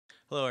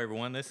Hello,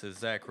 everyone. This is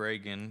Zach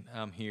Reagan.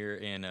 I'm here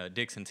in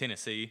Dixon,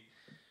 Tennessee.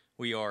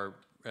 We are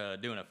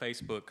doing a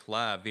Facebook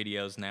Live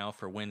videos now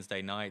for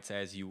Wednesday nights,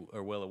 as you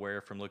are well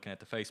aware from looking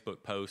at the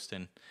Facebook post.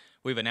 And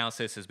we've announced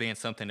this as being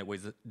something that we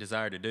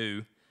desire to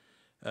do.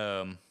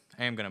 I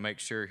am going to make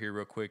sure here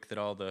real quick that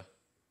all the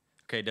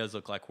okay. It does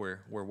look like we're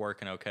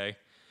working okay.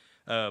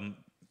 Coming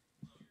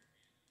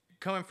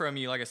from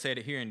you, like I said,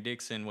 here in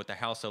Dixon with the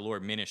House of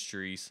Lord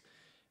Ministries.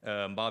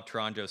 Bob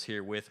Taranjo's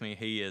here with me.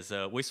 He is.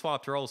 We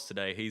swapped roles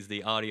today. He's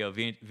the audio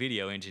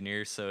video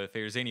engineer. So if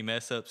there's any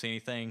mess ups,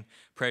 anything,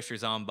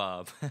 pressure's on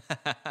Bob.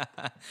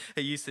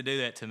 He used to do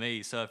that to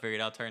me, so I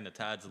figured I'll turn the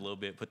tides a little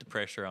bit, put the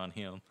pressure on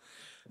him.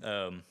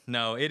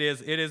 No, it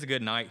is a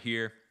good night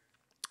here.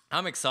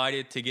 I'm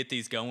excited to get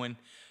these going.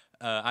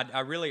 I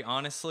really,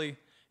 honestly,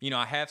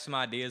 I have some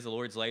ideas the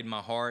Lord's laid in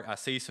my heart. I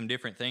see some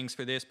different things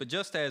for this, but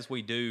just as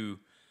we do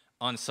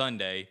on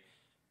Sunday,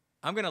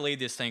 I'm going to lead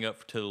this thing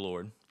up to the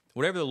Lord.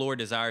 Whatever the Lord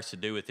desires to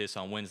do with this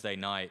on Wednesday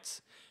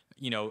nights,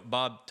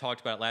 Bob talked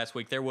about it last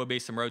week. There will be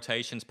some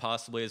rotations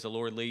possibly as the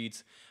Lord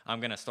leads. I'm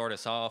going to start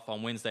us off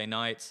on Wednesday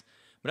nights,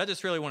 but I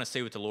just really want to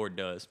see what the Lord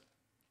does.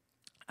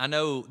 I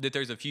know that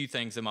there's a few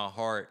things in my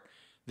heart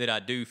that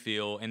I do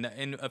feel, and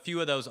a few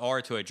of those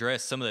are to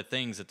address some of the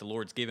things that the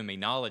Lord's given me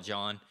knowledge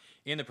on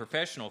in the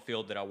professional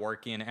field that I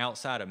work in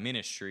outside of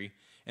ministry,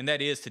 and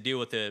that is to deal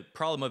with the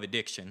problem of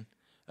addiction.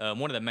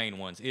 One of the main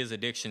ones is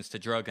addictions to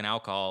drug and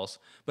alcohols,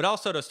 but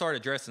also to start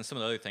addressing some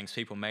of the other things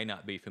people may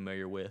not be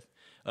familiar with.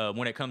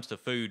 When it comes to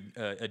food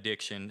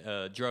addiction,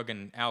 drug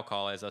and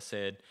alcohol, as I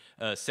said,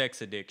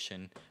 sex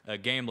addiction,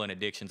 gambling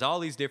addictions, all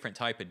these different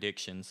type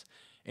addictions,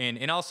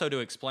 and also to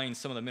explain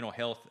some of the mental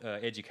health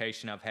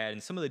education I've had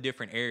in some of the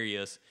different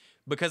areas,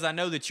 because I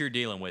know that you're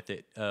dealing with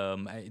it.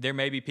 There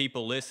may be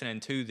people listening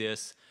to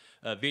this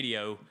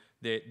video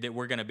that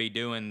we're going to be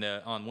doing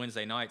on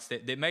Wednesday nights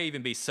that may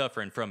even be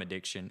suffering from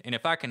addiction. And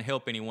if I can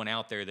help anyone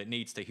out there that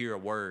needs to hear a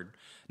word,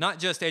 not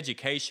just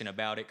education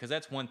about it, because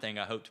that's one thing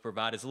I hope to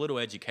provide is a little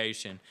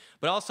education,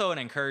 but also an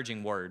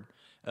encouraging word,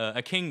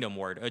 a kingdom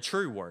word, a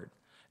true word,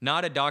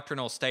 not a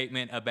doctrinal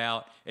statement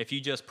about if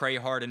you just pray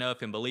hard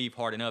enough and believe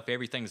hard enough,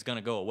 everything's going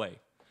to go away.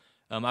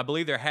 I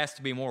believe there has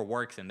to be more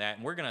work than that,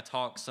 and we're going to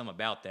talk some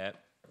about that.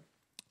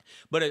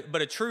 But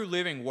a true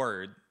living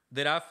word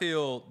that I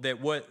feel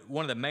that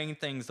one of the main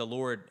things the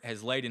Lord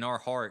has laid in our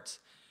hearts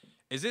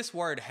is this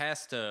word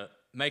has to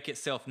make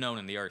itself known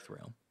in the earth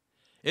realm.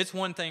 It's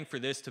one thing for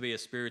this to be a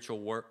spiritual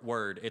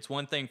word. It's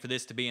one thing for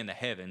this to be in the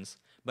heavens.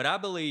 But I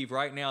believe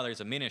right now there's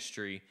a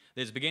ministry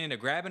that's beginning to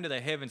grab into the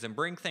heavens and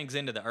bring things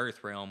into the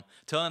earth realm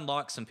to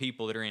unlock some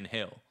people that are in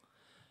hell.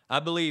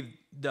 I believe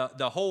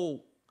the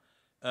whole,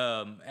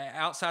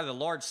 outside of the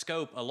large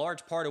scope, a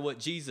large part of what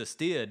Jesus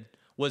did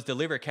was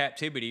deliver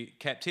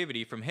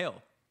captivity from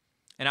hell.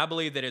 And I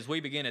believe that as we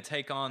begin to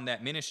take on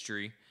that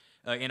ministry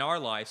in our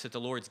lives that the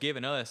Lord's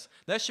given us,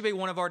 that should be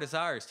one of our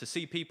desires, to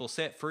see people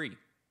set free.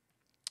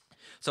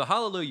 So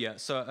hallelujah.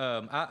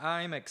 So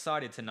I am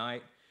excited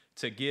tonight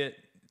to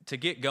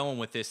get going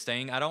with this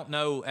thing. I don't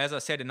know, as I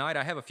said tonight,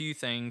 I have a few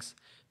things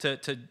to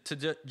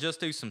just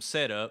do some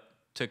setup,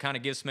 to kind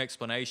of give some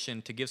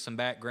explanation, to give some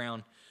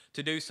background,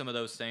 to do some of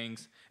those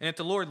things. And if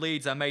the Lord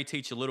leads, I may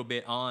teach a little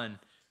bit on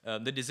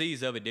the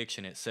disease of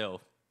addiction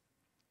itself.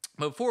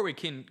 But before we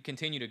can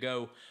continue to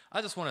go,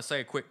 I just want to say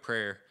a quick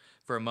prayer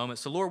for a moment.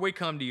 So, Lord, we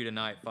come to you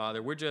tonight,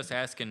 Father. We're just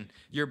asking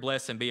your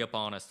blessing be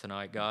upon us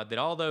tonight, God, that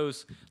all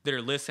those that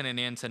are listening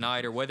in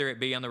tonight, or whether it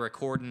be on the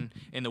recording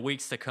in the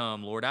weeks to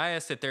come, Lord, I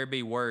ask that there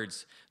be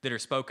words that are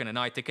spoken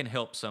tonight that can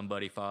help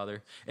somebody,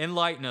 Father.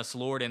 Enlighten us,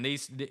 Lord, in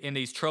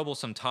these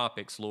troublesome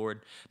topics,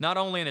 Lord. Not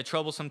only in the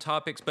troublesome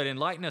topics, but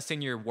enlighten us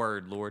in your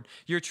word, Lord,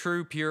 your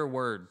true, pure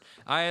word.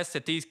 I ask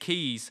that these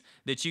keys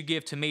that you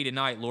give to me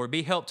tonight, Lord,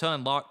 be helped to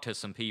unlock to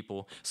some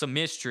people, some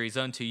mysteries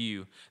unto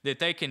you, that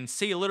they can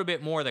see a little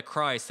bit more of the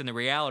Christ and the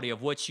reality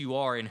of what you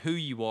are and who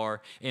you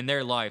are in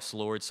their lives,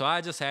 Lord. So I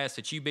just ask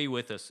that you be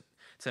with us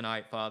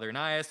tonight, Father, and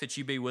I ask that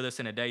you be with us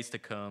in the days to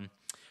come.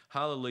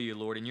 Hallelujah,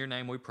 Lord. In your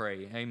name we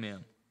pray.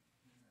 Amen.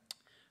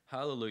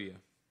 Hallelujah.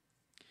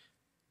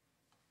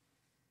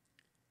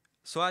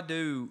 So I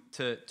do,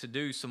 to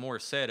do some more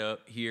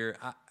setup here,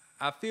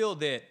 I feel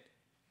that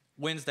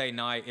Wednesday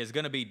night is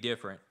going to be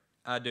different.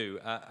 I do.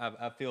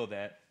 I feel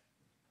that.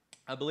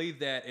 I believe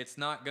that it's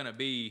not going to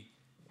be,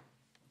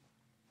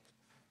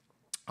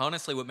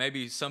 honestly, what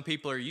maybe some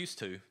people are used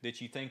to,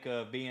 that you think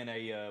of being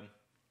a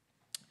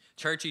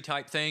churchy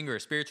type thing or a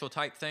spiritual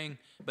type thing,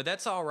 but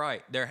that's all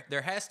right.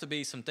 There has to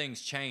be some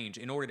things change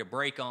in order to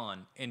break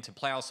on and to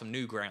plow some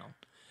new ground.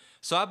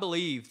 So I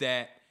believe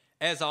that,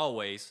 as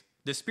always,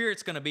 the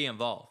Spirit's going to be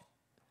involved.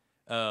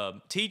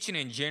 Teaching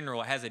in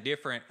general has a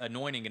different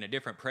anointing and a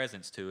different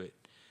presence to it.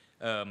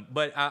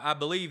 But I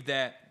believe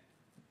that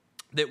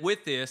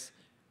with this,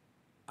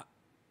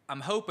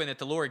 I'm hoping that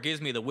the Lord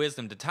gives me the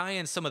wisdom to tie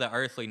in some of the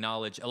earthly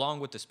knowledge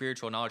along with the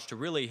spiritual knowledge to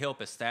really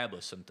help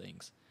establish some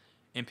things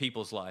in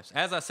people's lives.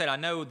 As I said, I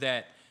know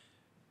that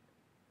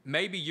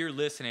maybe you're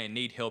listening and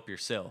need help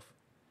yourself.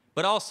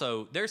 But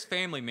also, there's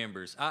family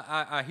members.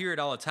 I hear it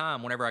all the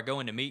time whenever I go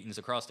into meetings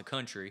across the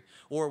country,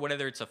 or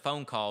whether it's a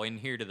phone call in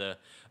here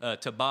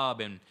to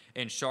Bob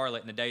and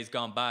Charlotte in the days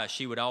gone by.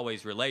 She would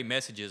always relay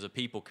messages of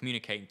people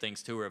communicating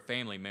things to her,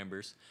 family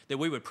members, that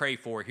we would pray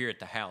for here at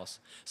the house.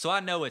 So I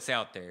know it's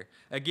out there.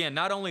 Again,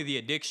 not only the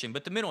addiction,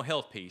 but the mental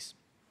health piece,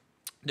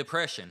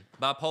 depression,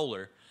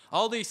 bipolar,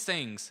 all these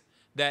things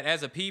that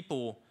as a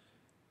people,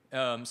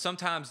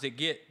 sometimes that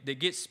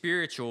get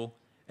spiritual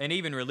and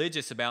even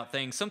religious about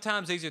things.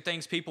 Sometimes these are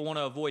things people want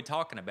to avoid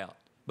talking about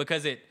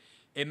because it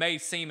may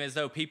seem as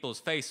though people's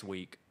faith's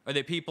weak or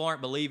that people aren't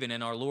believing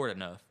in our Lord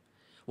enough.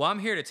 Well, I'm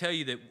here to tell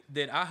you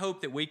that I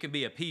hope that we can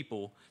be a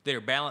people that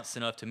are balanced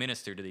enough to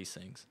minister to these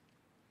things.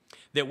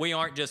 That we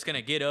aren't just going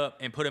to get up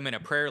and put them in a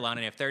prayer line,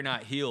 and if they're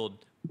not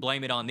healed,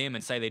 blame it on them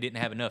and say they didn't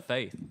have enough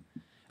faith.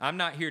 I'm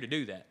not here to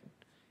do that.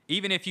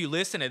 Even if you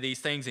listen to these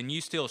things and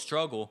you still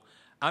struggle,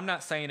 I'm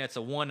not saying it's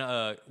a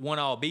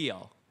one-all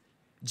be-all.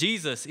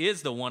 Jesus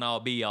is the one-all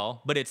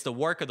be-all, but it's the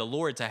work of the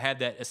Lord to have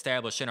that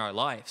established in our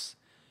lives.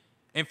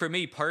 And for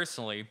me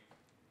personally,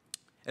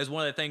 as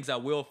one of the things I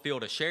will feel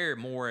to share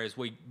more as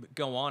we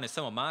go on is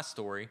some of my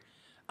story,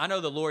 I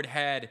know the Lord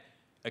had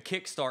a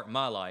kickstart in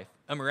my life,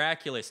 a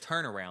miraculous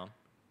turnaround,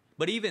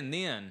 but even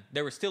then,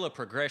 there was still a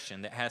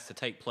progression that has to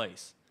take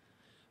place.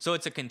 So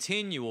it's a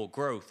continual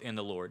growth in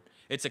the Lord.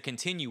 It's a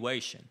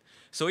continuation.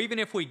 So even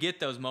if we get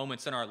those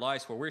moments in our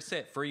lives where we're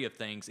set free of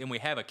things and we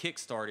have a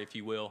kickstart, if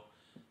you will,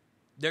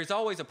 there's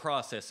always a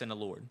process in the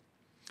Lord.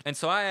 And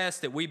so I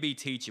ask that we be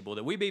teachable,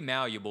 that we be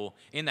malleable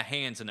in the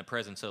hands and the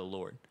presence of the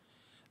Lord.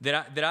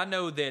 That I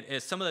know that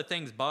as some of the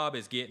things Bob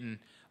is getting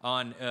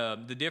on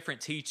the different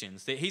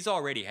teachings that he's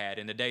already had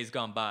in the days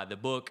gone by, the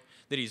book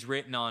that he's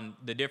written on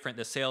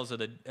the cells of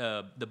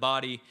the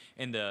body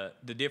and the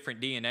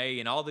different DNA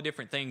and all the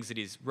different things that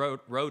he's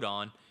wrote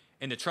on,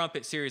 and the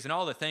trumpet series and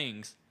all the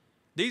things,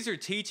 these are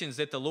teachings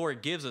that the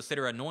Lord gives us that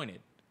are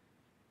anointed.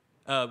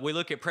 We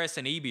look at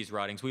Preston Eby's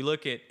writings. We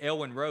look at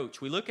Elwin Roach.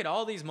 We look at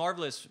all these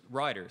marvelous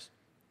writers.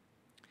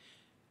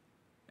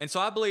 And so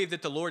I believe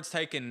that the Lord's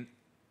taken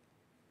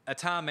a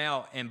time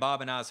out in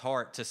Bob and I's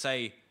heart to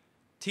say,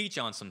 teach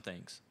on some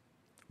things.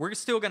 We're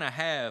still going to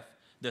have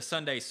the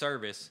Sunday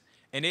service,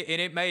 and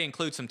it may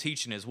include some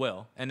teaching as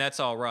well, and that's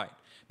all right.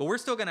 But we're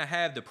still going to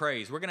have the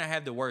praise. We're going to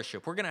have the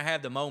worship. We're going to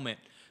have the moment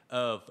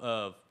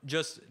of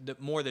just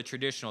more the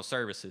traditional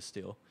services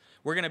still.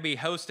 We're going to be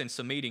hosting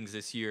some meetings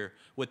this year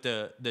with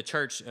the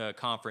church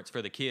conference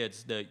for the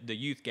kids, the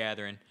youth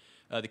gathering,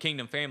 the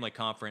Kingdom Family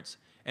Conference,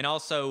 and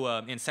also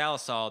in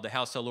Salisaw, the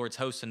House of the Lord's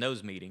hosting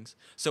those meetings.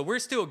 So we're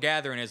still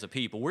gathering as a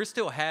people. We're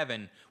still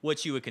having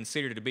what you would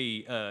consider to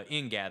be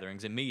in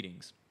gatherings and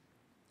meetings,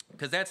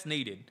 because that's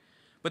needed.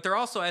 But there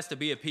also has to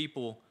be a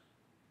people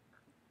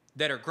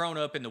that are grown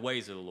up in the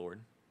ways of the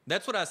Lord.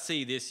 That's what I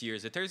see this year,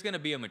 is that there's going to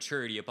be a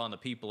maturity upon the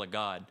people of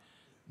God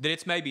that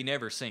it's maybe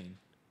never seen.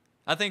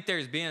 I think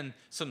there's been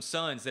some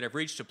sons that have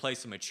reached a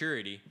place of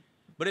maturity,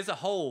 but as a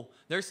whole,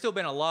 there's still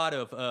been a lot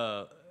of,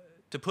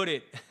 to put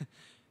it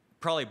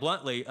probably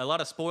bluntly, a lot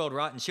of spoiled,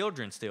 rotten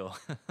children still.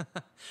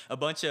 A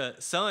bunch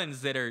of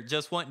sons that are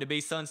just wanting to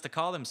be sons to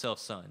call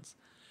themselves sons.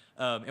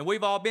 And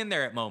we've all been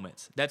there at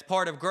moments. That's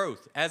part of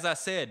growth. As I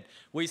said,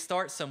 we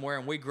start somewhere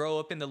and we grow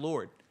up in the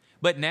Lord.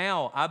 But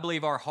now I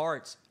believe our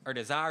hearts are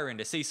desiring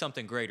to see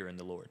something greater in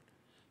the Lord.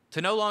 To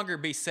no longer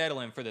be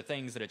settling for the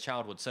things that a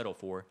child would settle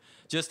for,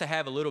 just to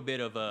have a little bit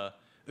of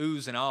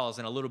oohs and ahs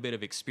and a little bit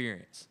of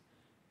experience.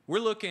 We're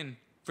looking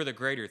for the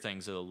greater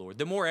things of the Lord,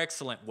 the more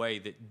excellent way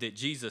that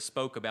Jesus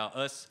spoke about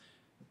us,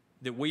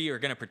 that we are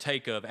going to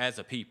partake of as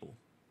a people.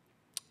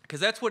 Because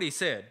that's what he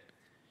said.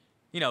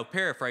 You know,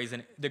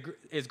 paraphrasing,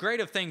 as great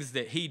of things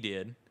that he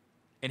did,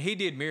 and he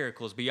did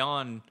miracles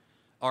beyond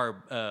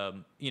our,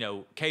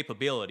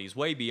 capabilities,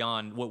 way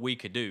beyond what we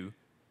could do.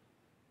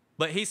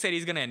 But he said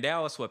he's going to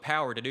endow us with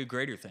power to do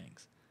greater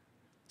things.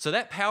 So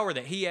that power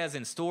that he has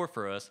in store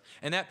for us,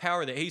 and that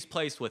power that he's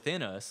placed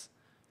within us,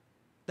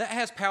 that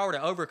has power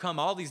to overcome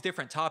all these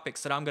different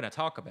topics that I'm going to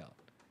talk about.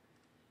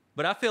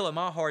 But I feel in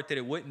my heart that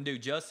it wouldn't do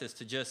justice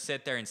to just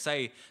sit there and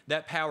say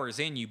that power is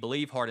in you,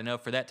 believe hard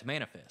enough for that to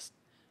manifest.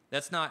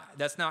 That's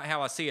not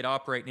how I see it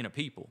operating in a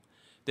people.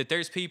 That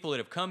there's people that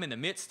have come in the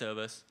midst of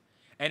us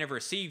and have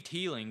received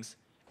healings,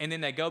 and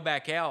then they go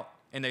back out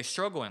and they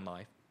struggle in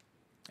life.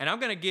 And I'm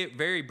going to get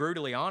very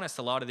brutally honest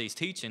a lot of these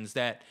teachings,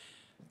 that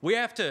we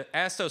have to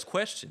ask those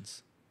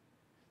questions.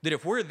 That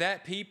if we're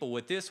that people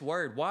with this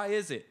word, why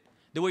is it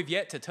that we've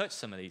yet to touch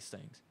some of these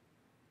things?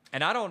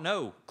 And I don't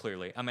know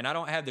clearly. I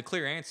don't have the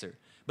clear answer.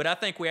 But I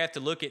think we have to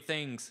look at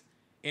things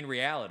in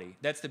reality.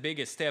 That's the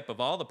biggest step of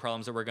all the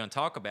problems that we're going to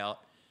talk about,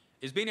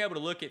 is being able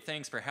to look at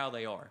things for how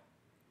they are.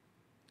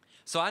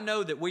 So I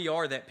know that we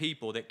are that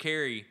people that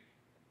carry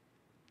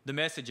the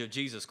message of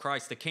Jesus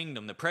Christ, the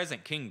kingdom, the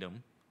present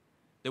kingdom,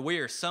 that we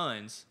are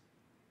sons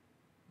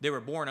that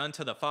were born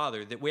unto the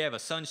Father, that we have a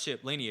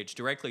sonship lineage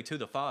directly to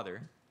the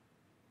Father.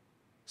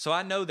 So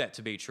I know that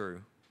to be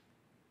true.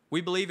 We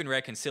believe in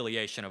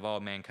reconciliation of all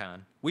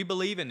mankind. We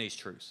believe in these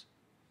truths.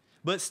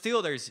 But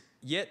still, there's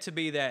yet to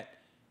be that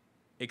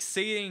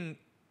exceeding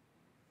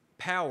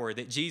power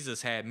that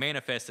Jesus had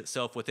manifest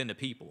itself within the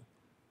people.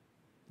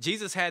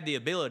 Jesus had the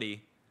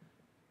ability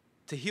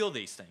to heal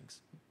these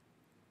things.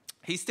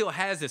 He still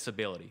has this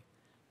ability.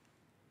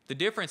 The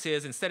difference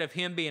is, instead of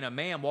him being a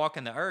man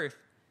walking the earth,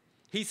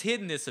 he's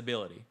hidden this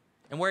ability.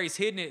 And where he's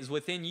hidden it is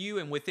within you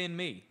and within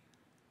me.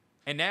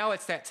 And now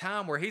it's that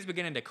time where he's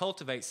beginning to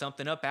cultivate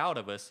something up out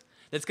of us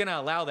that's going to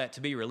allow that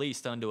to be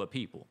released unto a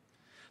people.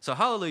 So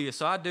hallelujah.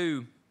 So I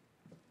do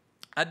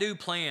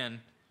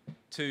plan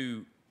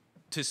to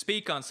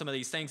speak on some of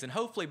these things and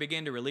hopefully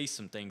begin to release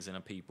some things in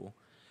a people.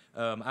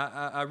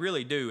 I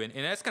really do. And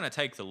that's going to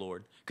take the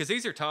Lord, because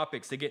these are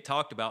topics that get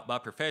talked about by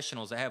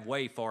professionals that have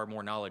way far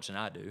more knowledge than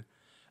I do.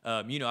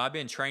 I've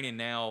been training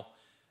now.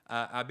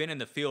 I've been in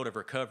the field of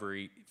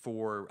recovery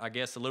for, I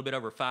guess, a little bit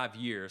over 5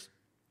 years.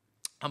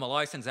 I'm a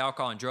licensed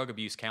alcohol and drug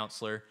abuse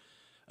counselor,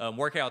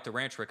 working out at the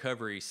Ranch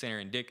Recovery Center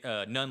in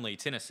Nunley,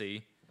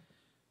 Tennessee.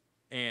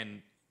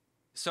 And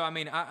so,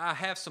 I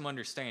have some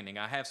understanding.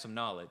 I have some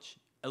knowledge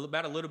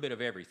about a little bit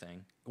of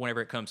everything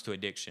whenever it comes to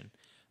addiction.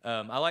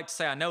 I like to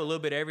say I know a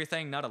little bit of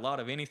everything, not a lot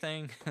of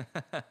anything.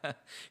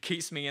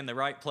 Keeps me in the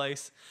right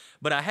place.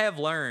 But I have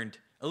learned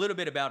a little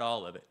bit about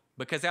all of it,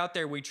 because out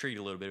there we treat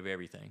a little bit of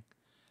everything.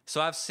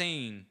 So I've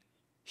seen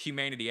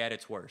humanity at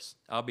its worst.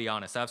 I'll be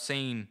honest. I've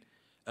seen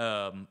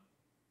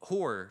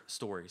horror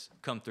stories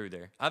come through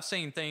there. I've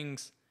seen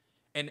things,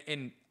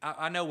 and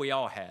I know we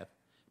all have,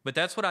 but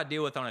that's what I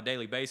deal with on a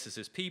daily basis,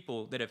 is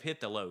people that have hit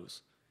the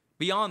lows,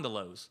 beyond the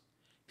lows,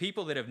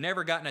 people that have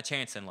never gotten a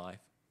chance in life,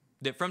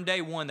 that from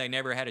day one they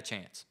never had a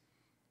chance.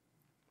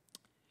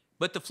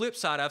 But the flip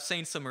side, I've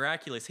seen some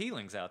miraculous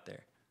healings out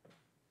there.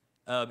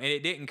 And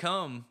it didn't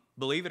come,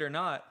 believe it or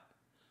not,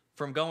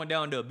 from going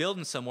down to a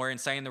building somewhere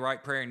and saying the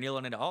right prayer and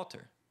kneeling at the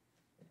altar.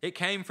 It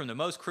came from the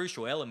most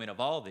crucial element of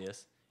all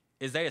this,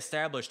 is they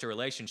established a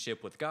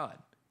relationship with God.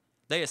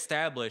 They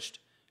established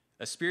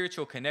a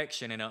spiritual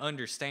connection and an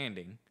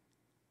understanding.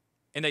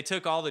 And they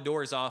took all the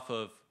doors off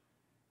of,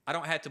 I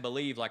don't have to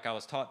believe like I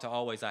was taught to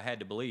always I had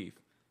to believe,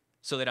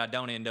 so that I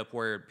don't end up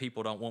where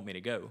people don't want me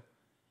to go.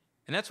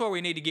 And that's where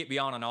we need to get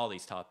beyond on all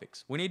these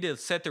topics. We need to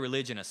set the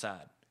religion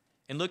aside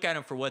and look at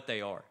them for what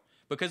they are.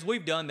 Because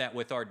we've done that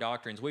with our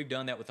doctrines. We've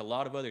done that with a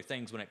lot of other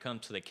things when it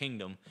comes to the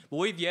kingdom. But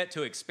we've yet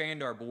to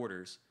expand our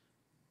borders.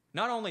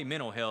 Not only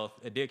mental health,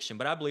 addiction,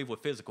 but I believe with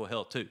physical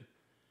health too.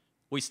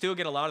 We still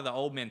get a lot of the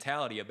old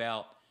mentality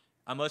about,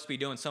 I must be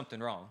doing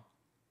something wrong.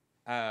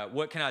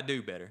 What can I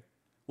do better?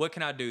 What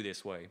can I do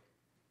this way?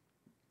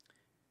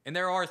 And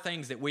there are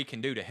things that we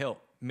can do to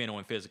help mental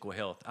and physical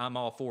health. I'm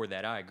all for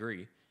that. I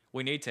agree.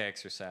 We need to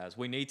exercise.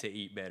 We need to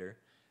eat better.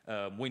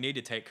 We need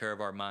to take care of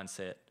our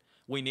mindset.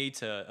 We need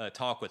to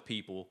talk with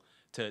people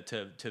to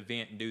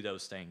vent and do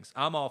those things.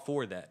 I'm all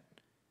for that.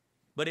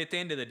 But at the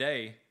end of the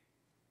day,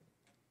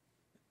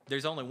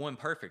 there's only one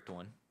perfect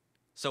one.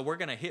 So we're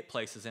going to hit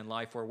places in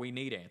life where we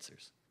need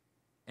answers.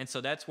 And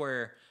so that's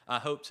where I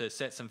hope to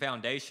set some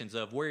foundations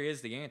of, where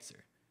is the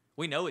answer?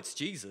 We know it's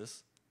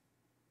Jesus,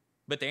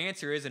 but the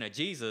answer isn't a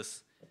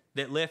Jesus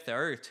that left the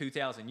earth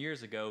 2,000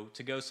 years ago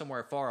to go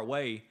somewhere far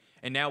away,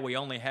 and now we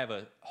only have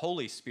a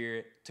Holy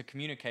Spirit to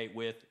communicate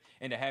with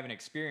and to have an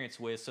experience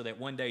with, so that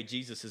one day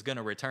Jesus is going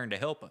to return to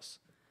help us.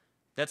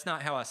 That's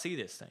not how I see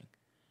this thing.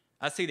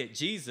 I see that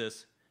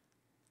Jesus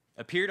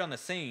appeared on the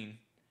scene,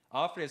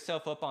 offered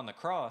himself up on the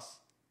cross,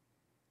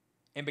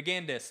 and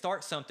began to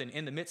start something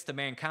in the midst of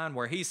mankind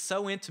where he's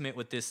so intimate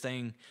with this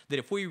thing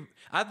that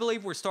I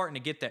believe we're starting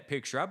to get that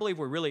picture. I believe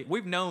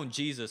we've known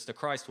Jesus, the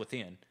Christ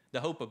within,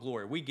 the hope of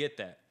glory. We get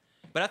that.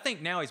 But I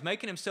think now he's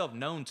making himself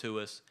known to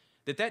us,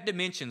 that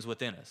dimension's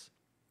within us.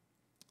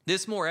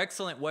 This more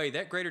excellent way,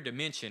 that greater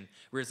dimension,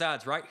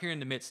 resides right here in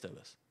the midst of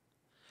us.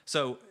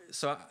 So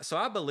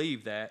I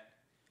believe that,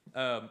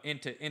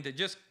 and to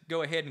just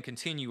go ahead and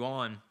continue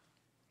on,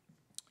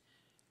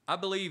 I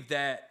believe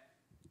that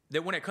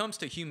when it comes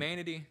to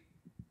humanity,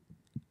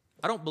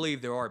 I don't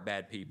believe there are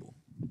bad people.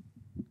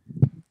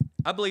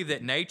 I believe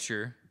that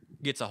nature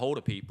gets a hold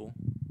of people,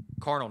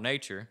 carnal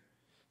nature,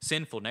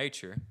 sinful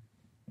nature,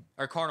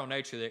 or carnal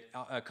nature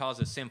that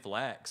causes sinful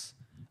acts.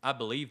 I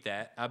believe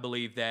that. I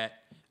believe that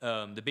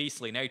the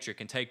beastly nature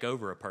can take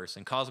over a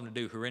person, cause them to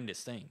do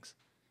horrendous things.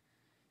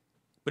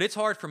 But it's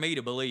hard for me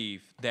to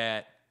believe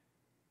that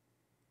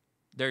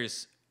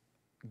there's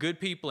good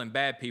people and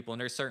bad people,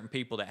 and there's certain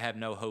people that have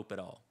no hope at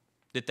all,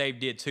 that they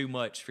did too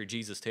much for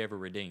Jesus to ever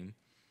redeem.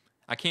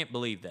 I can't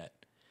believe that.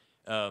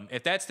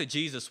 If that's the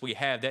Jesus we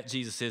have, that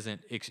Jesus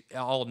isn't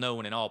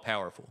all-knowing and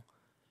all-powerful.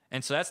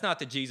 And so that's not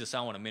the Jesus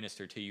I want to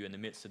minister to you in the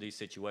midst of these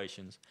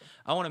situations.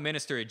 I want to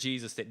minister a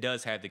Jesus that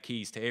does have the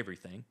keys to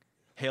everything,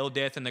 hell,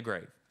 death, and the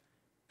grave.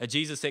 A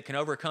Jesus that can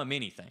overcome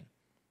anything.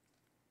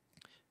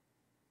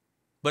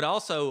 But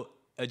also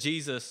a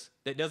Jesus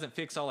that doesn't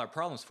fix all our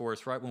problems for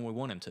us right when we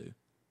want him to.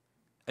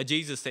 A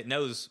Jesus that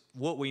knows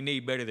what we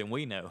need better than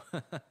we know.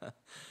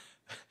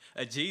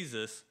 A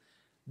Jesus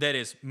that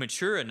is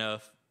mature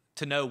enough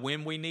to know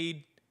when we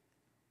need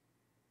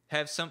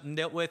have something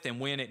dealt with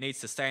and when it needs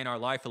to stay in our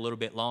life a little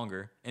bit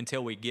longer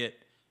until we get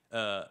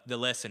the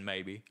lesson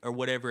maybe, or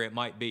whatever it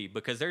might be,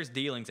 because there's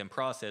dealings and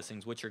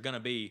processings which are going to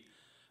be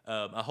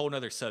a whole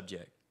nother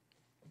subject.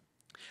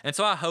 And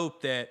so I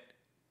hope that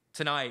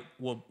tonight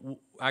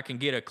I can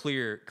get a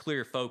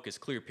clear focus,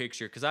 clear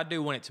picture, because I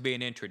do want it to be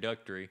an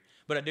introductory,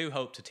 but I do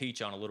hope to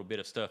teach on a little bit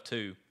of stuff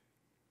too.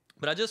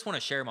 But I just want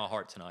to share my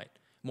heart tonight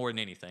more than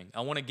anything.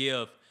 I want to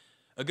give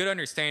a good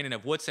understanding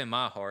of what's in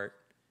my heart,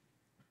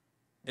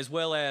 as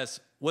well as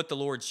what the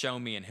Lord's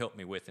shown me and helped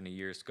me with in the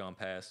years gone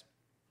past.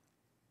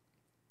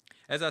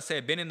 As I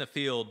said, been in the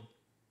field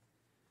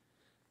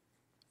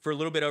for a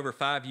little bit over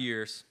 5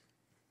 years,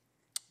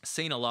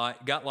 seen a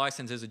lot, got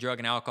licensed as a drug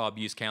and alcohol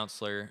abuse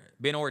counselor,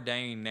 been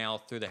ordained now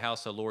through the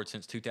House of the Lord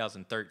since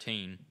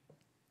 2013.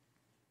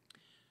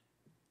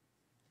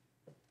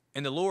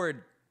 And the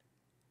Lord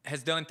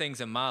has done things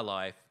in my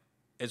life,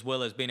 as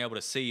well as being able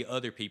to see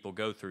other people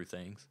go through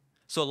things.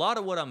 So a lot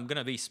of what I'm going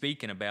to be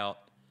speaking about,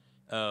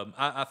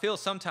 I feel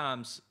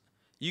sometimes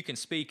you can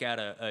speak out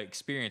of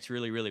experience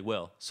really, really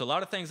well. So a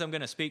lot of things I'm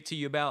going to speak to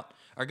you about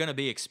are going to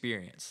be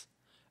experience.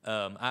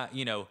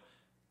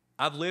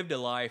 I've lived a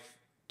life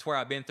to where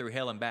I've been through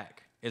hell and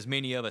back, as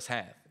many of us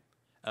have.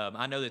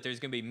 I know that there's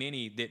going to be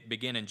many that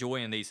begin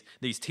enjoying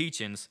these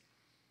teachings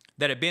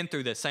that have been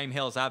through the same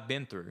hells I've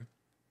been through,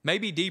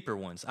 maybe deeper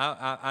ones.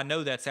 I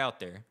know that's out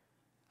there.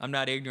 I'm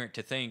not ignorant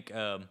to think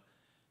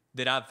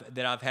that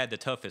I've had the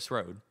toughest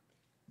road.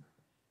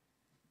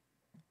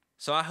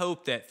 So I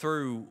hope that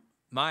through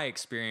my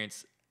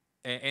experience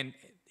and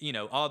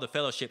all the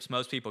fellowships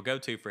most people go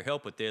to for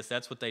help with this,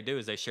 that's what they do,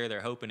 is they share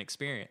their hope and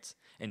experience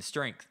and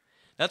strength.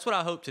 That's what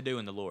I hope to do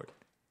in the Lord,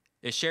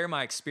 is share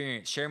my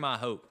experience, share my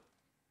hope,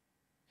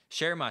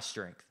 share my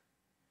strength.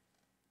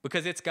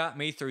 Because it's got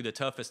me through the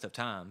toughest of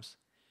times.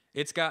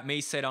 It's got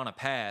me set on a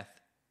path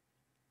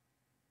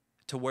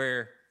to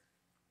where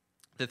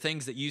the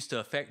things that used to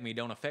affect me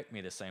don't affect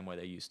me the same way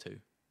they used to.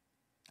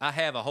 I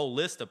have a whole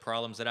list of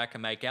problems that I can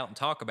make out and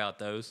talk about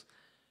those,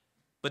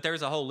 but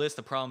there's a whole list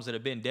of problems that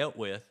have been dealt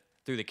with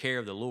through the care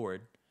of the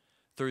Lord,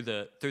 through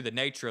the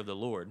nature of the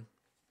Lord.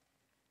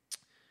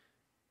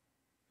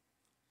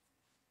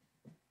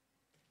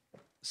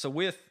 So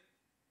with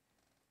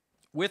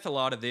a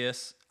lot of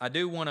this, I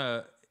do want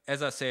to,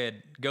 as I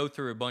said, go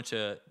through a bunch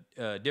of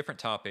different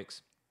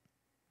topics.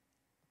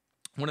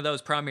 One of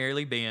those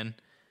primarily being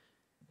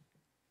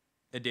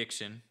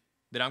addiction,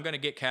 that I'm going to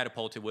get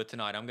catapulted with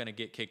tonight. I'm going to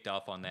get kicked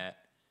off on that.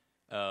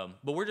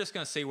 But we're just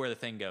going to see where the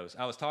thing goes.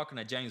 I was talking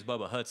to James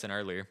Bubba Hudson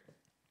earlier,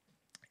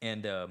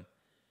 and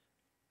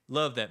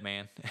love that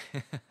man.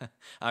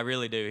 I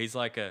really do. He's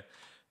like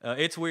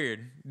it's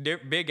weird.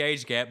 Big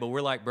age gap, but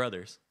we're like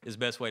brothers, is the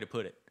best way to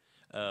put it.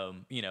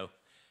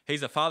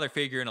 He's a father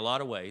figure in a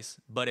lot of ways,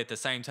 but at the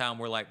same time,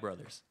 we're like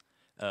brothers.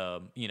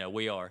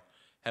 We have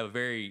a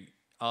very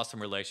awesome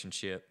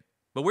relationship.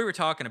 But we were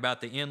talking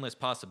about the endless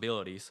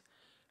possibilities.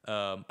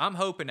 I'm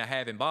hoping to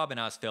have, and Bob and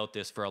I have felt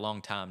this for a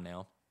long time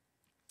now,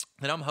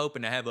 that I'm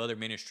hoping to have other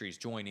ministries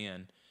join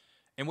in.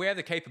 And we have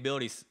the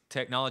capabilities,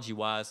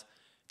 technology-wise,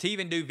 to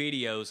even do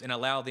videos and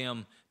allow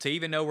them to,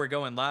 even though we're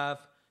going live,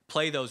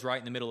 play those right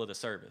in the middle of the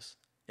service.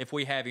 If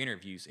we have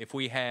interviews, if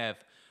we have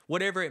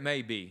whatever it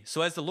may be.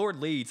 So as the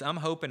Lord leads, I'm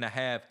hoping to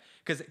have,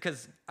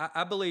 because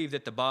I believe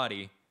that the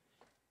body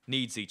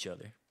needs each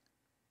other.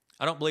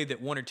 I don't believe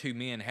that one or two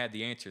men have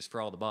the answers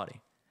for all the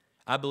body.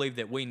 I believe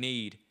that we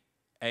need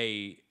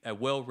a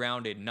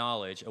well-rounded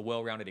knowledge, a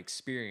well-rounded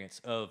experience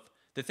of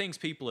the things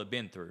people have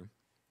been through.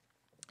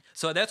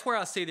 So that's where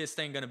I see this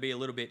thing going to be a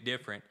little bit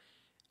different,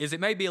 is it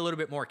may be a little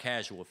bit more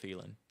casual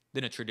feeling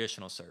than a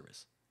traditional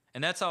service.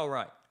 And that's all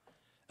right.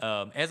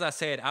 As I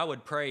said, I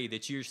would pray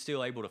that you're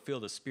still able to feel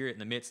the Spirit in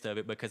the midst of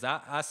it, because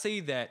I see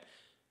that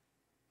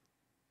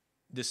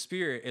the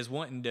Spirit is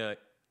wanting to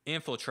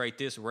infiltrate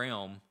this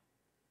realm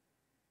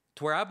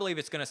to where I believe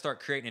it's going to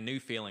start creating a new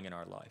feeling in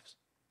our lives.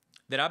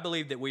 That I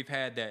believe that we've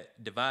had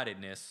that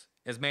dividedness,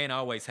 as man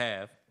always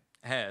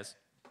has,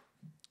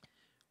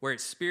 where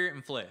it's spirit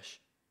and flesh,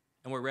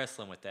 and we're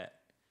wrestling with that.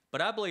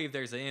 But I believe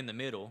there's an in the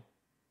middle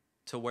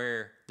to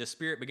where the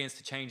spirit begins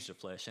to change the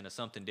flesh into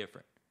something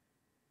different.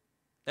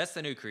 That's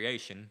the new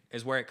creation,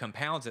 is where it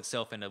compounds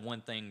itself into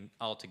one thing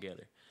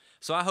altogether.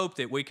 So I hope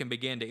that we can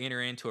begin to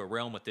enter into a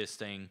realm with this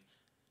thing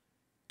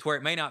to where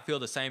it may not feel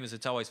the same as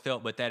it's always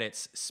felt, but that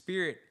it's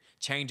spirit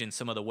changing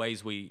some of the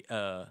ways we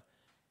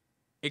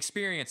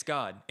experience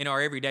God in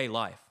our everyday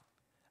life.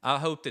 I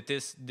hope that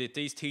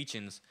these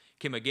teachings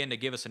can begin to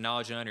give us a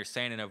knowledge and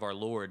understanding of our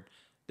Lord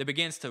that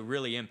begins to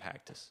really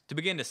impact us, to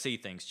begin to see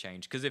things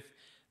change. Because if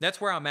that's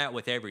where I'm at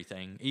with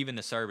everything, even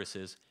the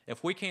services,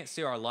 if we can't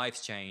see our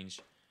lives change,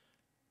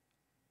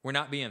 we're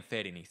not being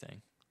fed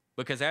anything.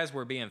 Because as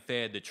we're being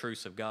fed the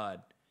truths of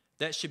God,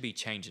 that should be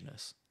changing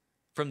us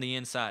from the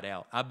inside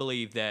out. I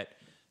believe that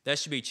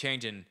should be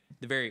changing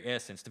the very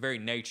essence, the very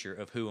nature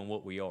of who and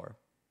what we are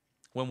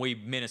when we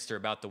minister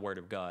about the Word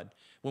of God,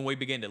 when we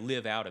begin to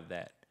live out of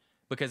that.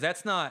 Because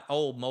that's not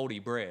old moldy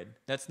bread.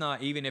 That's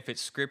not, even if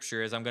it's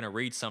scripture, as I'm going to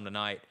read some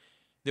tonight,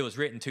 that was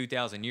written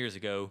 2,000 years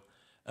ago,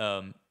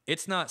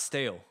 it's not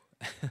stale.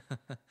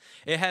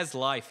 It has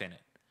life in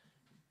it.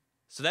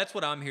 So that's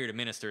what I'm here to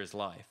minister is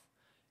life.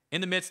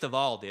 In the midst of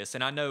all this,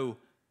 and I know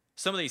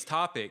some of these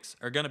topics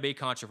are going to be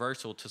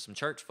controversial to some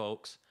church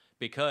folks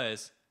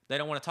because they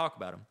don't want to talk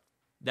about them.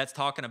 That's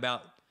talking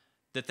about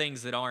the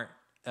things that aren't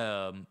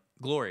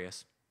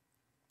glorious.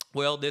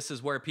 Well, this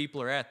is where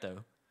people are at, though.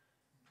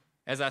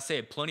 As I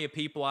said, plenty of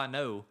people I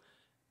know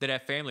that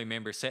have family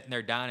members sitting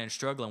there dying and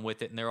struggling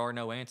with it, and there are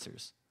no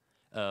answers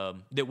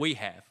that we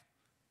have.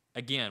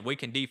 Again, we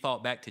can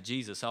default back to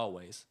Jesus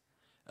always.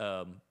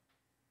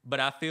 But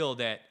I feel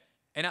that,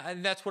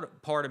 and that's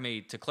what part of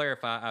me, to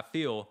clarify, I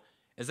feel,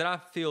 is that I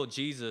feel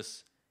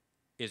Jesus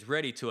is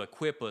ready to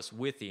equip us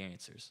with the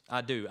answers.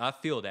 I do. I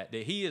feel that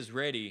he is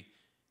ready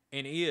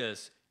and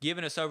is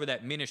giving us over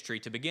that ministry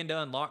to begin to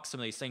unlock some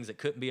of these things that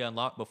couldn't be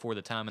unlocked before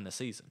the time in the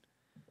season.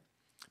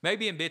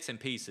 Maybe in bits and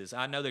pieces.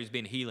 I know there's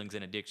been healings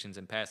and addictions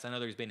in past. I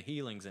know there's been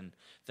healings and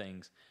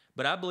things.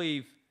 But I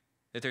believe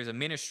that there's a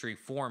ministry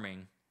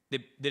forming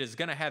that is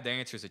going to have the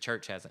answers the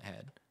church hasn't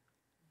had.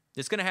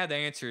 It's going to have the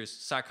answers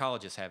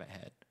psychologists haven't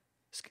had.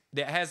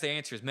 That has the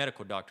answers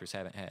medical doctors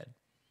haven't had.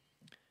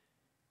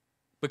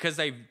 Because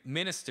they've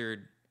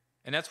ministered,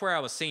 and that's where I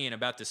was seeing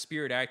about the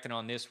Spirit acting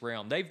on this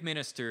realm. They've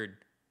ministered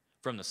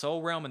from the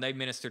soul realm and they've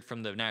ministered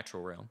from the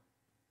natural realm.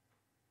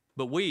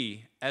 But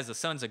we, as the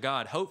sons of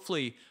God,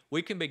 hopefully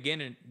we can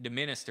begin to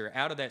minister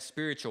out of that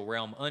spiritual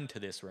realm unto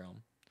this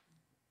realm.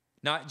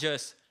 Not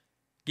just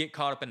get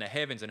caught up in the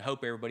heavens and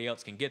hope everybody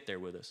else can get there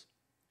with us.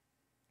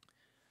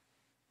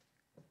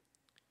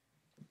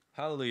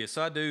 Hallelujah.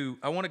 So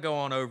I want to go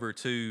on over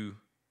to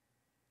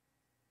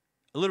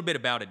a little bit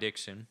about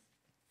addiction.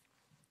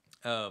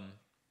 And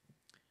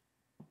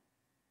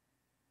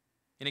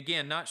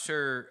again, not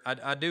sure,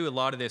 I do a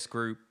lot of this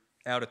group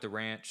out at the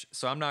ranch,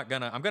 so I'm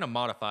going to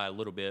modify a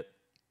little bit.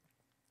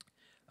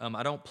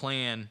 I don't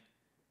plan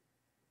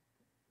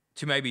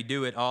to maybe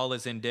do it all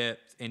as in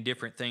depth in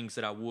different things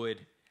that I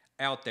would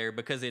out there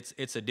because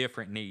it's a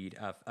different need,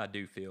 I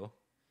do feel.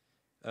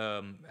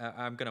 I'm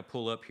going to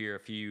pull up here a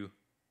few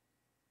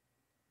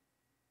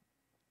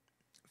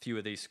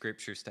of these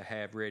scriptures to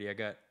have ready. I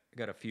got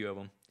a few of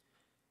them.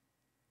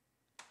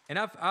 And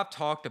I've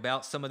talked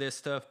about some of this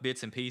stuff,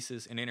 bits and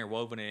pieces, and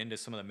interwoven it into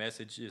some of the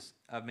messages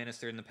I've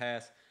ministered in the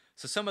past.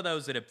 So some of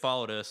those that have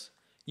followed us,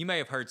 you may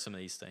have heard some of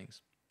these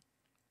things.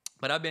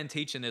 But I've been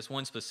teaching this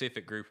one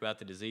specific group about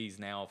the disease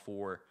now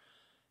for,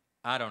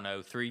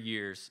 3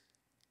 years.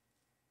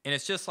 And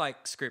it's just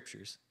like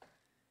scriptures.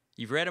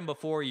 You've read them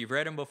before,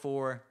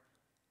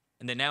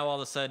 and then now all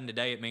of a sudden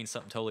today it means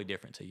something totally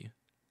different to you.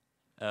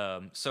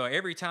 So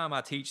every time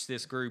I teach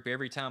this group,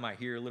 every time I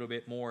hear a little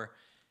bit more,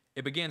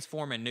 it begins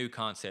forming new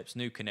concepts,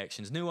 new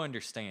connections, new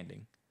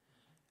understanding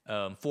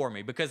for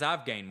me because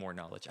I've gained more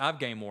knowledge. I've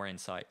gained more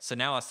insight. So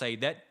now I say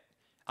that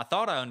I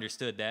thought I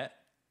understood that.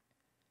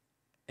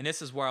 And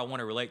this is where I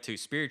want to relate to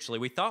spiritually.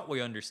 We thought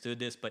we understood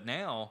this, but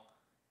now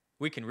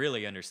we can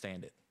really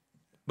understand it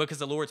because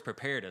the Lord's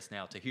prepared us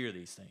now to hear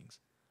these things.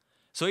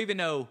 So even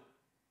though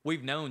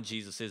we've known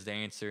Jesus is the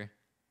answer,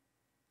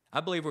 I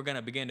believe we're going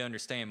to begin to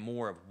understand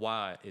more of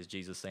why is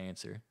Jesus the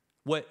answer.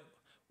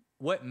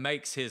 What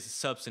makes his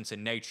substance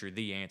and nature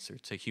the answer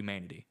to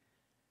humanity?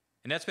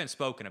 And that's been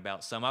spoken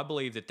about some. I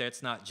believe that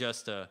that's not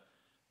just a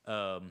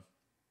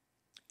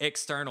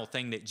external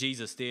thing that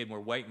Jesus did and we're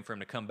waiting for him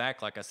to come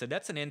back. Like I said,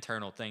 that's an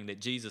internal thing that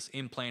Jesus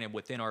implanted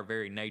within our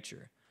very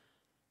nature.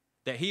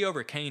 That he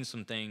overcame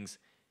some things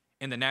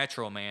in the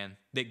natural man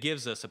that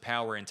gives us a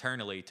power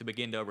internally to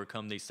begin to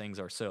overcome these things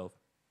ourselves.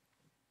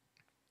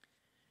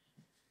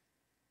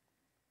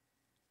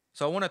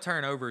 So I want to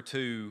turn over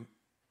to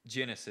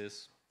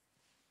Genesis,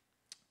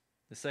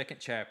 the 2nd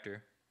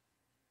chapter.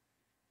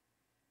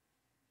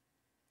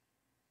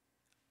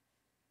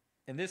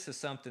 And this is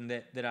something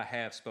that I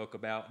have spoke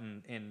about,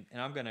 and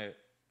I'm going to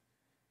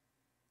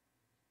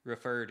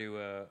refer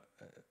to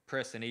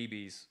Preston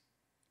Eby's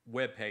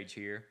webpage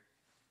here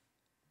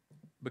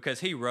because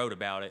he wrote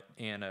about it.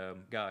 And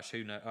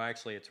who knows?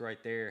 Actually, it's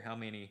right there. How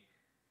many?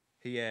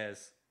 He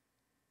has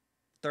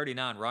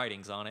 39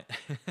 writings on it.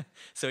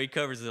 So he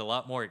covers it a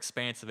lot more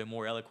expansive and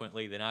more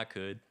eloquently than I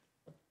could.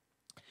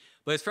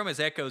 But it's from his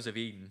Echoes of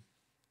Eden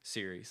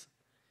series.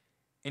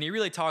 And he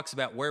really talks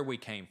about where we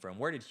came from.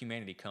 Where did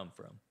humanity come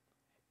from?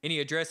 And he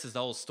addresses the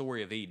whole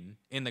story of Eden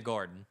in the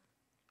garden.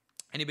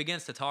 And he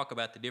begins to talk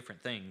about the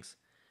different things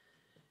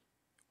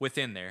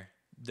within there,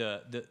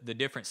 the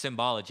different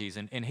symbologies.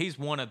 And he's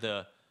one of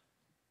the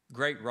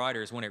great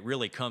writers when it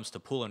really comes to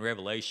pulling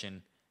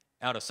revelation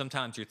out of,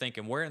 sometimes you're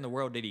thinking, where in the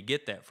world did he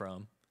get that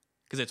from?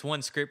 Because it's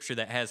one scripture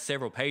that has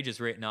several pages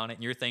written on it,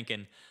 and you're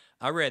thinking,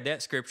 I read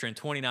that scripture and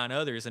 29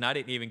 others, and I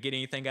didn't even get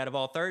anything out of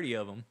all 30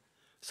 of them.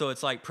 So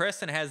it's like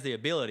Preston has the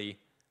ability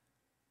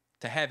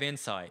to have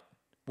insight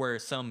where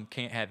some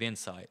can't have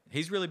insight.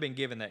 He's really been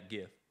given that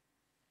gift.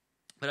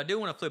 But I do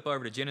want to flip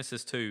over to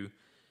Genesis 2,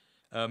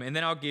 and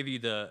then I'll give you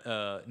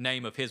the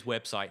name of his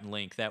website and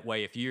link. That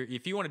way, if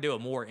you want to do a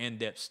more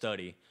in-depth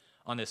study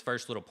on this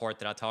first little part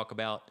that I talk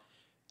about,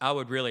 I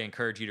would really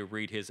encourage you to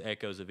read his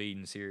Echoes of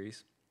Eden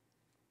series.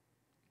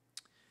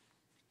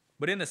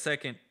 But in the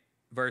 2nd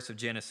verse of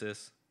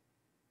Genesis,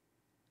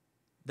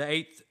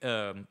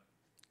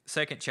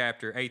 second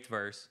chapter, 8th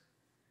verse.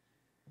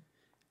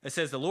 It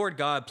says, "The Lord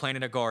God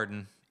planted a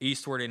garden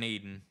eastward in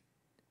Eden,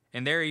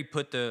 and there he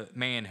put the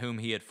man whom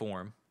he had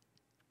formed.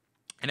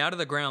 And out of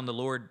the ground the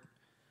Lord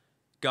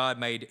God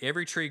made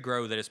every tree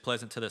grow that is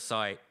pleasant to the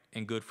sight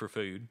and good for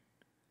food.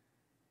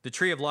 The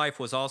tree of life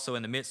was also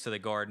in the midst of the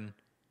garden,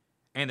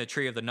 and the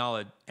tree of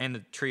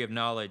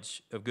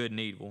knowledge of good and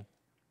evil."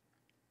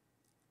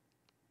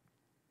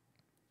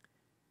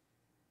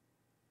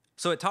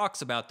 So it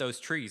talks about those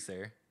trees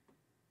there.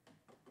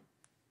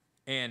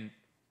 And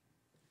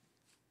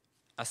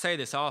I say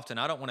this often,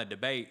 I don't want to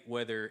debate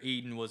whether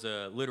Eden was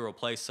a literal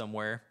place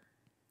somewhere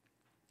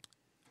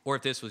or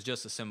if this was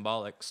just a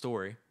symbolic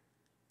story.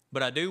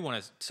 But I do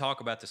want to talk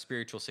about the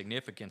spiritual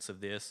significance of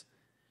this,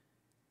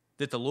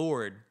 that the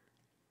Lord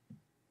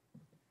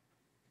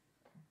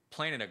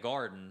planted a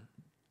garden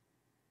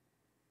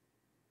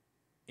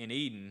in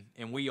Eden,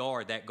 and we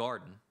are that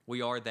garden.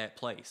 We are that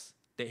place,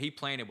 that he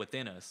planted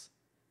within us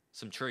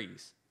some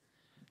trees.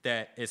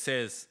 That it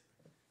says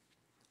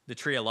the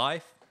tree of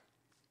life,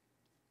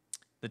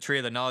 the tree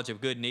of the knowledge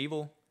of good and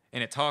evil,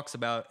 and it talks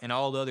about and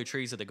all the other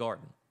trees of the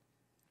garden.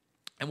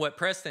 And what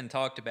Preston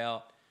talked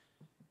about,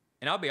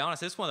 and I'll be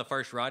honest, this is one of the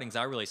first writings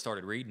I really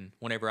started reading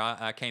whenever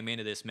I came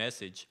into this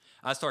message.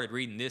 I started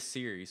reading this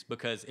series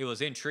because it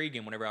was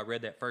intriguing whenever I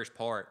read that first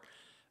part.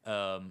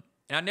 And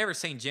I'd never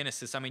seen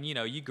Genesis. I mean, you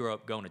know, you grow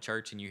up going to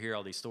church and you hear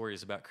all these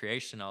stories about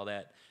creation and all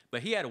that.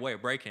 But he had a way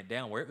of breaking it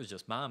down where it was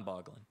just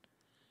mind-boggling.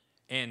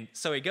 And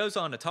so he goes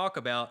on to talk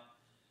about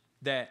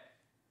that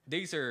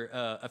these are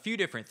a few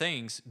different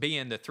things,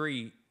 being the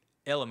three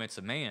elements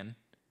of man,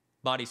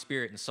 body,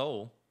 spirit, and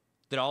soul,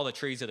 that all the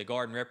trees of the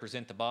garden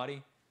represent the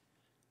body,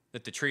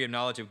 that the tree of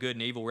knowledge of good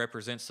and evil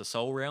represents the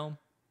soul realm,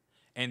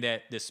 and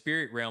that the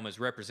spirit realm is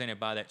represented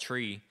by that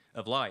tree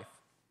of life.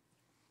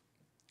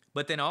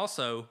 But then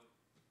also,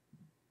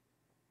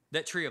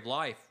 that tree of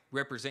life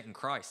representing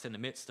Christ in the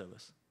midst of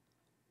us.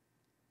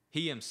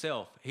 He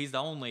himself, he's the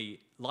only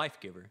life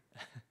giver.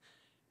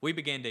 We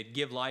begin to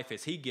give life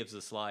as he gives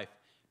us life,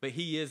 but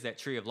he is that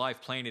tree of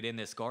life planted in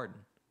this garden.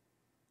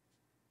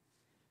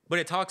 But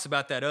it talks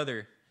about that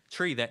other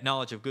tree, that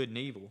knowledge of good and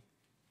evil.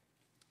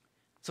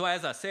 So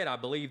as I said, I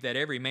believe that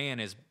every man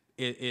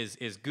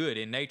is good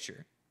in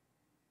nature.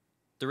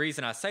 The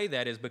reason I say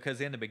that is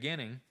because in the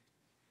beginning,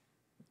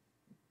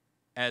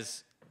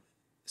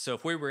 so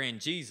if we were in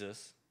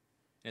Jesus,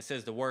 and it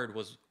says the Word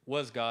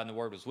was God and the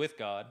Word was with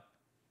God,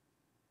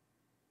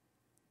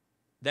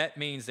 that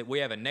means that we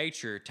have a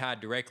nature tied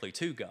directly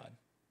to God.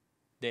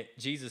 That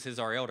Jesus is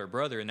our elder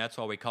brother, and that's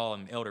why we call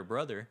him elder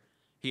brother.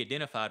 He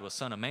identified with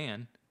Son of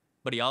Man,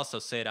 but he also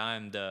said,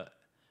 I'm the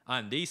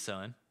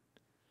Son.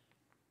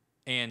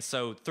 And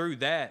so through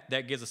that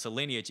gives us a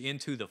lineage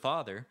into the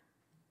Father.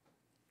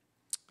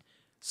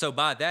 So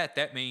by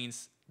that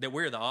means that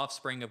we're the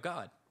offspring of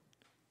God.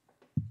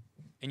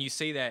 And you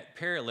see that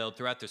paralleled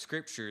throughout the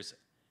scriptures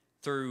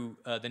through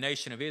the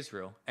nation of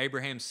Israel,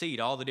 Abraham's seed,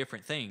 all the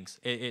different things.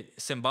 It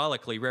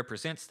symbolically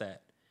represents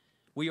that.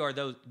 We are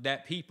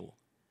that people,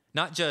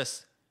 not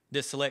just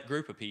this select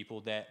group of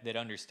people that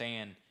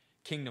understand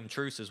kingdom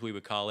truths, as we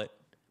would call it,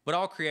 but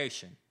all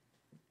creation.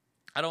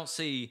 I don't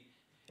see,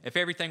 if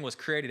everything was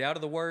created out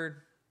of the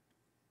Word,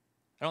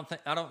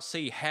 I don't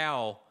see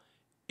how,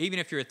 even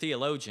if you're a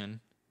theologian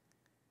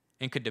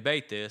and could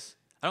debate this,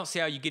 I don't see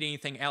how you get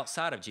anything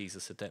outside of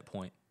Jesus at that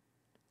point.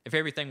 If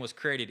everything was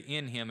created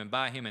in him and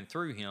by him and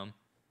through him,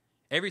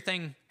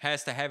 everything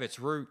has to have its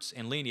roots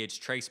and lineage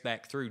traced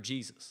back through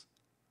Jesus.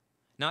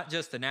 Not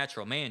just the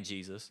natural man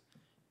Jesus,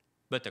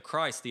 but the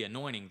Christ, the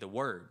anointing, the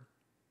Word.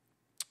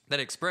 That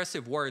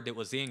expressive Word that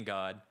was in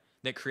God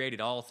that created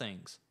all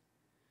things.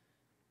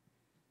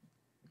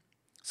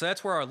 So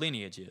that's where our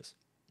lineage is.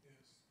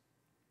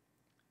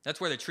 That's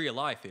where the tree of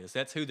life is.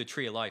 That's who the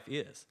tree of life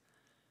is.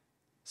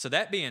 So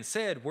that being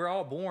said, we're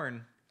all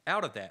born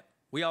out of that.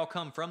 We all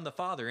come from the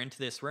Father into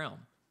this realm.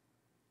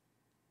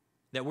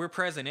 That we're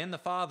present in the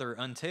Father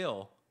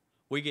until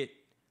we get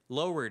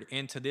lowered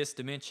into this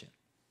dimension.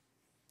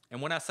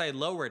 And when I say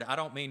lowered, I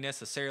don't mean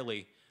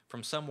necessarily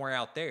from somewhere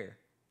out there.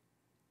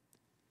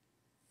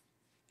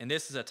 And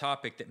this is a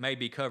topic that may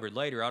be covered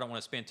later. I don't want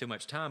to spend too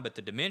much time, but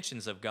the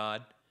dimensions of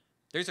God,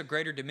 there's a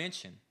greater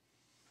dimension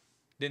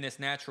than this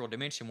natural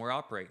dimension we're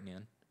operating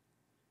in.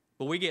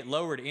 But we get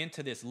lowered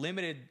into this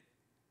limited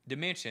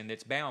dimension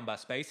that's bound by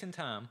space and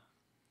time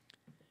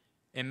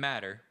and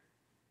matter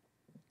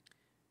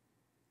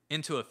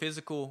into a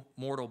physical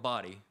mortal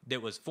body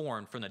that was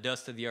formed from the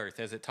dust of the earth,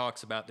 as it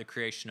talks about the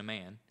creation of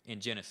man in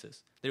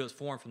Genesis, that it was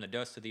formed from the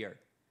dust of the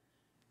earth.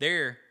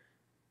 There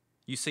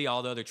you see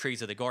all the other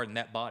trees of the garden,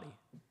 that body.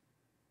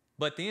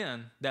 But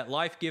then that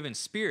life-giving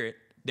spirit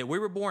that we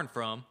were born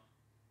from,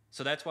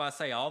 so that's why I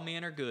say all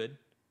men are good,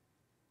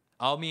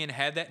 all men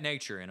have that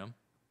nature in them,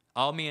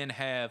 all men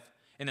have,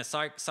 in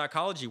the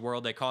psychology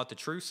world they call it the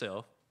true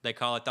self, they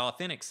call it the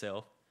authentic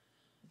self.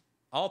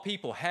 All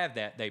people have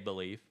that, they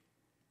believe.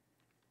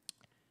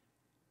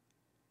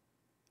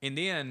 And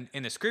then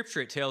in the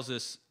scripture it tells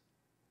us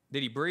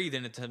that he breathed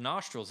into the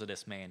nostrils of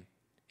this man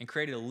and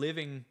created a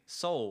living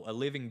soul, a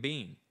living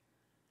being.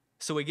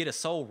 So we get a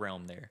soul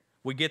realm there.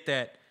 We get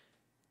that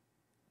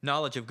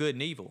knowledge of good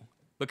and evil.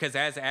 Because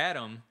as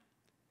Adam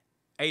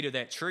ate of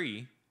that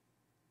tree,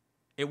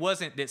 it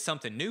wasn't that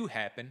something new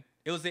happened.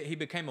 It was that he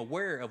became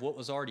aware of what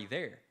was already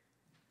there.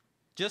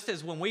 Just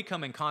as when we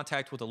come in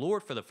contact with the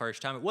Lord for the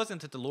first time, it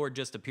wasn't that the Lord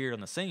just appeared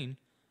on the scene.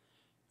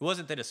 It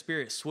wasn't that a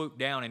spirit swooped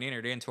down and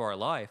entered into our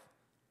life.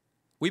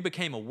 We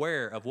became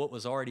aware of what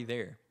was already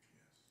there.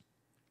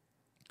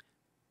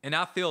 And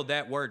I feel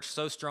that word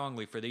so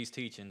strongly for these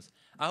teachings.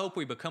 I hope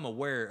we become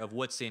aware of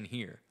what's in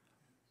here,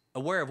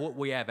 aware of what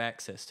we have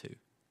access to.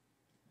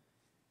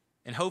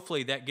 And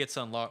hopefully that gets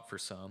unlocked for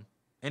some.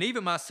 And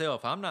even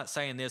myself, I'm not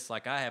saying this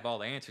like I have all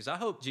the answers. I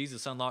hope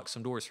Jesus unlocks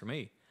some doors for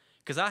me,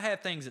 because I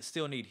have things that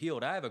still need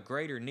healed. I have a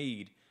greater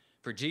need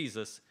for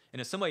Jesus. And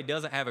if somebody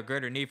doesn't have a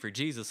greater need for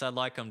Jesus, I'd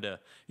like them to,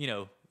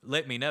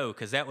 let me know,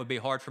 because that would be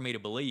hard for me to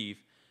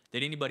believe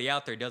that anybody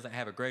out there doesn't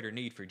have a greater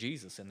need for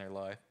Jesus in their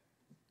life.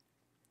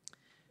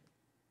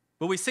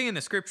 But we see in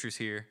the scriptures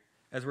here,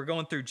 as we're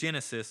going through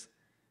Genesis,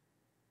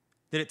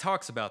 that it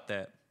talks about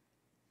that.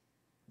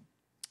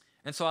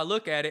 And so I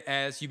look at it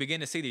as you begin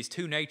to see these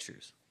two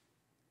natures.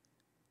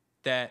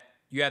 That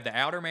you have the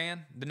outer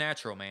man, the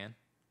natural man,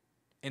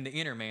 and the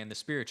inner man, the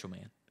spiritual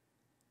man.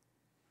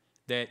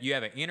 That you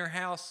have an inner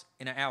house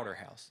and an outer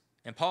house.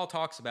 And Paul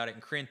talks about it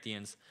in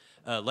Corinthians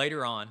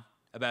later on,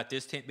 about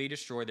this tent be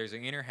destroyed. There's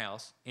an inner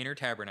house, inner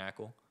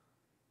tabernacle.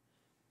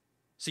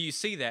 So you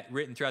see that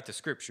written throughout the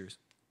scriptures.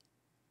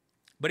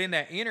 But in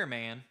that inner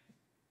man,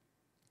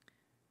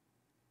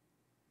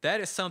 that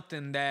is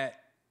something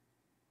that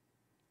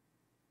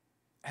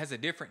has a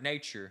different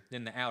nature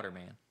than the outer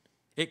man.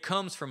 It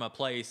comes from a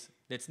place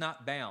that's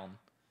not bound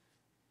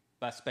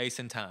by space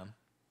and time,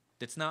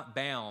 that's not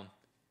bound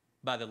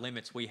by the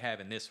limits we have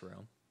in this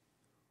realm.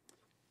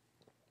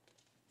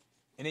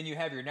 And then you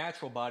have your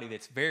natural body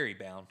that's very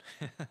bound.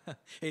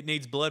 It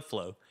needs blood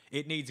flow.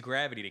 It needs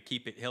gravity to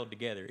keep it held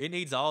together. It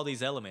needs all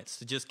these elements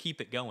to just keep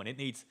it going. It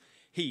needs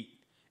heat.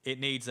 It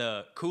needs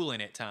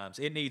cooling at times.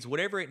 It needs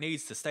whatever it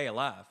needs to stay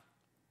alive.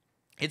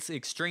 It's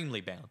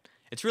extremely bound.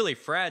 It's really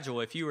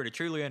fragile if you were to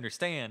truly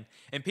understand.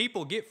 And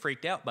people get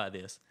freaked out by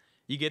this.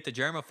 You get the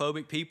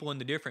germophobic people and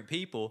the different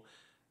people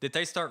that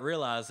they start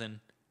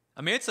realizing,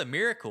 it's a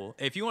miracle.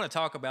 If you want to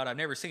talk about I've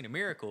never seen a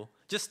miracle,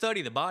 just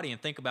study the body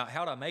and think about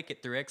how did I make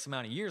it through X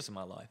amount of years of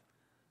my life.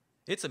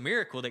 It's a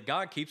miracle that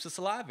God keeps us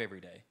alive every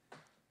day.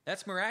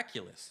 That's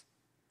miraculous.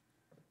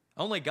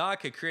 Only God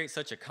could create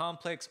such a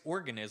complex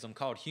organism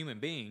called human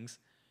beings,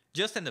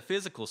 just in the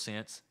physical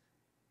sense,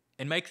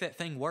 and make that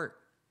thing work.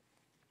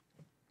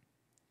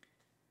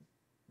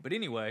 But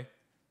anyway,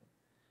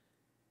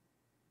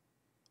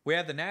 we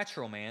have the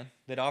natural man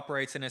that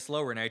operates in its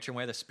lower nature, and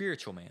we have the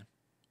spiritual man.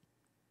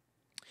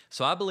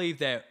 So I believe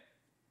that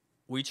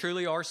we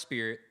truly are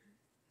spirit,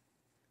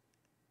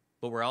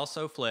 but we're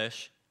also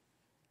flesh,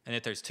 and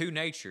that there's two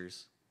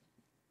natures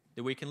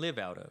that we can live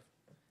out of.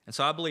 And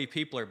so I believe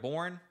people are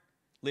born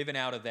living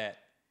out of that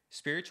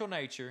spiritual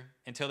nature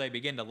until they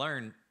begin to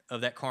learn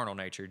of that carnal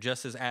nature,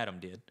 just as Adam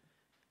did.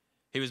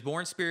 He was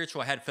born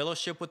spiritual, had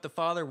fellowship with the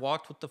Father,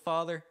 walked with the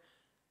Father,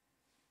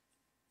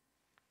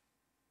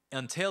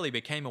 until he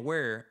became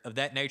aware of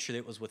that nature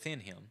that was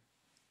within him.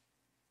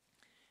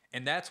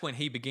 And that's when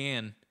he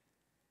began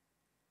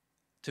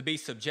to be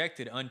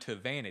subjected unto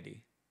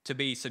vanity, to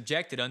be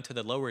subjected unto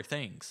the lower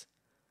things.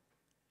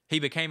 He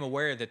became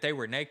aware that they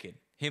were naked,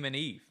 him and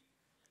Eve.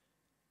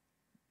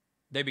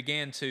 They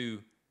began to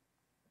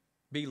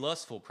be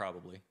lustful,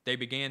 probably. They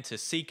began to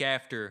seek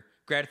after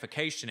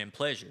gratification and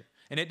pleasure.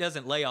 And it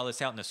doesn't lay all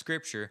this out in the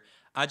scripture.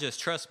 I just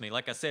trust me.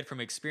 Like I said, from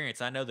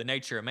experience, I know the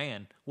nature of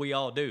man. We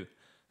all do.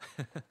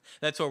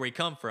 That's where we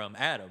come from,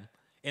 Adam,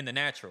 in the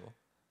natural.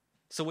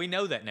 So we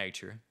know that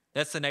nature.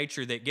 That's the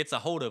nature that gets a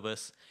hold of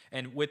us.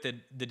 And with the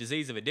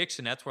disease of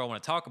addiction, that's where I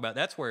want to talk about.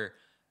 That's where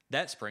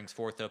that springs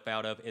forth up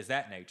out of, is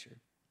that nature.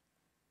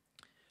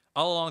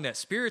 All along, that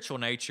spiritual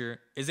nature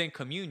is in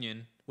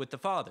communion with the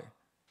Father.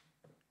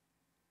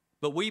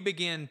 But we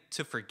begin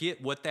to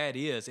forget what that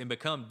is and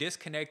become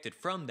disconnected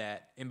from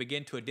that and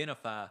begin to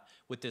identify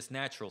with this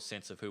natural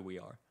sense of who we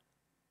are.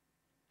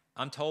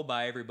 I'm told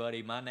by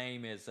everybody, my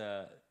name is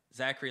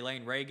Zachary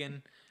Lane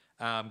Reagan.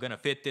 I'm going to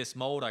fit this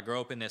mold. I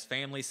grow up in this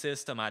family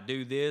system. I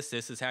do this.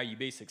 This is how you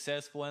be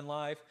successful in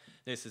life.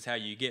 This is how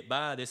you get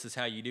by. This is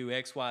how you do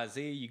X, Y,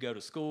 Z. You go to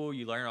school.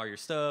 You learn all your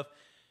stuff.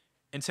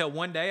 Until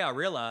one day I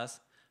realized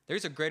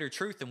there's a greater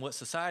truth than what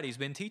society's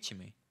been teaching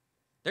me.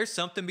 There's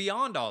something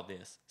beyond all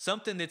this,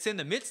 something that's in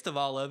the midst of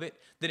all of it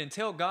that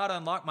until God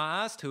unlocked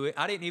my eyes to it,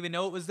 I didn't even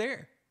know it was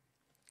there.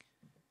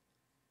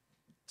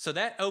 So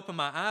that opened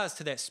my eyes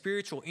to that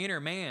spiritual inner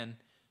man,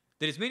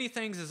 that as many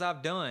things as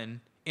I've done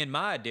in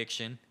my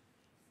addiction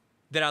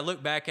that I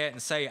look back at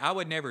and say, I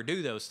would never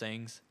do those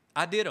things.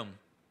 I did them.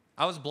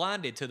 I was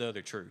blinded to the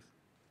other truth.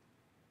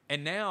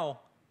 And now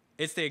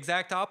it's the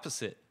exact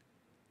opposite.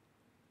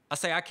 I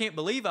say, I can't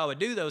believe I would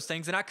do those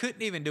things, and I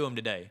couldn't even do them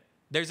today.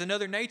 There's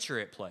another nature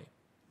at play.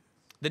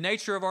 The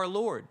nature of our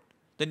Lord,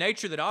 the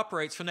nature that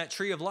operates from that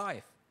tree of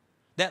life.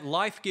 that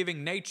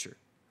life-giving nature.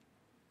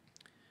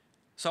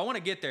 So I want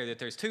to get there, that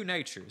there's two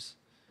natures.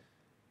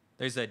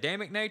 There's the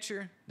Adamic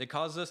nature that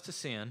causes us to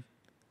sin,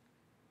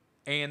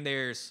 and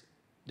there's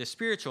the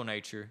spiritual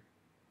nature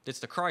that's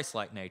the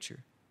Christ-like nature.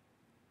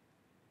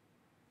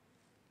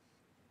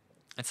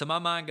 And so my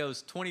mind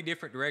goes 20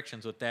 different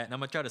directions with that, and I'm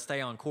going to try to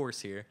stay on course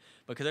here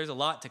because there's a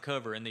lot to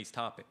cover in these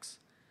topics.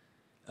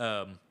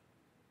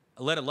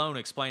 Let alone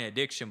explain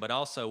addiction, but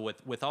also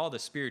with all the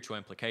spiritual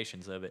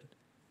implications of it.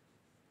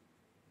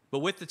 But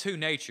with the two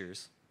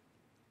natures,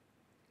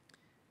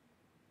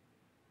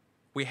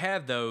 we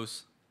have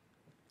those.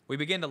 We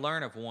begin to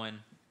learn of one.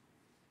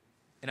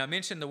 And I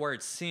mentioned the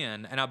word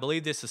sin, and I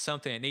believe this is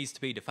something that needs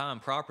to be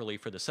defined properly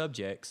for the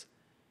subjects.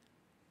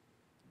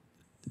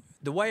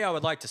 The way I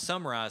would like to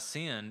summarize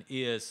sin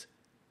is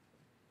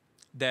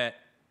that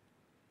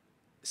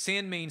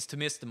sin means to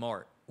miss the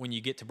mark when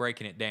you get to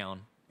breaking it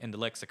down in the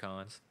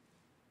lexicons.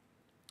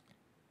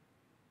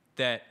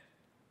 That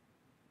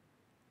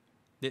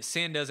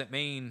sin doesn't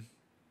mean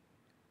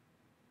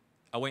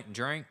I went and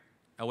drank,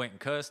 I went and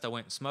cussed, I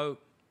went and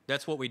smoked.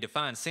 That's what we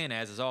define sin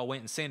as, is all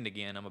went and sinned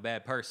again, I'm a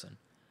bad person.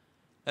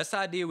 That's the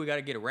idea we got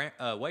to get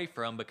away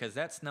from, because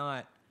that's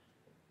not...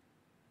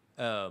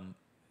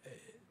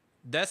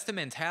 that's the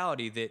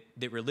mentality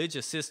that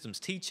religious systems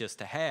teach us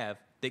to have,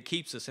 that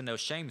keeps us in those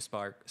shame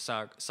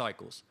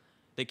cycles,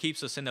 that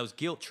keeps us in those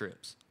guilt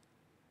trips.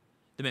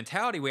 The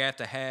mentality we have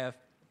to have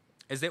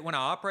is that when I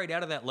operate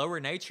out of that lower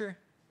nature,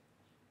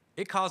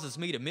 it causes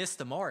me to miss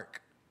the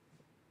mark.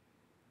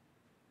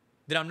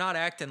 That I'm not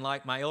acting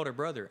like my elder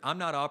brother. I'm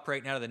not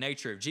operating out of the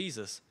nature of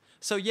Jesus.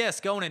 So yes,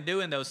 going and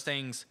doing those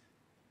things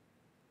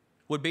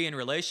would be in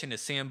relation to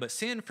sin, but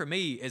sin for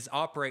me is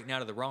operating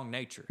out of the wrong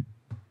nature.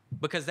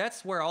 Because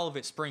that's where all of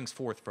it springs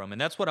forth from.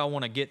 And that's what I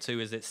want to get to,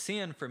 is that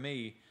sin for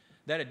me,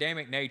 that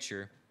Adamic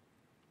nature,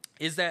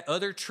 is that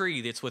other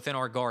tree that's within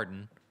our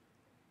garden.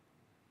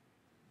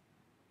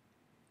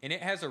 And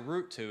it has a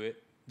root to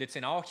it that's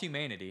in all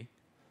humanity.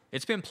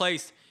 It's been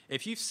placed,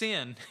 if you've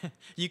sinned,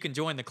 you can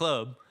join the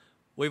club.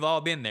 We've all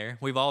been there.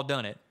 We've all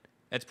done it.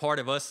 That's part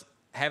of us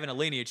having a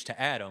lineage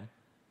to Adam.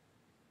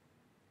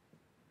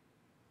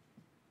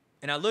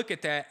 And I look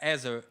at that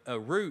as a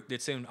root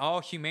that's in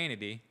all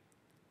humanity,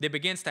 that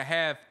begins to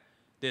have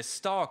this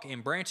stalk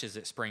and branches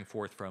that spring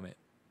forth from it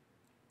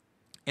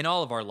in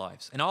all of our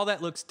lives. And all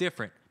that looks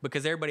different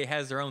because everybody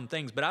has their own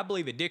things. But I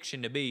believe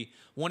addiction to be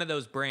one of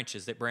those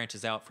branches that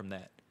branches out from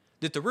that.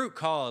 That the root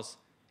cause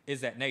is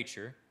that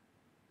nature,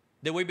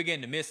 that we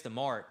begin to miss the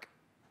mark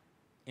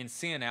and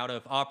sin out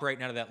of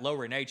operating out of that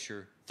lower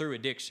nature through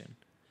addiction.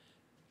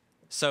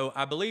 So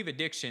I believe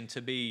addiction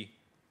to be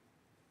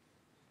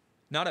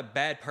not a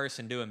bad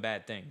person doing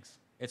bad things.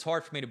 It's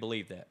hard for me to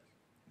believe that.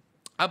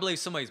 I believe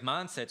somebody's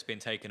mindset's been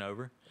taken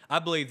over. I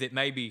believe that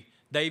maybe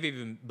they've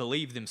even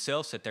believed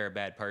themselves that they're a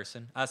bad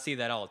person. I see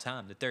that all the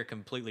time, that they're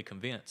completely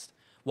convinced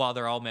while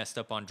they're all messed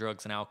up on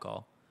drugs and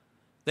alcohol.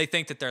 They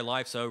think that their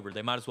life's over.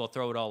 They might as well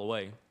throw it all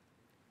away.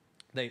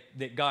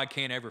 That God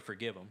can't ever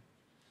forgive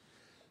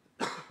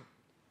them.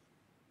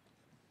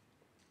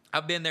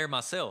 I've been there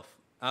myself.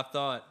 I've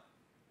thought,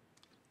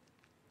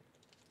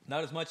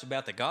 not as much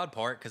about the God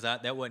part, because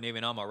that wasn't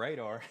even on my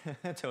radar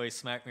until he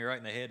smacked me right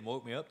in the head and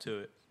woke me up to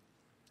it.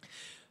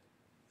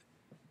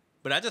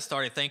 But I just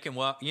started thinking,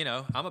 well,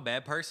 I'm a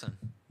bad person.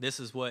 This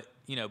is what,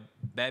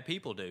 bad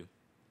people do.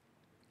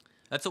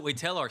 That's what we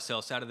tell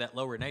ourselves out of that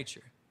lower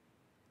nature.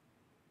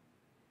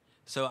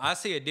 So I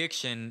see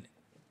addiction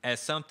as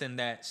something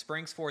that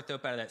springs forth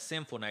up out of that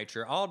sinful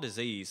nature. All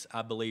disease,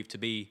 I believe, to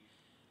be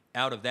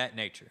out of that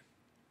nature.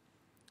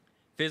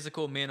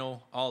 Physical,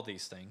 mental, all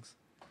these things.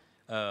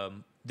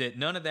 That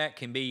none of that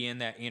can be in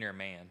that inner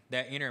man.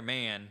 That inner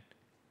man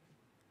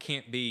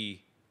can't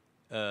be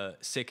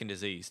sick and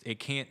diseased. It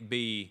can't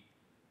be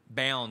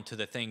bound to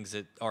the things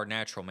that our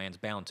natural man's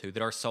bound to,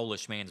 that our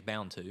soulish man's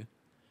bound to.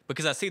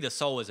 Because I see the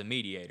soul as a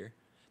mediator,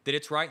 that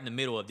it's right in the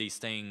middle of these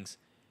things,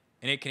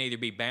 and it can either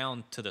be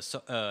bound to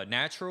the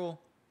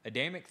natural,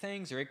 Adamic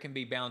things, or it can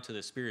be bound to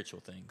the spiritual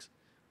things.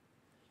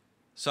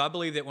 So I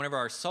believe that whenever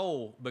our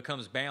soul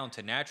becomes bound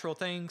to natural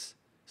things,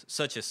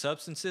 such as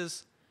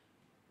substances,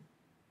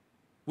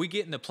 we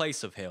get in the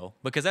place of hell,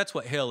 because that's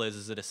what hell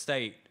is a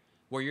state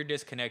where you're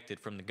disconnected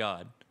from the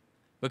God.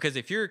 Because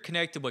if you're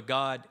connected with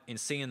God and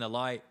seeing the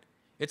light,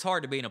 it's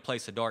hard to be in a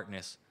place of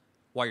darkness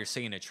while you're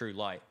seeing a true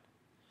light.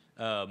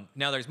 Now,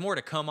 there's more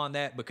to come on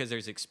that, because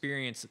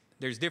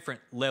there's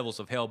different levels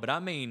of hell, but I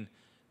mean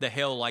the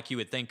hell like you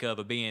would think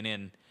of being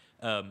in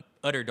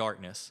utter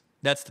darkness.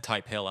 That's the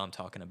type hell I'm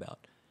talking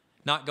about.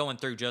 Not going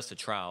through just a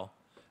trial,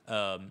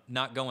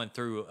 not going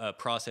through a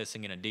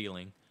processing and a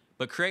dealing,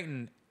 but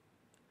creating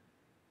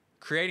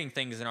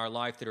things in our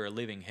life that are a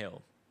living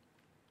hell.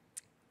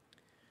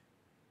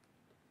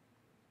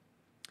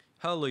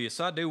 Hallelujah.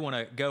 So I do want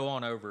to go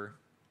on over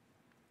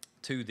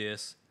to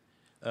this.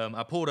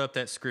 I pulled up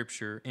that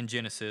scripture in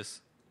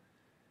Genesis.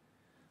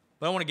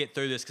 But I want to get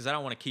through this because I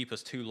don't want to keep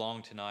us too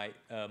long tonight.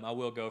 I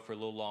will go for a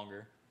little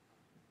longer.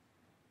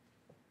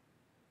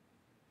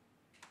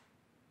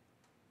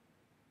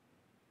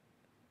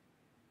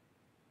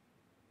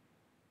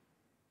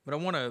 But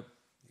I want to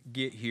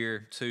get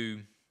here to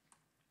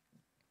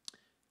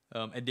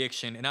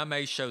addiction, and I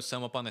may show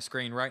some up on the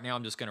screen. Right now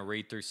I'm just going to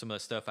read through some of the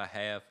stuff I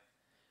have.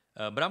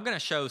 But I'm going to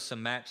show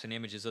some maps and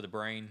images of the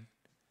brain.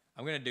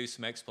 I'm going to do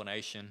some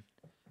explanation.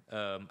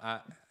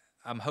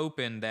 I'm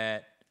hoping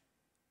that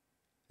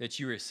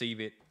you receive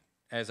it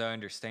as I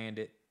understand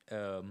it.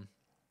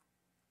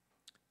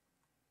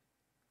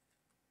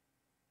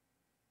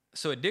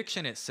 So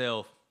addiction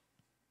itself,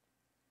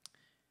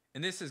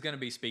 and this is going to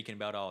be speaking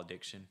about all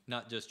addiction,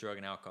 not just drug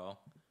and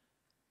alcohol.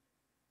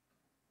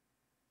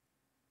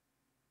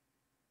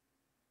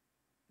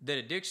 That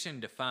addiction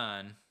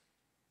defined,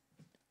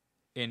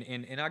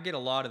 and I get a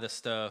lot of the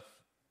stuff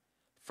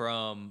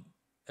from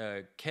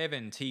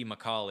Kevin T.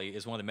 McCauley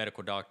is one of the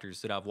medical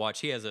doctors that I've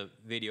watched. He has a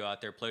video out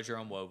there, Pleasure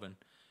Unwoven,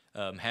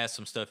 has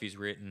some stuff he's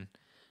written.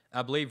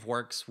 I believe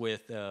works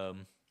with, well,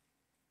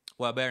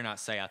 I better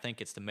not say, I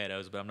think it's the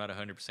Meadows, but I'm not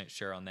 100%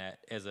 sure on that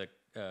as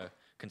a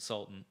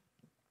consultant.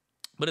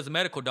 But as a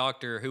medical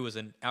doctor who was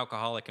an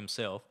alcoholic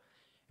himself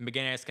and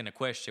began asking a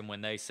question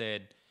when they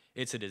said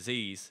it's a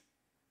disease,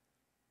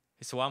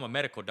 he said, well, I'm a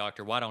medical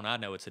doctor. Why don't I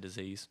know it's a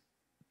disease?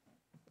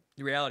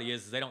 The reality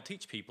is they don't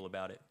teach people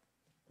about it.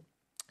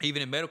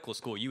 Even in medical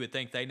school, you would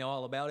think they know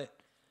all about it.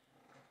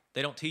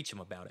 They don't teach them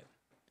about it.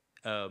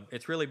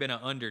 It's really been an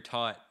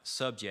under-taught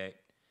subject,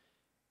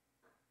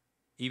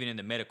 even in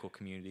the medical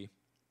community.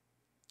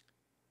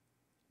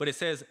 But it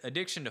says,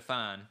 addiction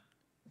defined.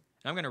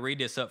 I'm going to read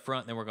this up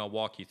front, and then we're going to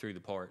walk you through the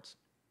parts.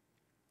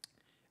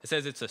 It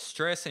says it's a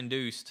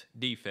stress-induced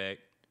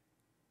defect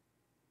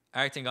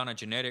acting on a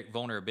genetic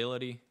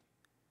vulnerability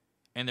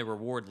and the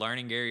reward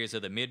learning areas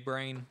of the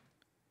midbrain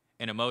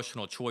and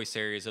emotional choice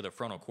areas of the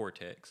frontal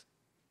cortex.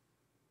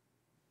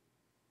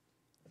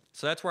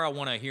 So that's where I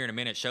want to, here in a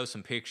minute, show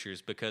some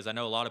pictures, because I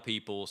know a lot of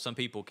people, some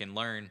people can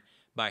learn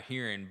by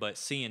hearing, but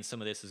seeing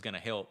some of this is going to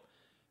help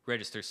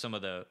register some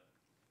of the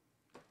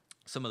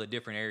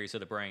different areas of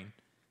the brain.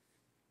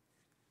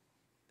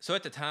 So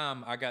at the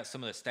time, I got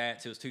some of the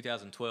stats. It was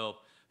 2012.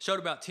 Showed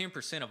about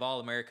 10% of all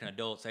American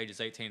adults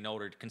ages 18 and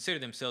older consider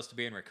themselves to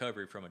be in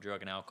recovery from a drug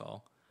and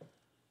alcohol.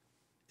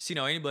 So,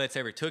 anybody that's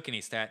ever took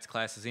any stats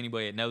classes,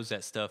 anybody that knows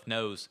that stuff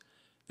knows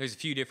there's a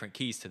few different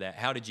keys to that.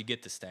 How did you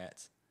get the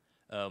stats?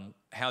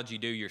 How'd you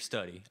do your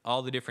study?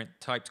 All the different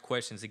types of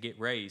questions that get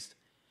raised.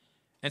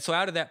 And so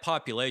out of that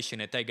population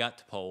that they got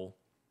to poll,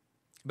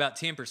 about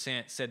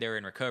 10% said they were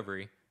in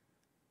recovery.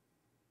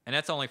 And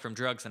that's only from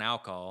drugs and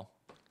alcohol,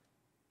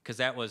 because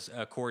that was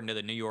according to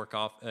the New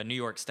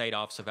York State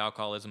Office of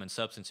Alcoholism and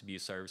Substance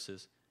Abuse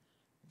Services.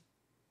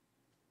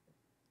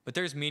 But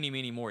there's many,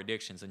 many more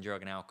addictions than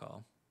drug and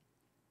alcohol.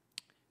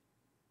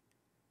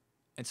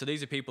 And so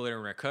these are people that are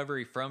in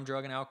recovery from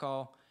drug and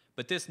alcohol,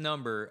 but this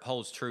number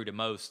holds true to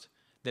most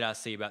that I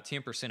see, about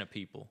 10% of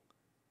people.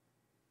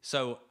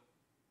 So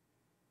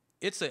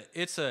it's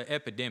a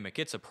epidemic,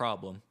 it's a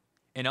problem.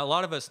 And a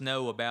lot of us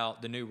know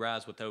about the new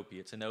rise with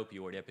opiates and the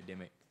opioid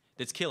epidemic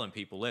that's killing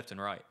people left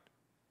and right.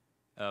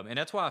 And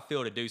that's why I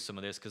feel to do some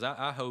of this, because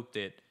I hope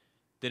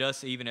that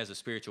us, even as a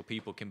spiritual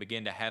people, can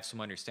begin to have some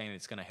understanding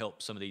that's going to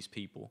help some of these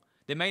people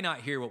that may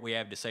not hear what we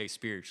have to say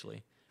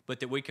spiritually, but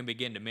that we can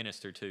begin to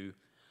minister to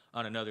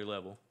on another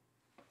level.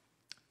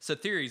 So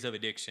theories of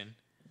addiction.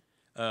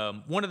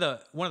 One of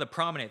the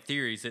prominent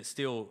theories that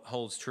still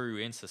holds true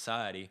in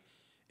society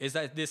is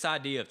that this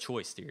idea of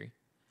choice theory,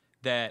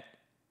 that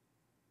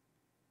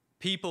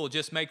people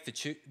just make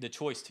the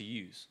choice to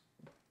use,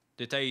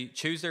 that they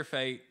choose their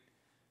fate.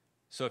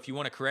 So if you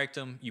want to correct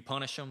them, you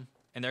punish them,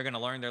 and they're going to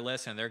learn their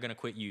lesson, and they're going to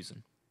quit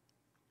using.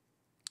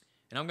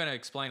 And I'm going to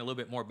explain a little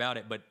bit more about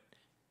it, but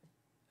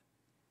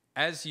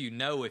as you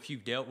know, if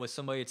you've dealt with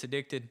somebody that's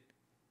addicted,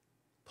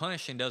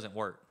 punishing doesn't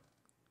work.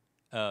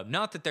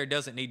 Not that there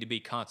doesn't need to be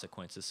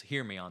consequences.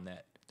 Hear me on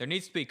that. There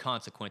needs to be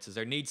consequences.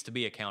 There needs to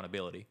be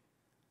accountability.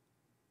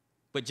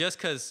 But just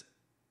because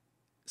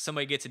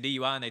somebody gets a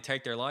DUI and they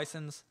take their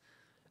license,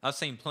 I've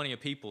seen plenty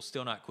of people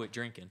still not quit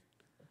drinking.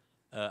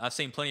 I've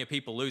seen plenty of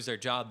people lose their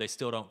job. They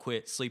still don't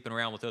quit sleeping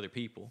around with other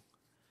people.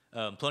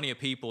 Plenty of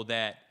people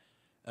that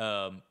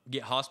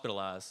get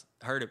hospitalized.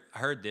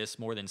 Heard this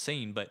more than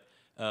seen, but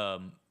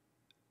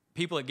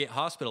people that get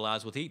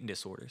hospitalized with eating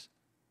disorders,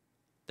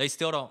 they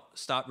still don't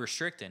stop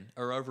restricting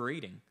or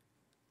overeating.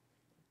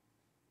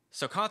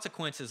 So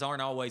consequences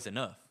aren't always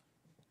enough.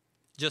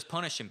 Just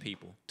punishing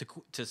people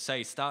to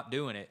say stop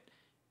doing it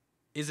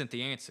isn't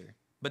the answer.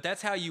 But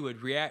that's how you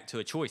would react to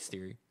a choice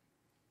theory.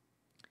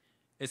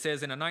 It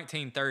says in the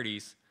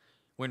 1930s,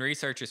 when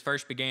researchers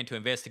first began to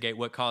investigate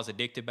what caused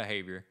addictive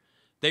behavior,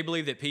 they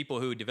believed that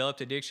people who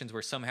developed addictions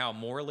were somehow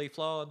morally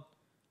flawed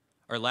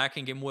or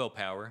lacking in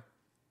willpower.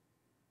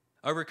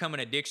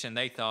 Overcoming addiction,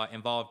 they thought,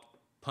 involved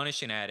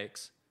punishing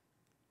addicts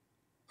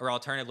or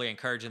alternatively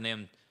encouraging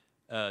them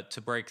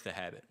to break the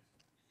habit.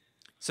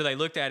 So they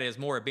looked at it as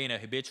more of being a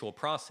habitual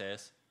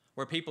process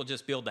where people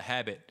just build the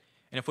habit,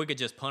 and if we could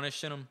just punish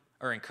them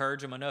or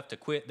encourage them enough to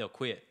quit, they'll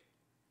quit.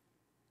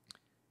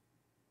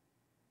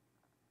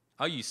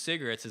 I'll use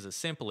cigarettes as a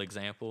simple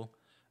example.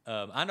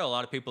 I know a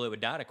lot of people that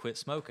would die to quit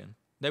smoking.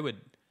 They would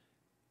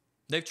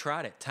They've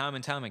tried it time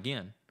and time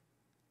again.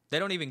 They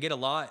don't even get a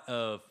lot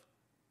of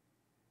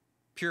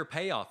pure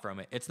payoff from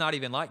it. It's not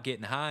even like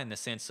getting high in the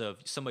sense of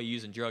somebody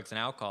using drugs and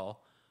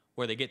alcohol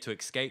where they get to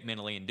escape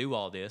mentally and do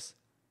all this.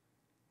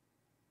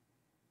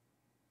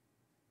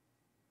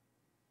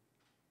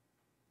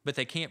 But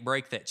they can't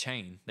break that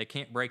chain. They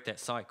can't break that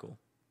cycle.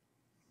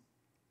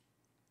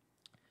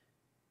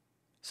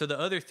 So the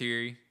other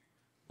theory,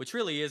 which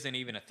really isn't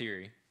even a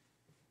theory,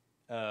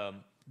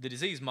 the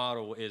disease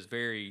model is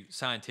very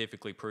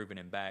scientifically proven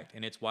and backed,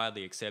 and it's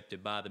widely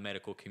accepted by the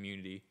medical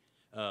community,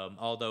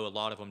 although a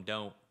lot of them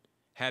don't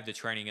have the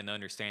training and the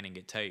understanding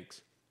it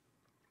takes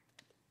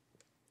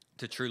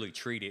to truly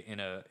treat it in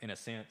a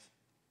sense.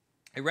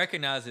 It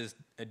recognizes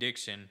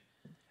addiction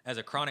as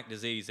a chronic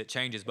disease that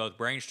changes both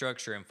brain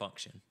structure and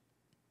function.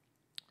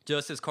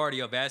 Just as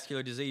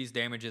cardiovascular disease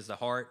damages the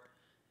heart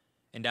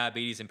and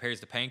diabetes impairs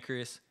the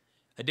pancreas,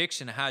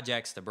 addiction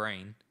hijacks the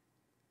brain.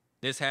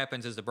 This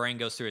happens as the brain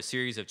goes through a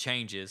series of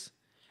changes,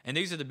 and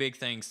these are the big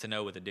things to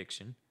know with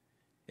addiction.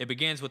 It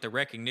begins with the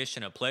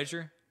recognition of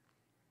pleasure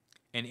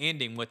and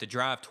ending with the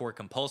drive toward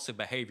compulsive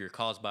behavior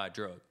caused by a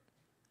drug.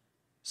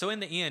 So in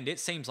the end, it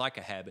seems like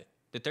a habit,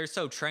 that they're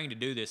so trained to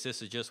do this,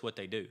 this is just what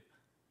they do.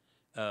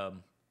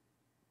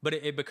 But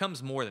it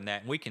becomes more than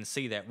that, and we can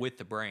see that with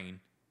the brain.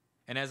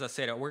 And as I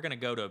said, we're going to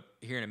go to,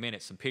 here in a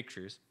minute, some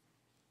pictures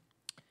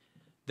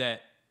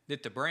that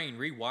the brain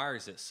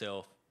rewires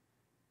itself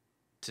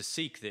to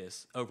seek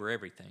this over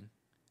everything.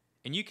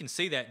 And you can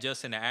see that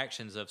just in the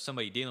actions of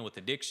somebody dealing with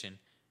addiction.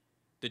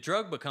 The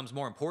drug becomes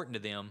more important to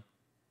them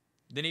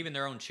than even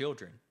their own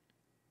children,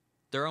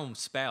 their own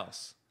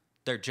spouse,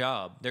 their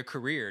job, their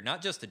career,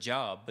 not just a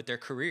job, but their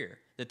career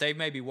that they've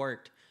maybe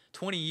worked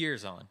 20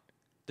 years on.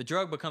 The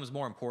drug becomes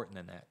more important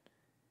than that.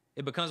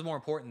 It becomes more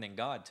important than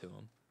God to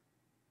them.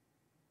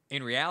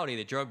 In reality,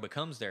 the drug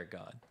becomes their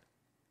God,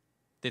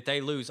 that they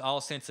lose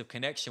all sense of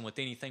connection with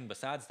anything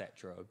besides that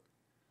drug.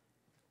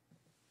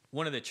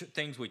 One of the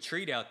things we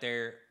treat out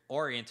there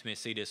are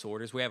intimacy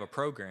disorders. We have a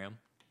program,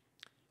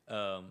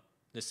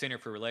 the Center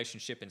for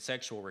Relationship and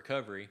Sexual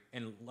Recovery,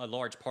 and a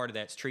large part of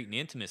that's treating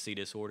intimacy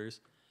disorders.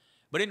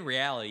 But in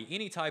reality,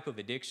 any type of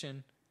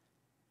addiction,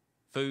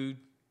 food,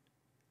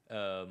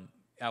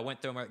 I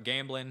went through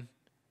gambling,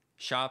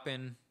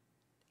 shopping,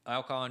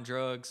 alcohol and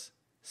drugs,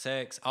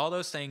 sex, all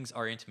those things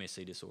are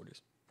intimacy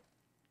disorders.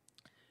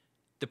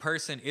 The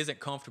person isn't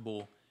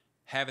comfortable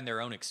having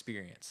their own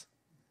experience.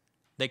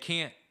 They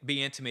can't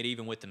be intimate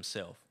even with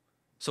themselves.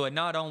 So it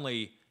not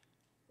only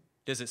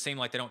does it seem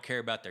like they don't care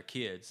about their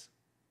kids,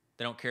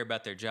 they don't care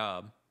about their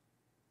job,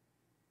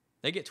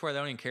 they get to where they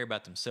don't even care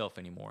about themselves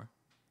anymore.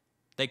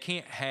 They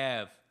can't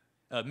have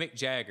Mick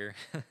Jagger.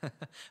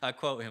 I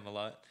quote him a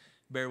lot.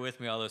 Bear with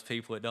me, all those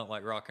people that don't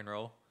like rock and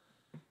roll.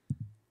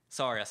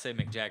 Sorry, I said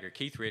Mick Jagger.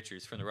 Keith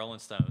Richards from the Rolling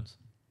Stones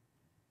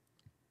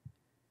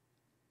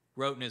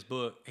wrote in his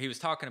book, he was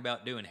talking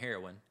about doing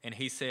heroin, and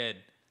he said,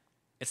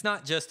 it's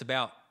not just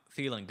about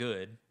feeling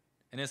good,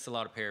 and it's a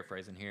lot of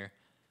paraphrasing here,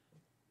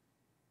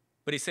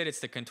 but he said it's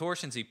the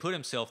contortions he put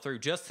himself through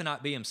just to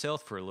not be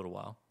himself for a little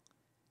while.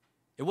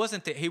 It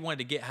wasn't that he wanted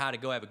to get high to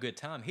go have a good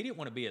time. He didn't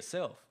want to be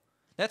himself.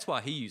 That's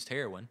why he used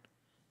heroin.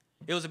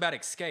 It was about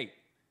escape.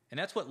 And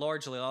that's what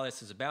largely all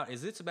this is about,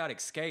 is it's about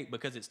escape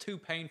because it's too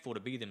painful to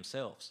be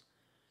themselves.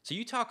 So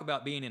you talk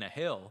about being in a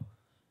hell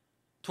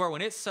to where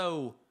when it's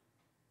so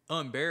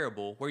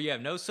unbearable, where you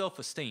have no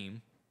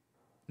self-esteem,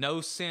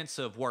 no sense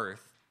of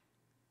worth,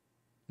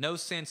 no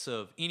sense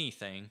of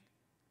anything,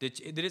 that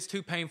it's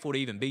too painful to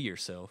even be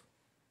yourself.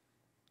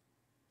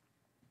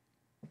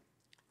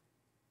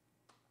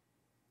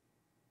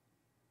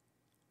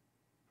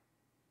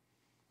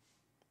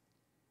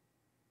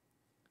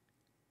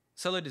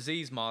 So the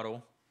disease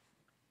model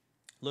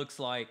looks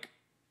like,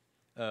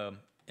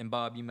 and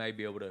Bob, you may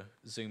be able to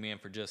zoom in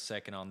for just a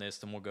second on this,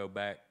 then we'll go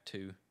back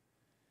to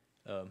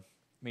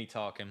me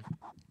talking.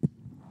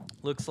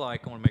 Looks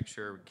like, I want to make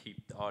sure we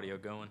keep the audio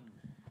going,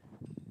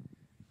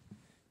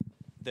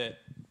 that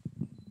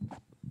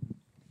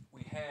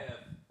we have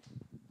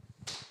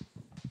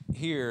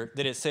here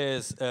that it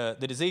says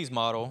the disease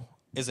model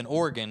is an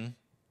organ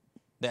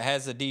that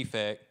has a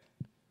defect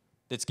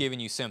that's giving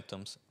you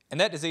symptoms.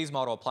 And that disease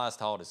model applies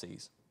to all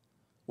disease,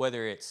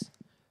 whether it's,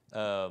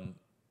 I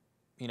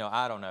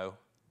don't know.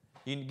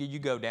 You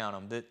go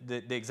down them.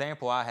 The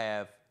example I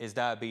have is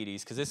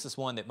diabetes, because this is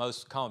one that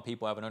most common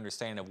people have an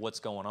understanding of what's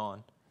going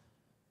on,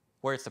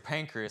 where it's the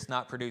pancreas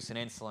not producing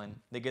insulin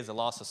that gives a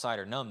loss of sight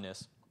or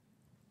numbness.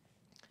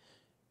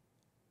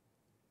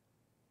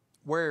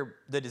 Where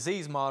the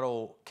disease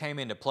model came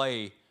into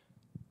play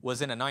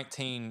was in the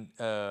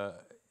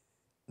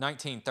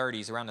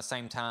 1930s, around the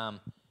same time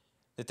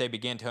that they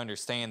began to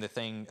understand the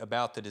thing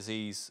about the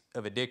disease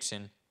of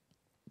addiction.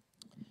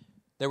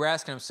 They were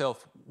asking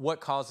themselves, what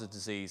causes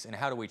disease and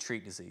how do we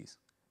treat disease?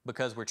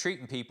 Because we're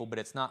treating people, but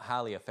it's not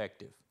highly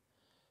effective.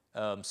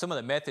 Some of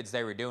the methods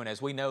they were doing,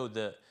 as we know,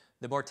 the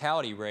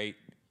mortality rate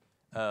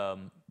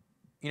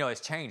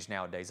it's changed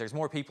nowadays. There's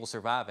more people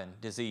surviving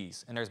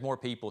disease, and there's more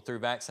people through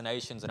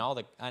vaccinations and all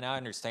the. And I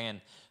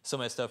understand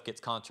some of that stuff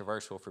gets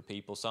controversial for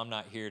people, so I'm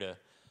not here to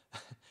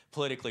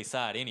politically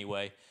side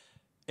anyway.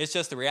 It's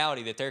just the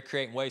reality that they're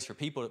creating ways for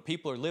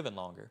people are living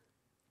longer.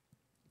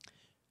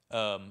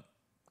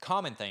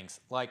 Common things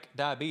like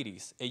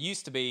diabetes. It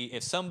used to be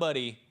if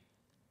somebody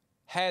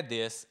had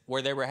this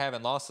where they were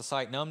having loss of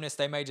sight numbness,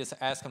 they may just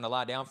ask them to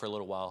lie down for a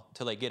little while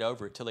till they get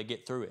over it, till they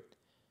get through it.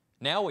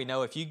 Now we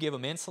know if you give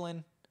them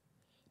insulin,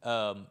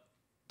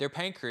 their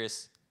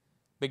pancreas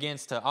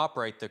begins to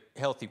operate the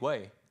healthy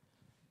way.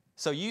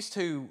 So used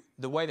to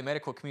the way the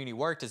medical community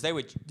worked is they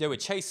would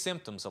chase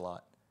symptoms a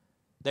lot.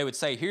 They would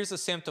say, here's a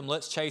symptom,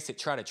 let's chase it,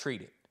 try to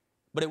treat it.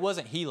 But it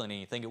wasn't healing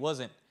anything, it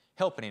wasn't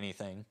helping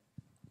anything.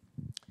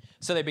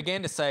 So they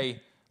began to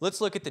say,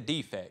 let's look at the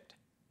defect.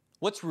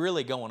 What's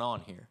really going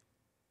on here?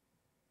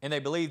 And they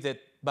believe that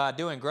by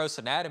doing gross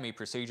anatomy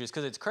procedures,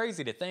 because it's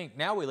crazy to think,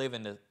 now we live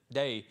in the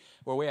day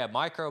where we have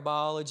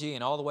microbiology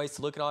and all the ways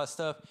to look at all that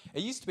stuff.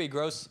 It used to be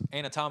gross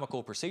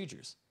anatomical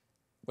procedures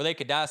where they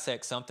could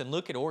dissect something,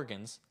 look at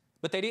organs,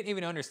 but they didn't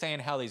even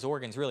understand how these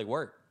organs really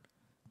work.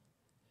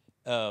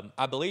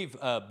 I believe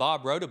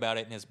Bob wrote about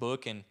it in his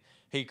book, and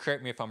he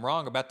correct me if I'm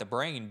wrong, about the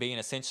brain being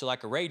essentially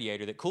like a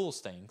radiator that cools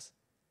things.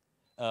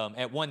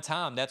 At one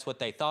time, that's what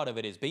they thought of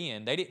it as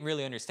being. They didn't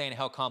really understand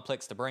how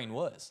complex the brain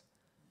was.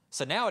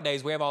 So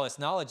nowadays, we have all this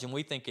knowledge, and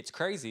we think it's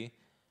crazy.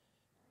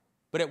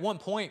 But at one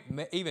point,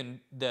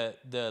 even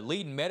the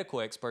leading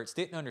medical experts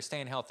didn't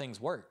understand how things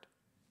worked.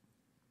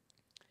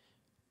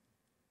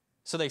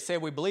 So they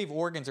said, we believe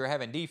organs are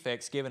having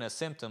defects, giving us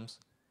symptoms.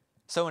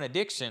 So in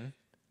addiction,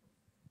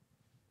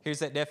 here's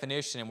that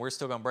definition, and we're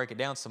still going to break it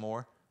down some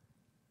more.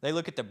 They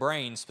look at the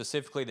brain,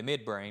 specifically the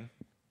midbrain,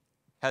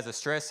 has a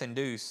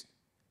stress-induced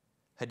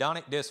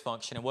hedonic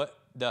dysfunction, and what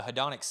the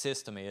hedonic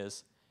system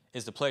is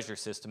the pleasure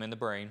system in the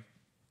brain.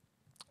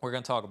 We're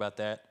going to talk about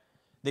that.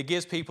 That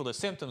gives people the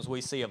symptoms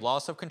we see of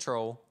loss of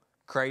control,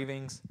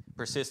 cravings,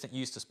 persistent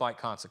use despite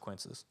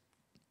consequences.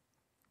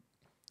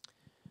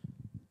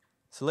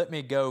 So let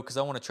me go, because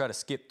I want to try to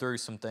skip through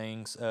some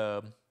things.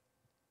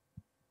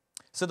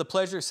 So the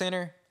pleasure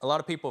center, a lot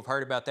of people have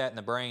heard about that in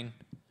the brain.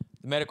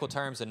 The medical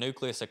term is the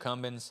nucleus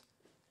accumbens.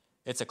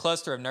 It's a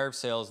cluster of nerve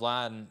cells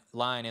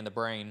lying in the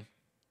brain,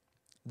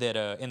 that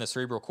in the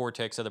cerebral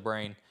cortex of the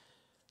brain,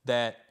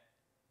 that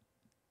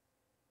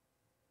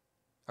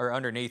are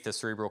underneath the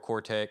cerebral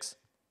cortex,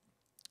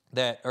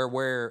 that are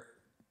where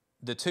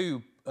the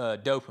two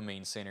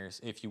dopamine centers,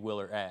 if you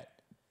will, are at.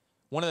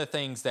 One of the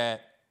things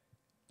that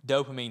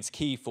dopamine's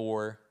key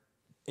for,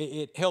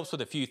 it helps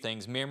with a few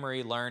things: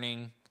 memory,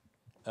 learning.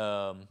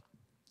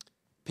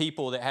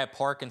 People that have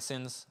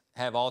Parkinson's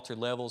have altered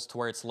levels to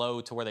where it's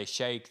low, to where they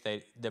shake,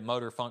 the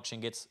motor function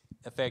gets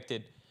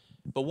affected.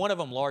 But one of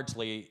them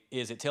largely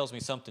is it tells me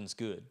something's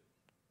good,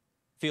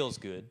 feels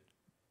good.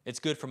 It's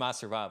good for my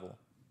survival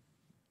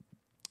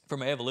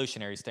from an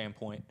evolutionary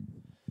standpoint.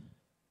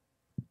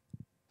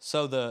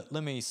 So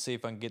let me see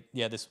if I can get,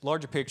 this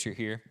larger picture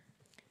here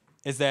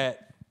is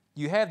that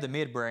you have the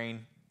midbrain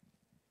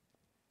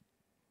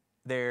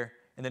there,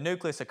 and the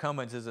nucleus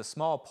accumbens is a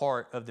small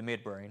part of the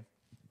midbrain.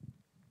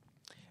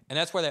 And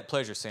that's where that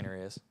pleasure center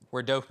is,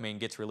 where dopamine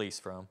gets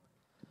released from.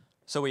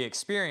 So we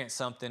experience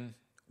something,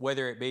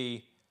 whether it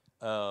be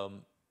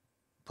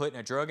putting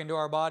a drug into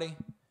our body,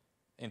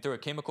 and through a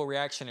chemical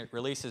reaction it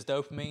releases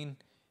dopamine.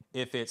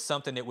 If it's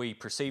something that we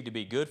perceive to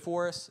be good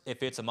for us,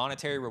 if it's a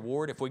monetary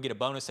reward, if we get a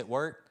bonus at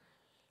work,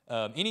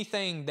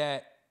 anything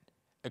that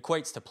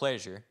equates to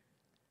pleasure,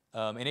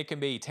 and it can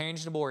be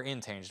tangible or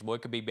intangible.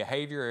 It could be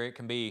behavior or it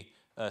can be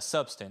a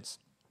substance.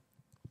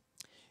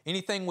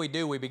 Anything we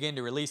do, we begin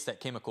to release that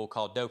chemical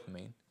called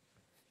dopamine.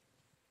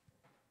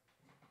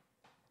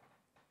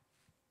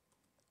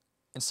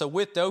 And so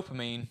with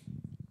dopamine,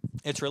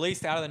 it's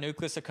released out of the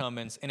nucleus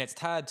accumbens, and it's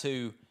tied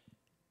to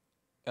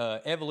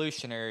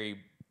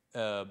evolutionary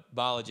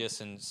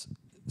biologists and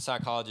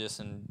psychologists,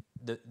 and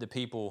the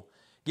people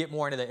get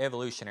more into the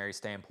evolutionary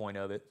standpoint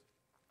of it,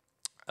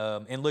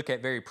 and look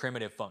at very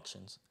primitive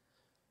functions.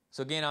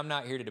 So again, I'm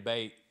not here to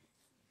debate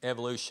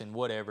evolution,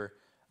 whatever.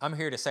 I'm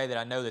here to say that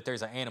I know that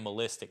there's an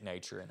animalistic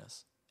nature in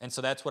us. And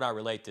so that's what I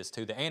relate this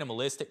to. The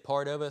animalistic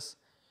part of us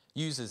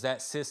uses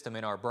that system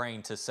in our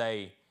brain to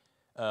say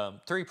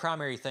three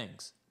primary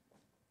things.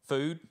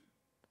 Food.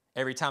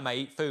 Every time I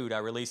eat food, I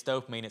release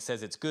dopamine. It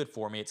says it's good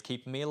for me. It's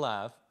keeping me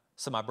alive.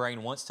 So my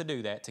brain wants to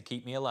do that to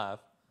keep me alive.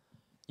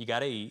 You got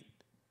to eat.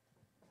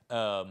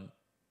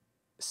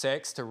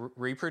 Sex, to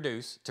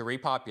reproduce, to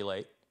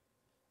repopulate.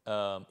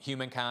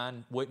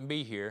 Humankind wouldn't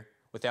be here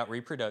without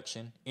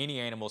reproduction, any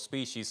animal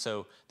species,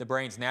 so the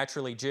brain's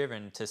naturally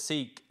driven to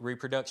seek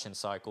reproduction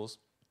cycles.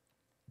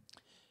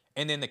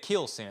 And then the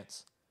kill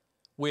sense,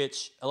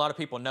 which a lot of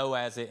people know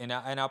as it, and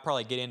I'll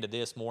probably get into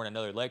this more in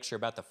another lecture,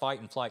 about the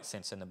fight and flight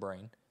sense in the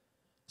brain.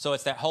 So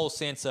it's that whole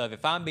sense of,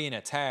 if I'm being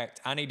attacked,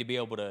 I need to be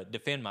able to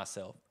defend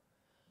myself.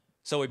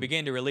 So we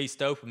begin to release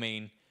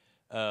dopamine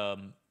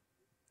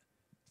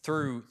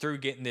through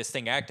getting this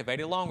thing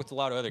activated, along with a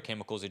lot of other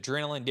chemicals,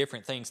 adrenaline,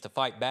 different things to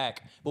fight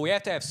back. But we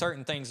have to have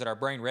certain things that our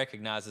brain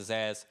recognizes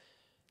as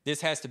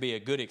this has to be a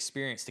good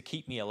experience to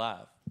keep me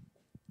alive.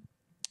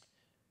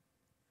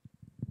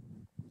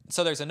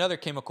 So there's another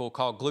chemical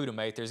called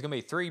glutamate. There's going to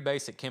be 3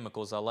 basic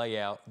chemicals I'll lay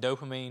out: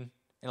 dopamine,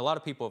 and a lot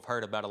of people have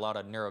heard about a lot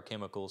of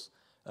neurochemicals.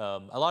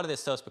 A lot of this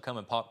stuff's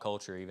becoming pop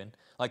culture even,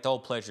 like the whole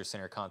pleasure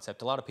center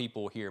concept. A lot of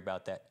people hear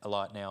about that a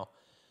lot now.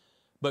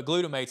 But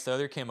glutamate's the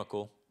other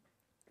chemical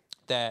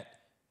that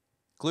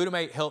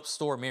glutamate helps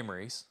store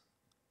memories.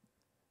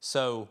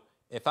 So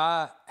if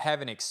I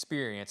have an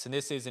experience, and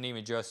this isn't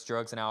even just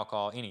drugs and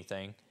alcohol,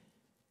 anything,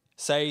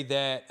 say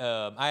that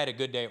I had a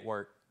good day at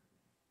work.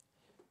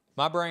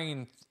 My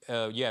brain,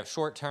 you have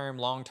short-term,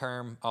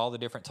 long-term, all the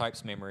different types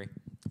of memory.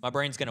 My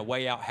brain's going to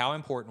weigh out how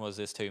important was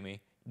this to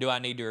me. Do I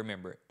need to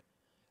remember it?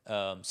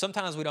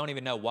 Sometimes we don't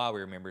even know why we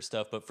remember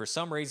stuff, but for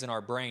some reason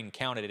our brain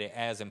counted it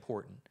as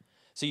important.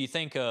 So you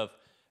think of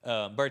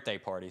birthday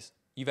parties.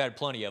 You've had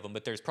plenty of them,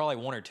 but there's probably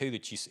 1 or 2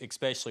 that you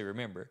especially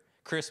remember.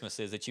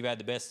 Christmases, that you've had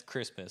the best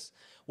Christmas.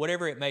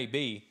 Whatever it may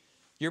be,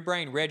 your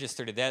brain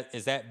registered that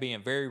as that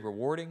being very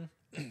rewarding.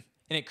 And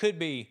it could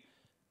be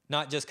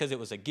not just because it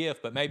was a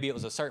gift, but maybe it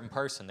was a certain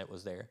person that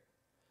was there.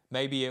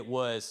 Maybe it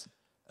was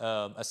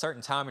a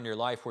certain time in your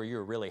life where you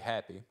were really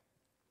happy.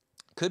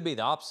 Could be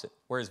the opposite,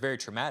 where it's very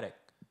traumatic,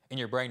 and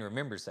your brain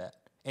remembers that.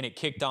 And it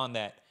kicked on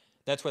that.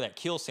 That's where that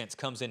kill sense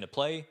comes into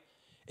play,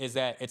 is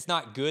that it's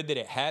not good that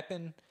it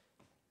happened,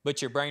 but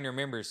your brain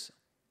remembers,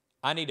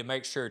 I need to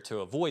make sure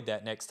to avoid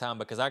that next time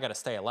because I got to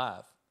stay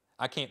alive.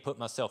 I can't put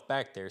myself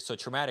back there. So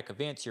traumatic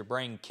events, your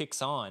brain kicks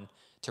on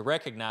to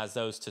recognize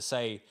those, to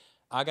say,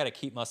 I got to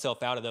keep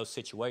myself out of those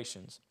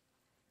situations.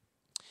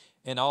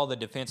 And all the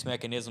defense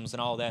mechanisms and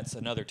all that's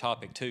another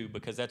topic too,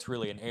 because that's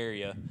really an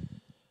area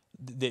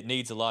that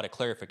needs a lot of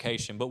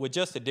clarification. But with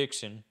just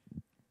addiction,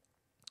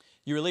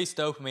 you release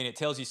dopamine, it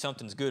tells you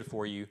something's good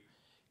for you.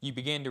 You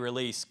begin to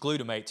release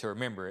glutamate to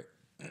remember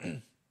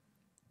it.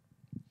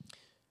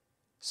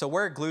 So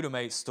where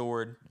glutamate's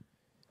stored,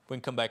 we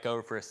can come back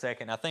over for a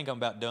second. I think I'm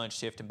about done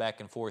shifting back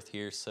and forth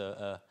here,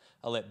 so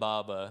I'll let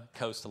Bob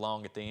coast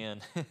along at the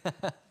end.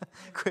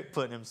 Quit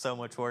putting him so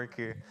much work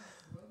here.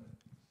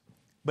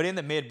 But in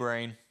the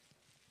midbrain,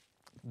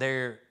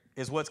 there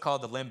is what's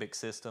called the limbic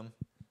system,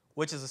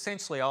 which is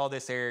essentially all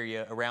this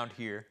area around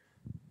here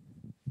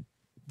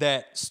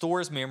that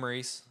stores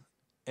memories,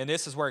 and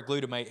this is where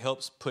glutamate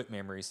helps put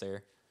memories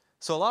there.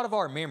 So a lot of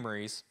our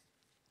memories,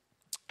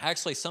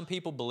 actually some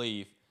people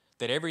believe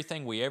that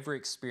everything we ever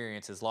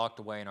experience is locked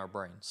away in our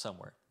brain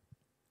somewhere.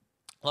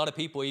 A lot of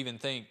people even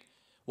think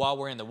while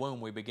we're in the womb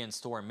we begin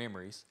storing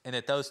memories, and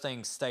that those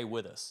things stay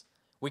with us.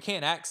 We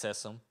can't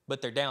access them,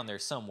 but they're down there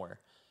somewhere,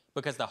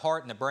 because the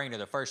heart and the brain are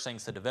the first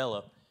things to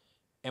develop,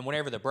 and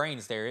whenever the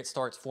brain's there, it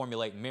starts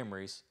formulating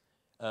memories.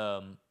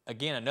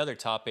 Again, another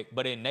topic,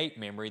 but innate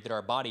memory that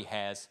our body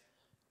has,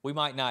 we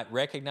might not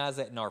recognize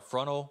that in our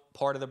frontal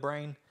part of the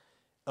brain,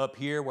 up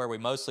here where we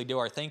mostly do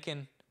our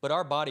thinking, but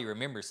our body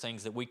remembers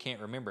things that we can't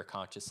remember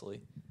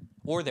consciously,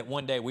 or that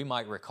one day we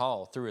might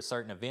recall through a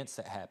certain events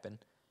that happen.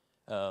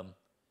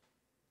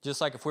 Just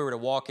like if we were to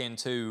walk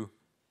into,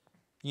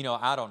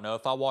 I don't know,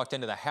 if I walked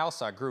into the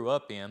house I grew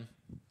up in,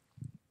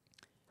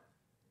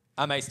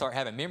 I may start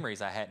having memories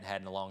I hadn't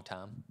had in a long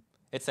time.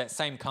 It's that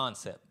same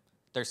concept.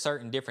 There's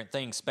certain different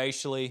things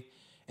spatially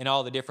and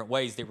all the different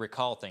ways that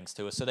recall things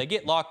to us. So they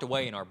get locked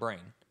away in our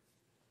brain.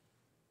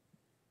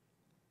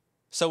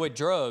 So with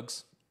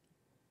drugs,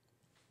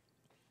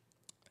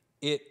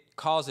 it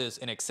causes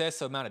an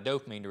excessive amount of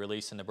dopamine to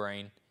release in the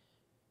brain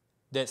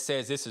that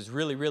says this is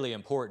really, really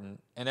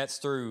important. And that's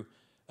through,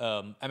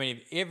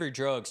 every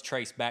drug's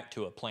traced back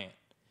to a plant,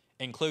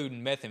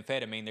 including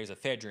methamphetamine. There's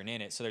ephedrine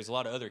in it. So there's a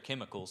lot of other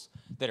chemicals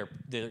that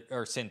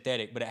are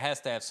synthetic, but it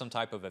has to have some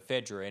type of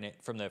ephedra in it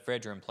from the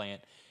ephedrine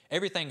plant.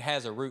 Everything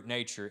has a root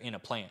nature in a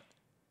plant.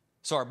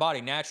 So our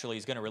body naturally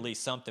is going to release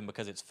something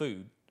because it's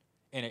food.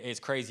 And as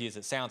crazy as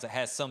it sounds, it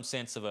has some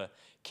sense of a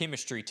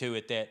chemistry to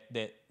it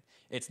that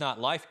it's not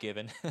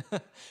life-giving,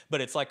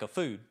 but it's like a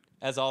food.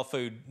 As all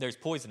food, there's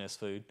poisonous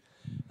food.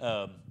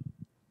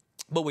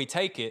 But we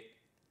take it,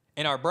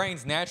 and our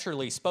brain's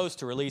naturally supposed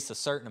to release a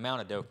certain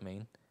amount of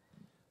dopamine.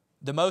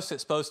 The most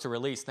it's supposed to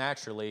release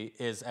naturally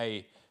is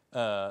a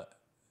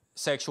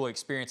sexual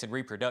experience and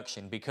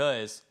reproduction,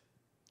 because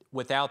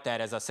without that,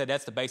 as I said,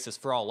 that's the basis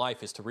for all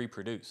life, is to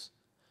reproduce.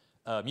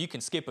 You can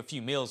skip a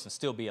few meals and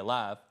still be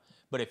alive,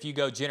 but if you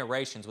go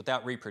generations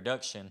without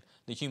reproduction,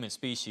 the human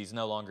species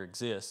no longer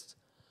exists.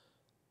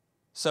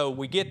 So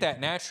we get that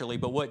naturally,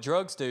 but what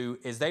drugs do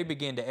is they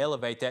begin to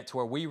elevate that to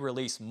where we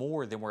release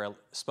more than we're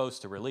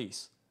supposed to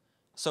release.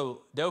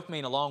 So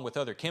dopamine, along with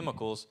other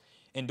chemicals,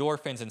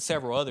 endorphins and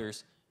several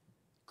others,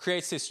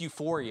 creates this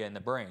euphoria in the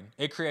brain.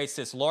 It creates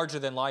this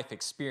larger-than-life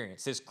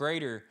experience, this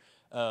greater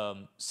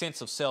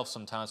sense of self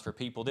sometimes for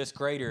people, this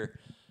greater,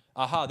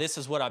 this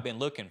is what I've been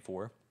looking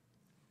for.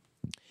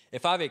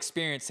 If I've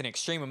experienced an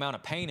extreme amount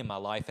of pain in my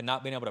life and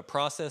not been able to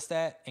process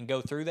that and go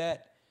through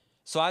that,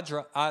 so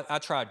I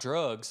try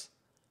drugs,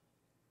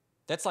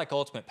 that's like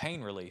ultimate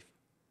pain relief.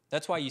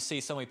 That's why you see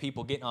so many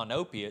people getting on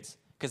opiates,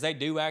 because they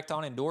do act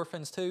on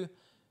endorphins too,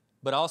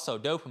 but also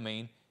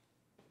dopamine.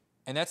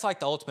 And that's like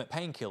the ultimate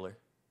painkiller.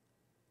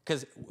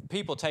 Because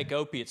people take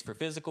opiates for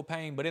physical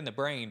pain, but in the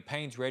brain,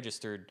 pain's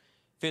registered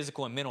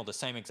physical and mental the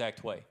same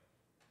exact way.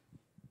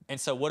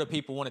 And so what do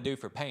people want to do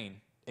for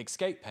pain?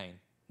 Escape pain.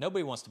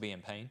 Nobody wants to be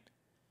in pain.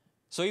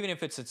 So even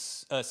if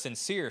it's a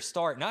sincere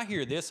start, and I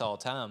hear this all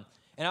the time,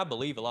 and I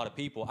believe a lot of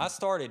people, I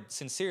started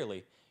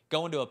sincerely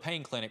going to a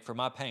pain clinic for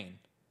my pain,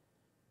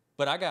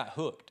 but I got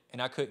hooked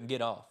and I couldn't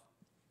get off.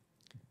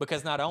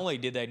 Because not only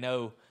did they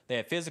know they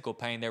had physical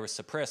pain, there was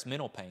suppressed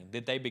mental pain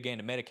that they began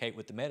to medicate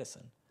with the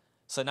medicine.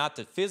 So not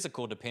the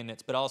physical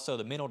dependence, but also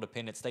the mental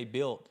dependence they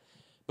built,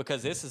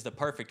 because this is the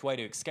perfect way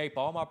to escape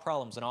all my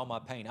problems and all my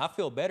pain. I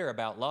feel better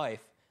about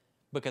life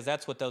because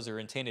that's what those are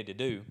intended to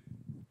do.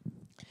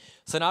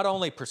 So not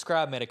only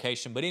prescribed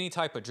medication, but any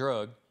type of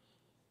drug,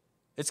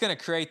 it's going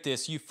to create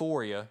this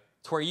euphoria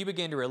to where you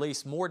begin to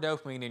release more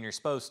dopamine than you're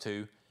supposed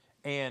to,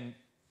 and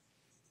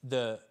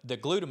the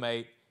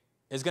glutamate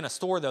is going to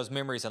store those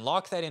memories and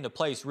lock that into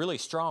place really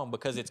strong,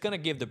 because it's going to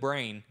give the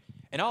brain,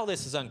 and all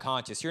this is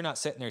unconscious. You're not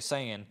sitting there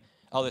saying,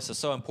 oh, this is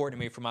so important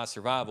to me for my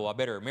survival, I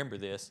better remember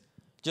this.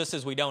 Just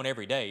as we don't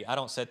every day. I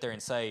don't sit there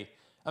and say,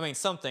 I mean,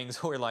 some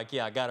things we're like,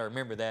 yeah, I got to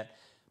remember that.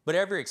 But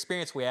every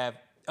experience we have,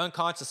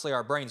 unconsciously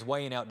our brain's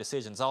weighing out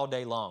decisions all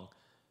day long.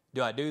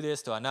 Do I do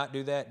this? Do I not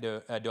do that?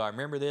 Do I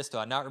remember this? Do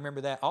I not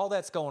remember that? All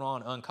that's going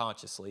on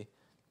unconsciously.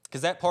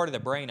 Because that part of the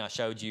brain I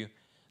showed you,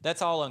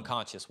 that's all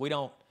unconscious.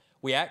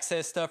 We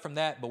access stuff from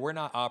that, but we're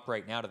not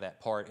operating out of that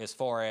part as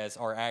far as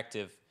our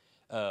active,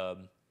 not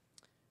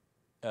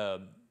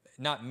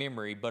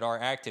memory, but our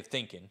active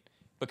thinking.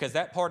 Because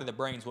that part of the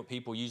brain is what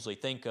people usually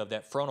think of,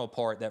 that frontal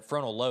part, that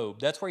frontal lobe.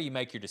 That's where you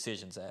make your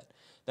decisions at.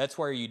 That's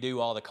where you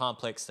do all the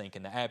complex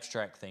thinking, the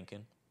abstract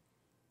thinking.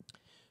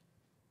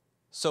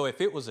 So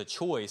if it was a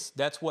choice,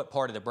 that's what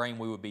part of the brain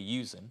we would be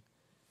using.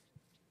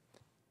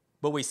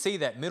 But we see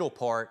that middle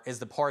part is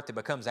the part that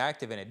becomes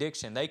active in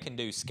addiction. They can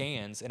do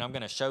scans, and I'm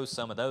going to show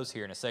some of those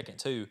here in a second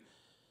too,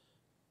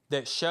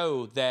 that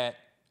show that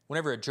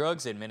whenever a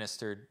drug's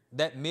administered,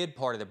 that mid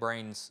part of the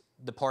brain's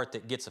the part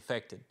that gets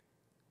affected.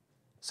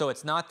 So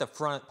it's not the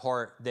front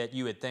part that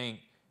you would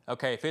think,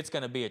 okay, if it's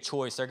going to be a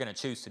choice, they're going to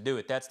choose to do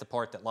it. That's the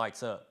part that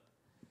lights up.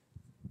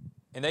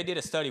 And they did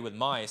a study with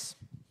mice.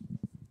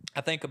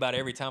 I think about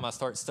every time I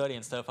start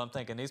studying stuff, I'm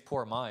thinking, these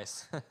poor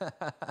mice.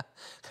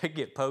 They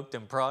get poked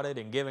and prodded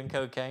and given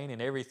cocaine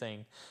and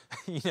everything.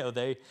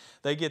 They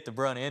get the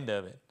brunt end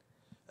of it.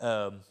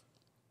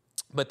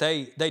 But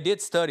they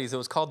did studies. It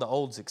was called the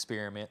Olds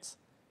experiments.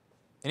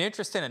 And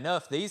interesting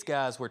enough, these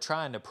guys were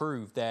trying to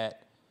prove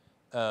that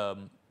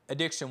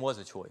addiction was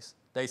a choice.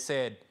 They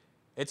said,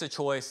 it's a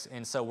choice,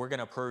 and so we're going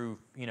to prove,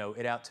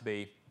 it out to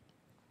be.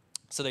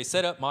 So they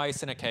set up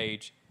mice in a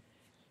cage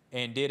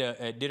and did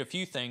a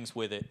few things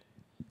with it.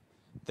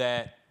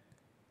 That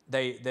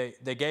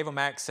they gave them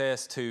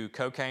access to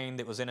cocaine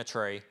that was in a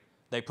tray.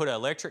 They put an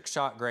electric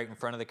shock grate in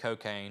front of the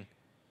cocaine.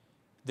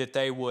 That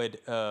they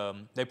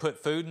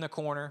put food in the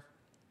corner.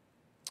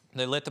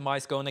 They let the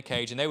mice go in the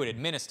cage, and they would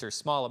administer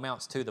small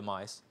amounts to the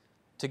mice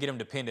to get them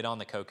dependent on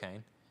the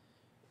cocaine.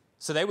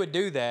 So they would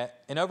do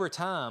that, and over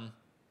time,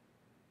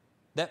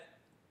 that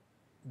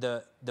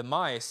the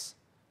mice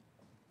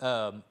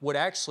would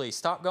actually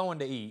stop going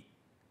to eat,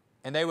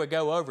 and they would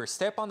go over,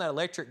 step on that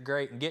electric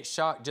grate, and get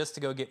shocked just to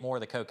go get more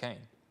of the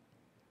cocaine.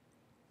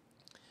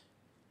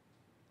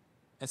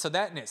 And so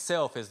that in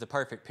itself is the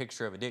perfect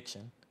picture of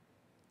addiction.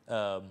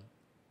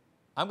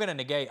 I'm going to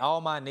negate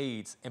all my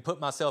needs and put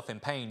myself in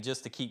pain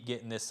just to keep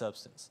getting this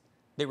substance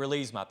that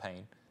relieves my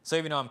pain. So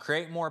even though I'm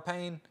creating more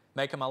pain,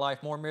 making my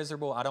life more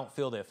miserable, I don't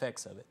feel the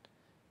effects of it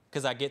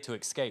because I get to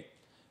escape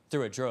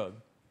through a drug.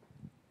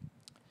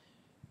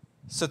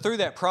 So through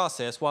that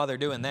process, while they're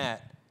doing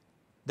that,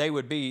 they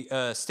would be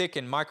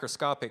sticking very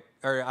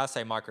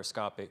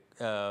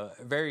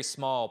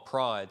small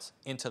prods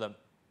into the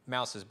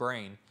mouse's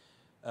brain.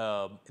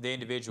 The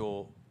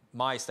individual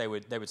mice, they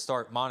would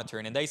start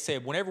monitoring. And they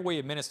said, whenever we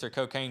administer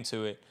cocaine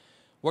to it,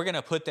 we're going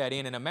to put that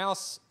in. And a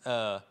mouse,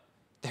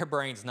 their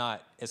brain's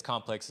not as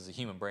complex as a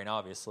human brain,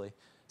 obviously.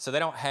 So they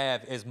don't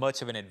have as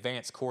much of an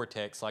advanced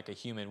cortex like a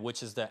human,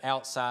 which is the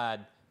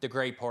outside, the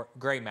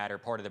gray matter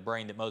part of the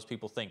brain that most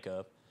people think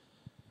of.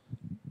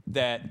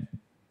 That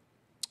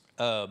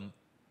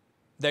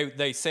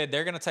they said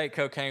they're going to take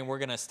cocaine, we're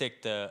going to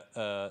stick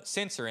the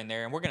sensor in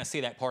there, and we're going to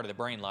see that part of the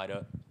brain light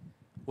up.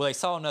 Well, they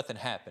saw nothing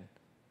happen.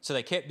 So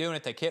they kept doing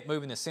it, they kept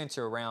moving the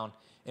sensor around,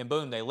 and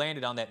boom, they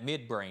landed on that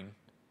midbrain,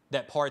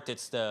 that part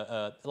that's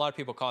a lot of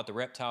people call it the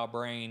reptile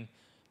brain.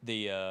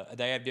 They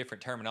have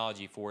different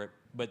terminology for it,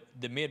 but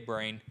the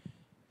midbrain,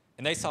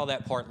 and they saw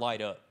that part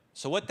light up.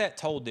 So what that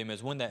told them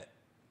is when that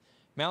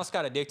mouse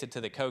got addicted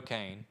to the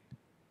cocaine,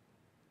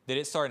 that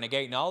it started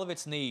negating all of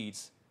its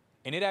needs,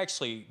 and it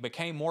actually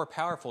became more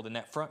powerful than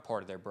that front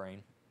part of their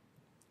brain.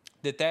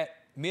 That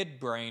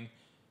midbrain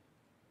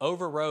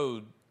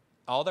overrode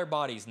all their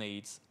body's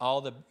needs,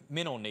 all the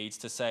mental needs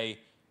to say,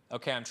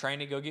 okay, I'm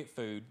trained to go get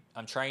food,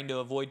 I'm trained to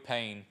avoid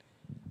pain,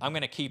 I'm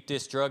going to keep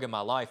this drug in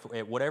my life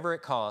at whatever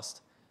it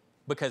costs,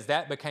 because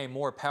that became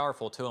more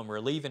powerful to them,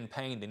 relieving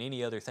pain, than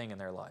any other thing in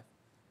their life.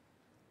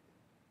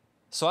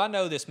 So I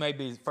know this may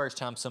be the first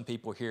time some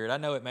people hear it. I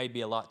know it may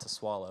be a lot to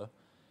swallow.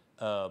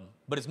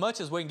 But as much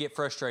as we can get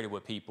frustrated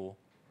with people,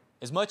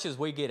 as much as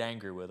we get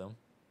angry with them,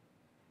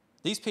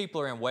 these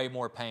people are in way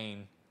more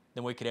pain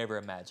than we could ever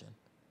imagine.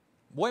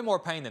 Way more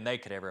pain than they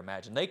could ever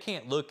imagine. They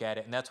can't look at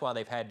it, and that's why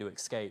they've had to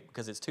escape,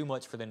 because it's too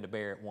much for them to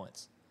bear at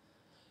once.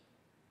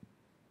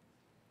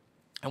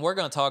 And we're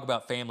going to talk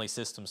about family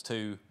systems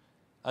too.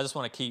 I just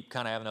want to keep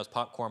kind of having those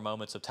popcorn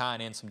moments of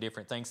tying in some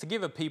different things to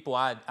give a people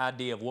an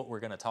idea of what we're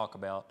going to talk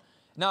about.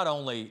 Not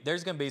only,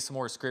 there's going to be some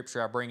more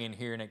scripture I bring in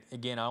here, and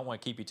again, I don't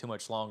want to keep you too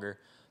much longer.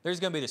 There's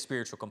going to be the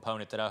spiritual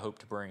component that I hope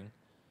to bring.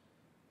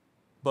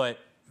 But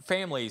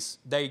families,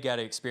 they got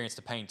to experience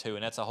the pain too,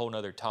 and that's a whole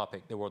other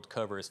topic that we'll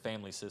cover is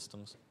family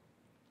systems.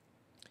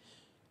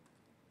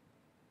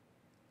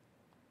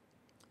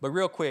 But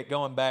real quick,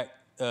 going back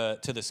to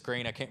the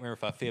screen, I can't remember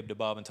if I fibbed to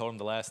Bob and told him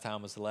the last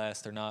time was the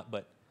last or not,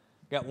 but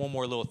got one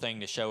more little thing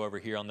to show over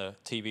here on the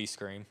TV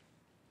screen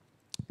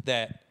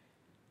that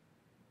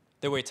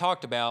we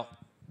talked about,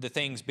 the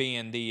things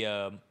being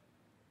the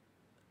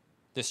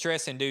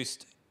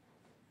stress-induced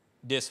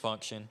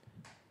dysfunction.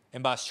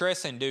 And by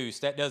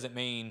stress-induced, that doesn't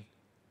mean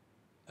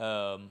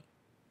that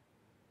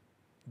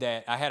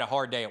I had a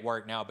hard day at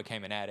work, now I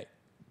became an addict.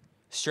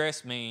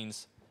 Stress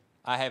means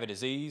I have a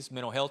disease,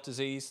 mental health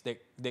disease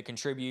that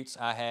contributes.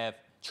 I have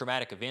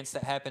traumatic events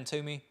that happen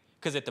to me.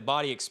 Because if the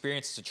body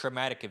experiences a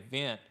traumatic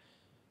event,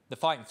 the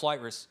fight and flight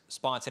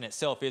response in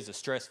itself is a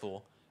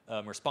stressful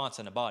response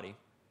in the body.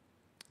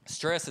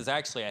 Stress is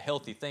actually a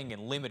healthy thing in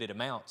limited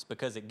amounts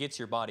because it gets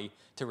your body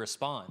to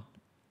respond.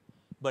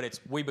 But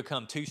we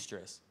become too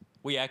stressed.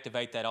 We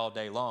activate that all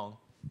day long.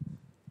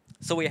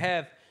 So we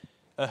have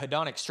a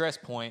hedonic stress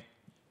point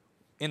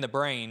in the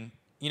brain.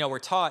 You know, we're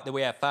taught that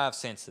we have 5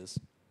 senses.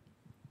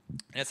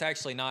 And it's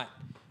actually not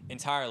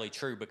entirely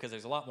true because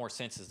there's a lot more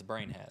senses the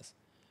brain has.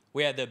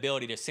 We have the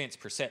ability to sense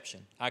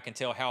perception. I can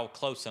tell how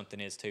close something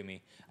is to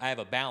me. I have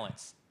a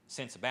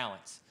sense of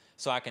balance.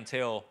 So I can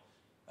tell,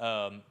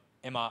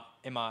 am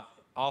I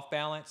off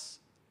balance?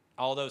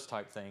 All those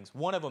type things.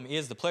 One of them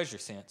is the pleasure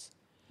sense.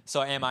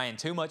 So am I in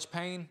too much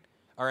pain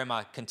or am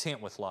I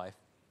content with life?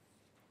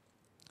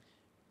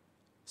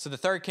 So the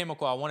third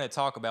chemical I wanted to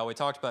talk about, we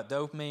talked about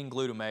dopamine,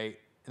 glutamate,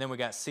 and then we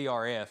got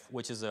CRF,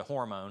 which is a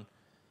hormone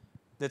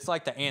that's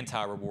like the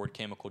anti-reward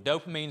chemical.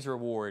 Dopamine's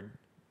reward,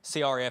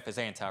 CRF is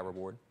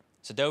anti-reward.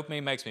 So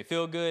dopamine makes me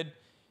feel good.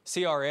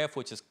 CRF,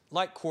 which is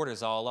like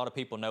cortisol, a lot of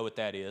people know what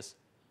that is,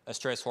 a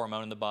stress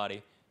hormone in the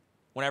body.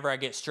 Whenever I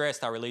get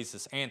stressed, I release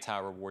this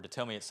anti-reward to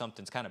tell me that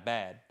something's kind of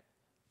bad.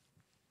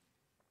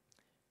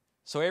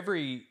 So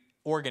every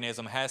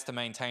organism has to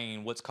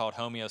maintain what's called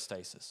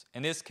homeostasis.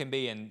 And this can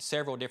be in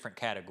several different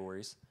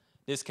categories.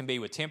 This can be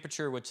with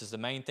temperature, which is the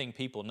main thing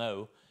people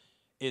know,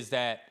 is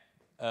that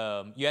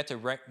you have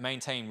to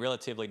maintain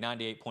relatively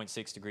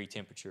 98.6 degree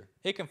temperature.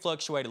 It can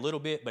fluctuate a little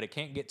bit, but it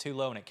can't get too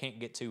low and it can't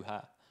get too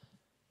high.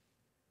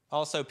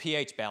 Also,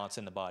 pH balance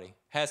in the body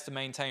has to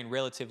maintain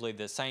relatively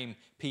the same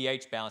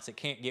pH balance. It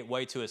can't get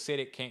way too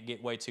acidic, can't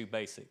get way too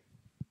basic.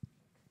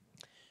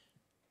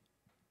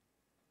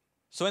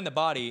 So in the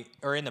body,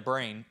 or in the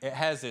brain, it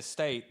has this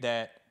state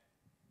that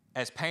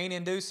as pain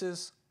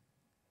induces,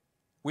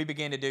 we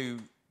begin to do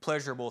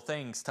pleasurable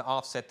things to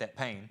offset that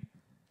pain.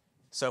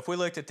 So if we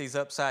looked at these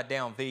upside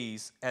down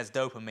V's as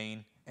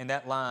dopamine, and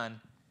that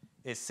line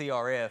is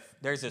CRF,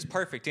 there's this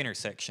perfect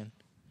intersection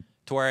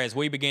to where as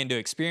we begin to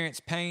experience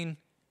pain,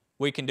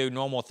 we can do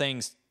normal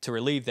things to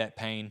relieve that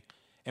pain.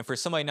 And for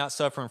somebody not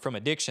suffering from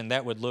addiction,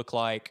 that would look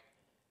like,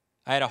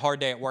 I had a hard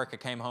day at work, I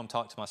came home,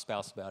 talked to my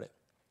spouse about it.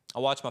 I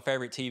watch my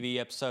favorite TV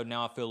episode,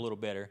 now I feel a little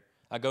better.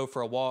 I go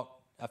for a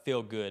walk, I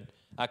feel good.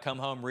 I come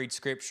home, read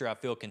scripture, I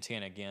feel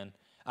content again.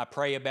 I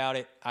pray about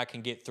it, I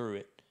can get through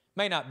it.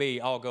 May not be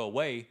all go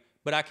away,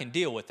 but I can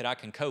deal with it, I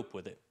can cope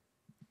with it.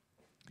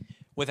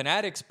 With an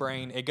addict's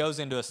brain, it goes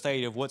into a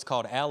state of what's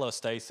called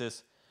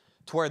allostasis,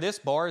 to where this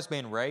bar has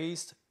been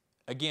raised,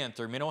 again,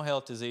 through mental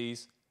health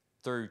disease,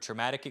 through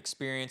traumatic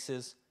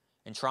experiences,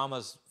 and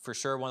trauma's for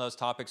sure one of those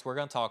topics we're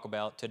going to talk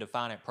about to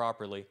define it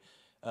properly,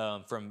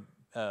 from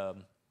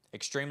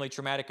extremely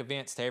traumatic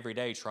events to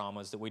everyday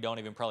traumas that we don't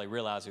even probably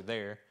realize are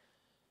there.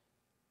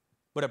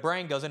 But a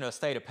brain goes into a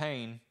state of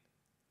pain,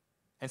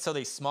 and so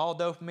these small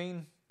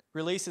dopamine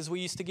releases we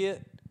used to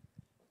get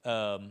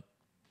no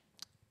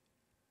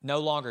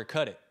longer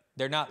cut it.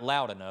 They're not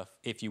loud enough,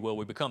 if you will.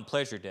 We become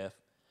pleasure deaf,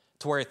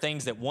 to where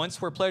things that once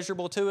were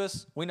pleasurable to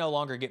us, we no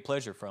longer get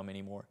pleasure from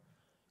anymore.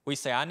 We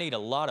say, I need a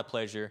lot of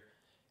pleasure.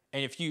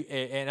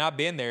 And I've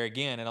been there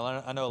again, and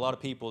I know a lot of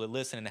people that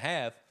listen and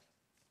have,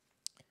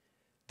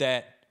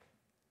 that's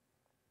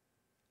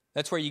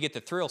where you get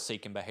the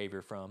thrill-seeking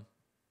behavior from.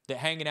 That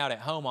hanging out at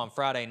home on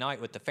Friday night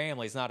with the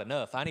family is not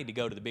enough. I need to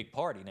go to the big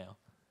party now.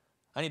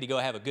 I need to go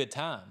have a good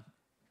time.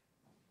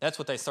 That's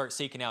what they start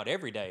seeking out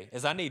every day,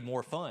 is I need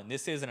more fun.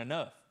 This isn't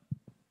enough.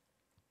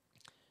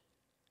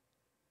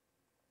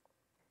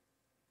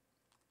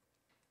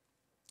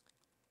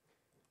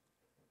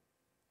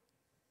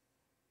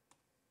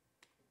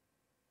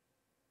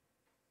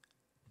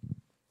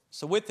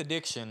 So with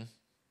addiction,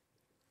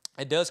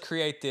 it does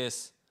create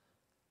this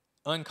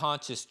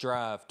unconscious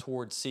drive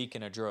towards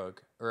seeking a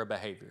drug or a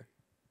behavior.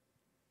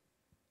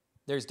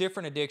 There's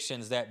different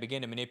addictions that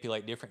begin to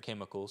manipulate different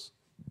chemicals,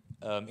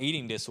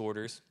 eating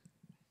disorders,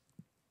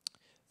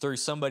 through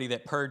somebody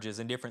that purges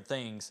and different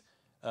things.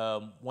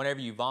 Whenever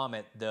you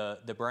vomit,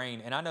 the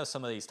brain, and I know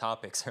some of these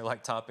topics are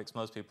like topics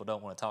most people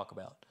don't want to talk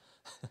about.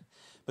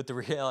 But the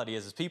reality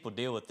is people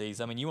deal with these.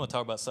 I mean, you want to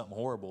talk about something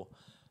horrible.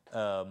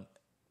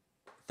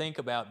 Think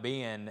about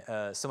being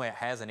somebody that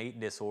has an eating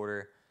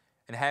disorder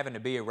and having to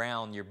be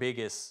around your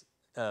biggest,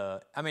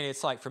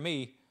 it's like for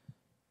me,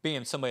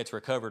 being somebody that's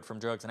recovered from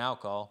drugs and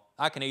alcohol,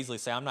 I can easily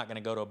say I'm not going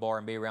to go to a bar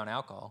and be around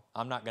alcohol.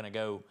 I'm not going to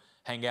go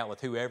hang out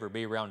with whoever,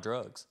 be around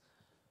drugs.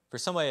 For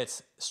somebody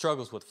that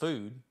struggles with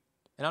food,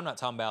 and I'm not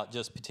talking about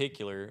just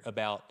particular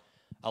about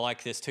I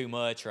like this too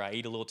much or I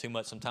eat a little too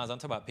much sometimes. I'm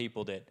talking about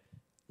people that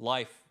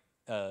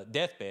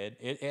deathbed,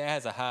 it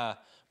has a high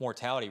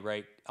mortality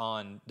rate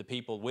on the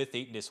people with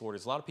eating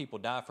disorders. A lot of people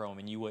die from them,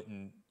 and you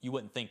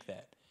wouldn't think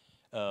that.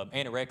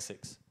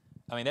 Anorexics,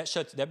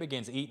 that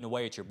begins eating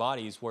away at your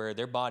bodies, where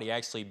their body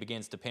actually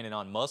begins depending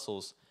on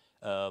muscles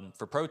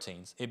for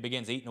proteins. It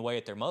begins eating away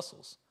at their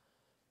muscles.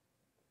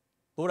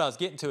 But what I was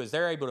getting to is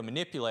they're able to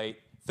manipulate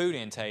food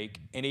intake,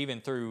 and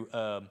even through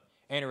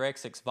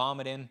anorexics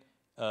vomiting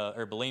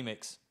or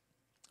bulimics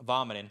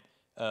vomiting,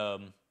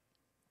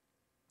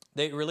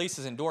 it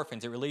releases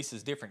endorphins. It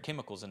releases different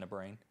chemicals in the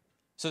brain.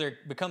 So there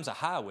becomes a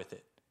high with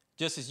it.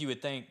 Just as you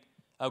would think,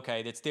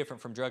 okay, that's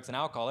different from drugs and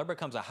alcohol, there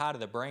becomes a high to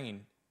the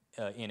brain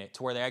in it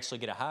to where they actually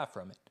get a high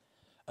from it.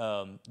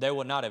 They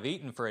would not have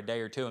eaten for a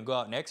day or two and go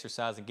out and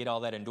exercise and get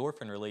all that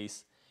endorphin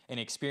release and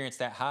experience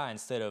that high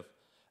instead of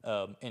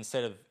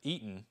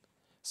eating.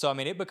 So,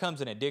 it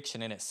becomes an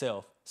addiction in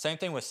itself. Same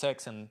thing with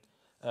sex and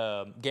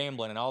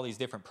gambling and all these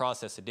different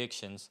process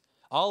addictions.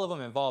 All of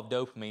them involve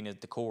dopamine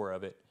at the core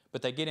of it,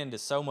 but they get into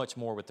so much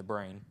more with the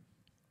brain.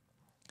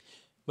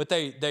 But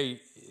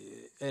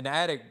an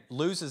addict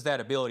loses that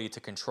ability to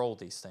control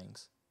these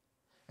things.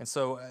 And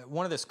so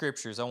one of the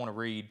scriptures I want to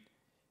read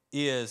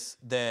is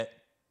that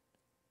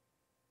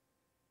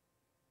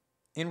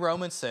in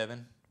Romans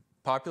 7,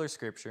 popular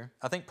scripture,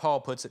 I think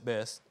Paul puts it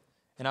best,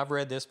 and I've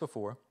read this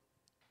before,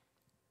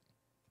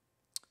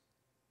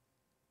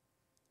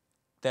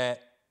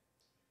 that,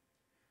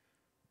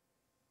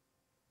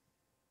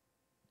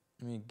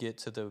 let me get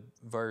to the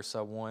verse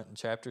I want in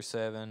chapter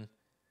 7,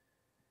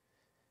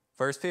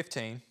 verse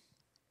 15.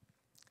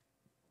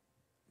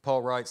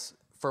 Paul writes,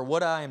 "For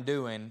what I am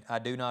doing, I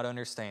do not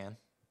understand.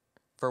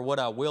 For what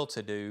I will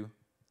to do,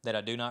 that I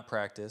do not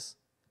practice.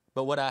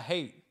 But what I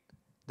hate,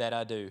 that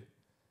I do.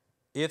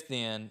 If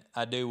then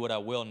I do what I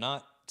will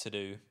not to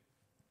do,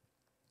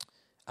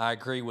 I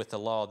agree with the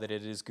law that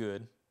it is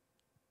good.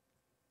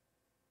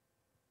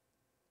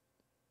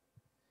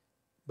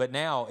 But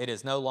now it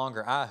is no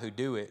longer I who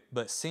do it,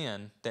 but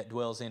sin that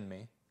dwells in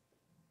me."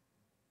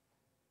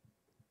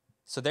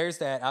 So there's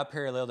that. I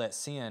parallel that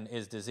sin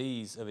is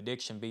disease of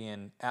addiction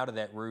being out of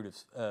that root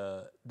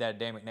of that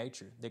Adamic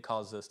nature that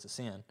causes us to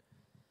sin.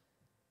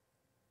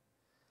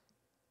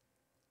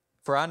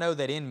 "For I know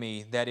that in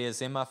me, that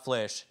is, in my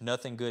flesh,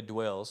 nothing good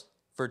dwells,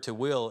 for to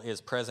will is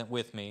present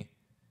with me.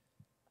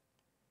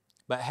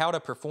 But how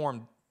to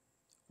perform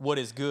what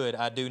is good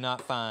I do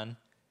not find.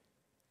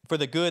 For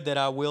the good that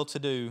I will to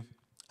do,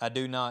 I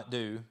do not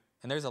do."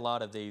 And there's a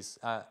lot of these.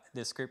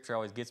 This scripture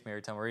always gets me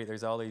every time I read it.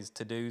 There's all these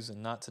to-dos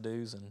and not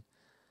to-dos.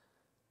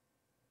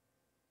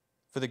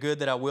 "For the good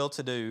that I will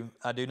to do,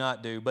 I do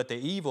not do, but the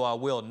evil I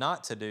will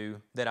not to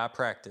do, that I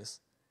practice.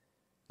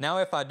 Now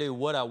if I do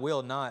what I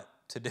will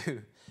not to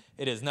do,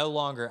 it is no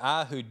longer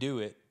I who do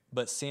it,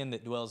 but sin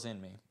that dwells in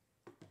me."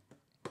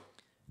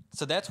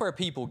 So that's where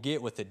people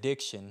get with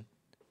addiction.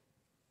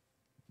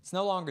 It's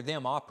no longer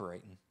them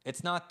operating.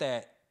 It's not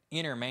that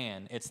inner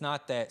man. It's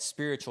not that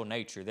spiritual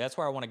nature. That's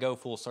where I want to go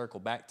full circle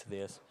back to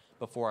this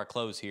before I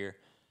close here.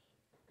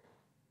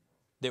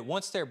 That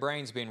once their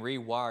brain's been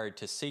rewired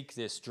to seek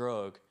this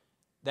drug,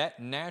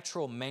 that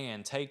natural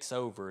man takes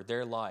over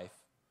their life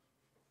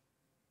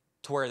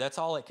to where that's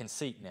all it can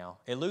seek now.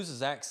 It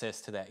loses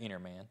access to that inner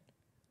man.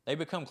 They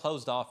become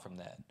closed off from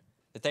that.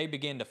 That they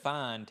begin to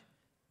find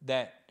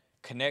that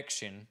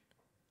connection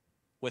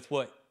with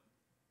what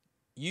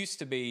used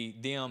to be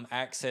them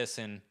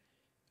accessing,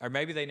 or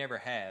maybe they never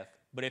have,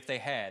 but if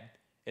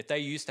they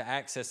used to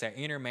access that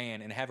inner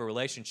man and have a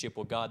relationship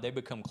with God, they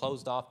become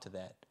closed off to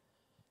that.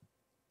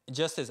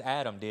 Just as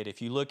Adam did.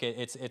 If you look at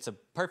it's a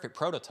perfect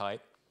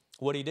prototype.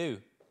 What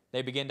do?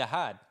 They begin to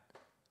hide.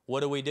 What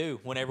do we do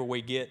whenever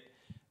we get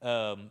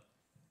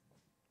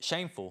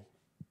shameful?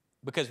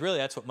 Because really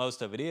that's what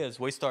most of it is.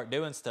 We start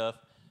doing stuff.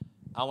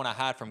 I want to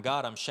hide from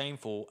God. I'm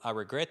shameful. I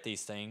regret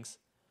these things.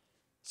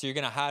 So you're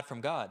going to hide from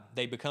God.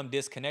 They become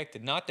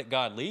disconnected. Not that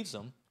God leaves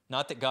them.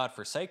 Not that God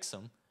forsakes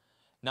them.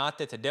 Not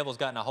that the devil's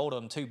gotten a hold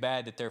of them too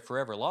bad that they're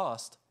forever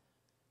lost.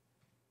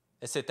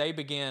 It's that they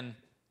begin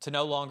to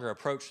no longer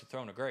approach the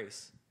throne of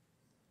grace.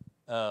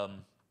 That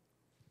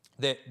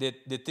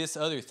this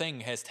other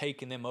thing has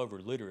taken them over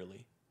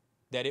literally.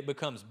 That it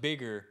becomes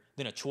bigger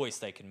than a choice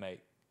they can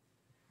make.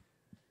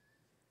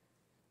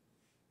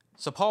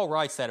 So Paul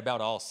writes that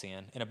about all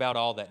sin and about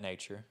all that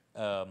nature.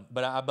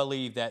 But I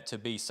believe that to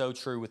be so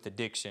true with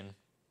addiction,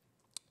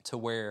 to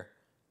where,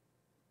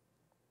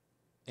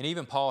 and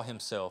even Paul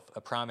himself,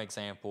 a prime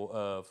example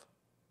of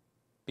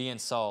being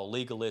Saul,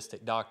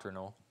 legalistic,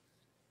 doctrinal,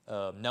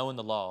 knowing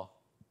the law,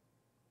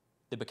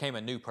 that became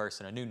a new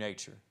person, a new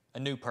nature, a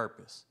new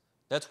purpose.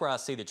 That's where I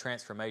see the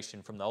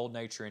transformation from the old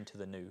nature into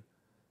the new.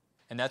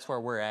 And that's where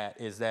we're at,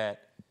 is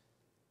that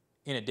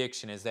in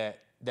addiction, is that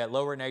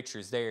lower nature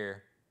is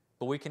there,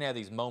 but we can have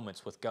these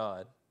moments with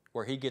God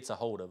where he gets a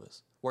hold of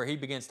us, where he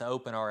begins to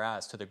open our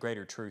eyes to the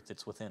greater truth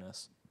that's within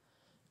us.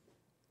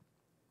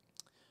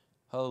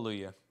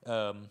 Hallelujah.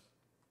 So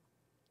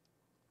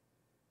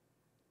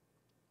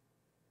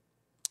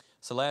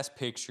last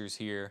pictures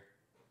here,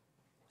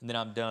 and then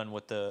I'm done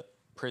with the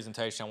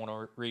presentation. I want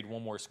to read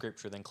one more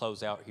scripture, then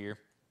close out here.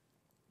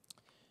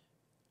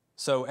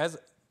 So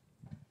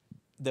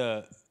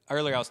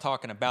earlier I was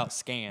talking about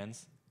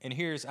scans, and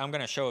I'm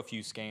going to show a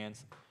few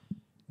scans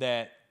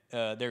that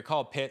they're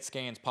called PET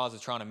scans,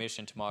 positron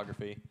emission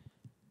tomography.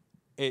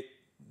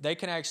 They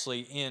can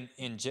actually,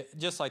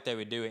 just like they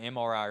would do an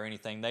MRI or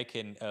anything, they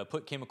can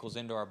put chemicals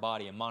into our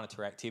body and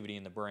monitor activity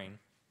in the brain.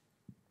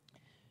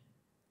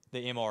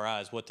 The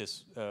MRI is what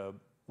this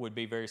would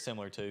be very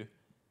similar to.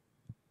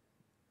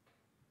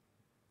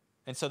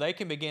 And so they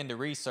can begin to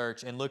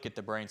research and look at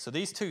the brain. So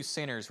these two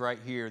centers right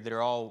here that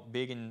are all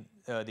big in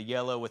the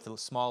yellow with the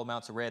small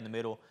amounts of red in the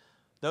middle,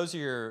 those are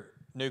your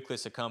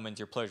nucleus accumbens,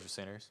 your pleasure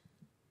centers.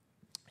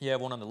 You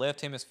have one on the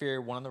left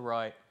hemisphere, one on the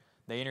right.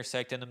 They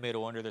intersect in the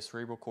middle under the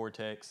cerebral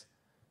cortex.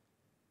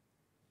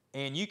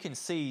 And you can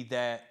see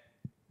that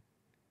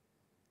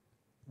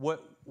let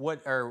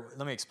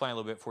me explain a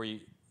little bit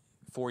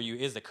for you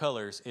is the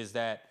colors, is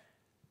that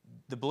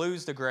the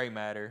blue's the gray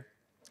matter,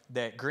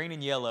 that green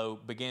and yellow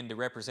begin to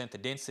represent the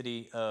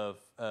density of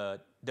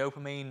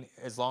dopamine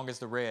along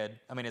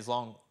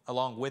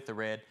with the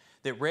red.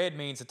 That red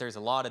means that there's a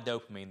lot of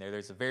dopamine there.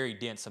 There's a very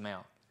dense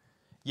amount.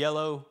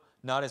 Yellow,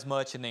 not as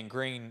much, and then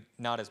green,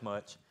 not as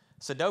much.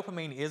 So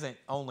dopamine isn't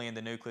only in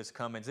the nucleus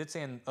accumbens. It's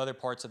in other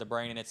parts of the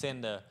brain, and it's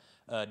in the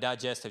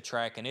digestive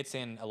tract, and it's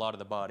in a lot of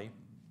the body.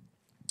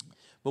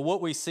 But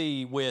what we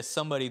see with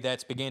somebody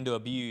that's begun to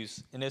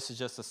abuse, and this is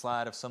just a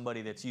slide of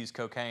somebody that's used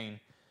cocaine,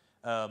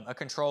 a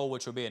control,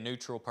 which would be a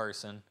neutral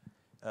person,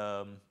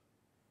 and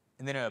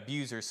then an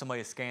abuser,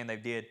 somebody a scan they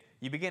did,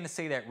 you begin to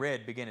see that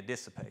red begin to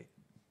dissipate.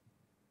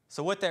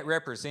 So what that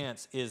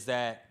represents is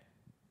that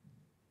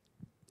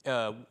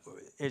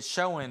it's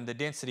showing the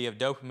density of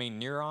dopamine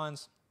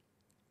neurons.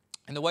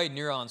 And the way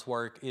neurons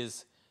work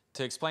is,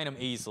 to explain them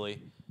easily,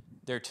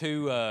 there are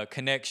two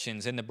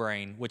connections in the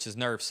brain, which is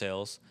nerve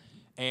cells,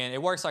 and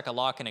it works like a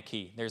lock and a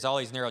key. There's all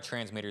these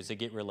neurotransmitters that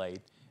get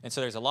relayed. And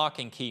so there's a lock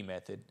and key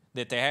method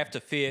that they have to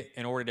fit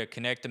in order to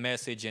connect the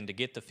message and to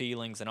get the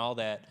feelings and all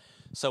that.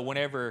 So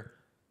whenever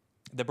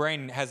the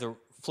brain has a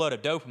flood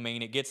of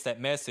dopamine, it gets that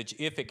message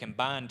if it can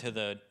bind to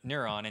the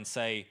neuron and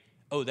say,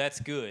 oh, that's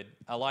good,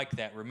 I like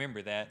that,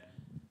 remember that.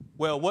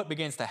 Well, what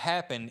begins to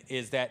happen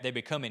is that they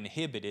become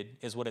inhibited,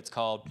 is what it's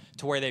called,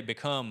 to where they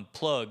become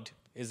plugged,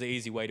 is the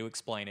easy way to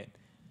explain it.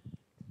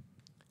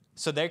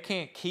 So they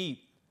can't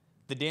keep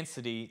the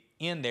density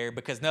in there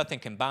because nothing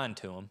can bind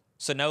to them.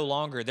 So no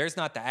longer, there's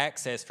not the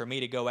access for me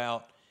to go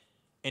out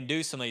and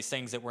do some of these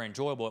things that were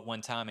enjoyable at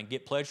one time and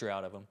get pleasure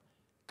out of them,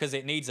 because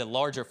it needs a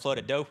larger flood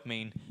of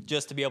dopamine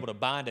just to be able to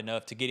bind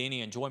enough to get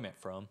any enjoyment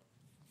from.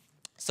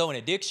 So an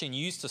addiction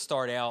used to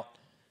start out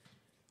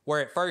where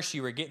at first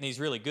you were getting these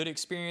really good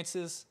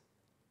experiences,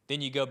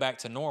 then you go back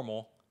to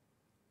normal,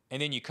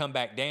 and then you come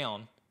back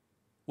down.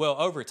 Well,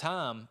 over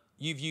time,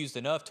 you've used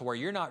enough to where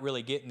you're not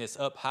really getting this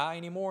up high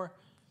anymore.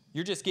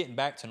 You're just getting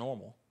back to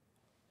normal.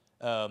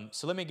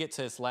 So let me get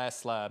to this last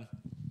slide.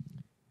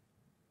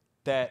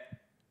 That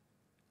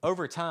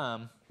over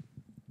time,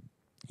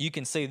 you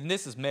can see, and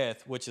this is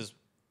meth, which is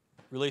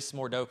releases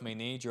more dopamine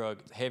than any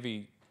drug,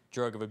 heavy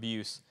drug of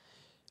abuse,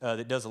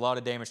 that does a lot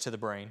of damage to the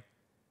brain.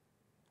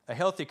 A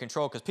healthy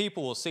control, because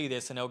people will see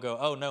this and they'll go,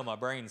 oh no, my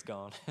brain's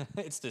gone.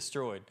 It's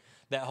destroyed.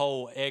 That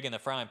whole egg in the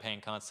frying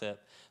pan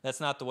concept,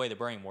 that's not the way the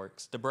brain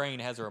works. The brain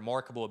has a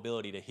remarkable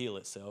ability to heal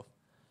itself.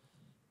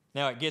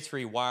 Now it gets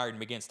rewired and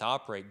begins to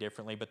operate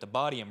differently, but the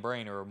body and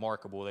brain are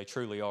remarkable. They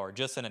truly are,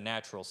 just in a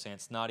natural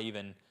sense, not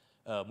even,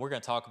 we're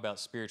going to talk about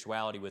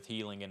spirituality with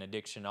healing and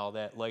addiction, all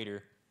that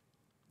later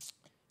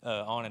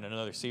on in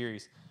another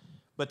series.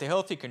 But the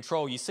healthy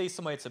control, you see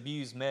somebody that's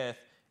abused meth,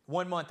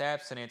 1 month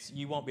abstinence,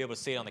 you won't be able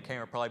to see it on the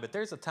camera probably, but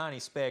there's a tiny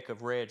speck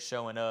of red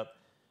showing up.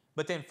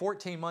 But then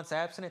 14 months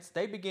abstinence,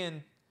 they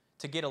begin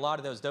to get a lot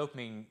of those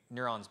dopamine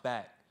neurons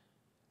back.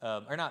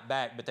 Or not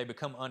back, but they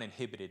become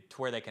uninhibited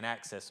to where they can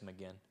access them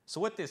again. So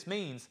what this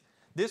means,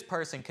 this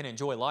person can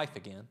enjoy life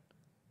again.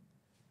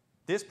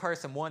 This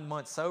person 1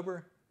 month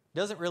sober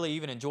doesn't really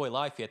even enjoy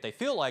life yet. They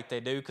feel like they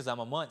do because I'm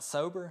a month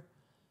sober.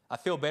 I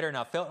feel better than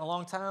I've felt in a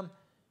long time,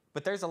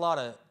 but there's a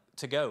lot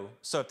to go.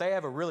 So if they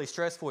have a really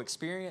stressful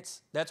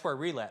experience, that's where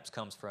relapse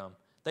comes from.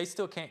 They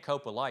still can't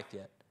cope with life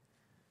yet.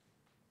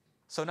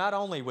 So not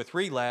only with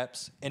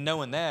relapse and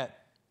knowing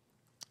that,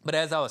 but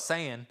as I was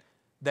saying,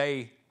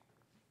 that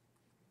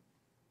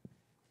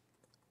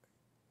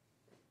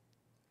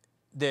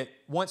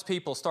once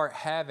people start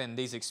having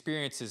these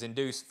experiences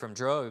induced from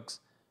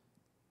drugs,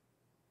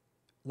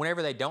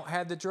 whenever they don't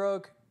have the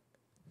drug,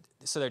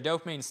 so their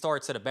dopamine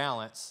starts at a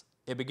balance,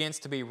 it begins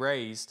to be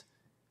raised.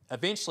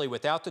 Eventually,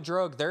 without the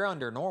drug, they're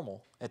under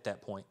normal at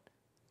that point.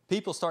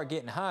 People start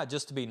getting high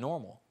just to be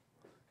normal.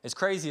 As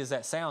crazy as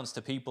that sounds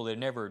to people that have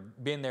never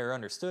been there or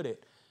understood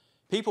it,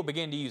 people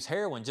begin to use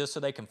heroin just so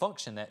they can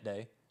function that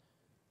day.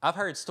 I've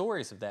heard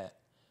stories of that,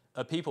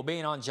 of people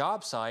being on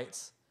job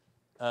sites,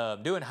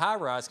 doing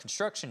high-rise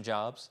construction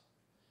jobs,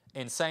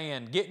 and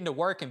saying, getting to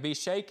work and be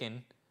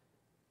shaken,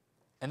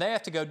 and they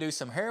have to go do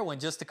some heroin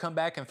just to come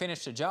back and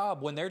finish the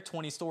job when they're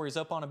 20 stories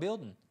up on a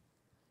building.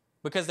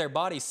 Because their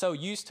body's so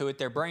used to it,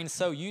 their brain's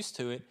so used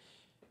to it,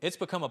 it's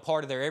become a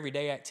part of their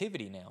everyday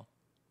activity now.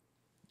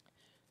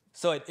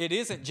 So it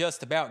isn't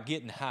just about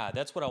getting high.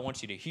 That's what I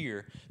want you to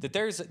hear, that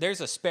there's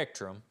a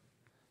spectrum.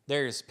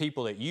 There's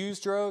people that use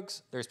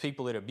drugs, there's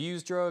people that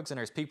abuse drugs, and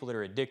there's people that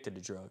are addicted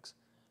to drugs.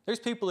 There's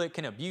people that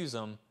can abuse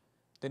them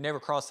that never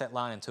cross that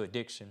line into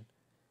addiction.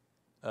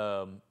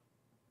 But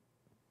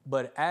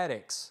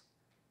addicts,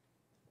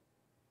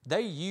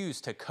 they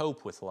use to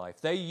cope with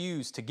life. They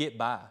use to get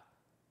by.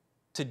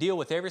 To deal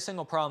with every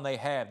single problem they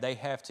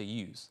have to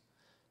use.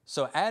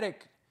 So an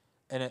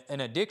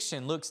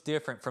addiction looks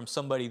different from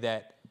somebody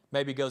that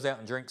maybe goes out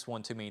and drinks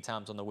one too many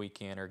times on the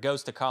weekend, or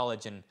goes to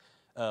college and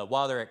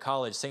while they're at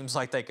college seems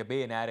like they could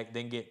be an addict,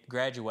 then get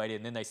graduated,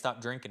 and then they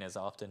stop drinking as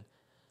often.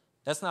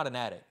 That's not an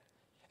addict.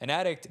 An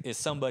addict is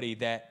somebody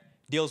that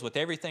deals with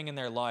everything in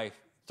their life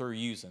through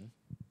using.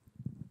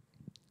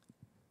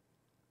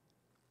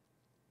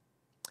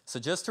 So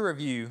just to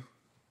review,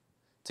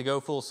 to go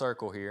full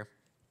circle here,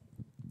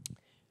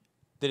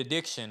 that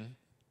addiction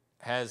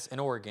has an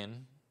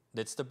organ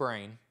that's the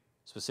brain,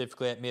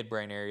 specifically that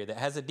midbrain area, that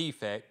has a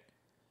defect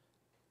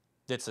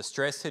that's a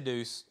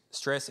stress-induced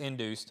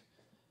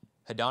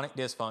hedonic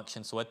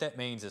dysfunction. So what that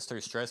means is through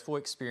stressful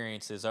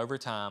experiences over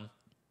time,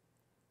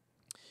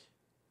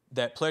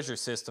 that pleasure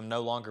system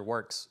no longer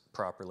works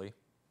properly.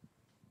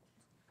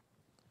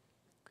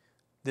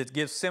 That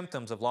gives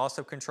symptoms of loss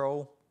of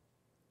control,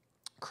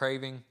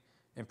 craving,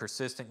 and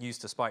persistent use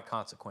despite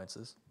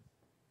consequences.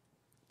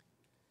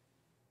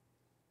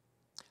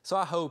 So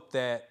I hope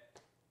that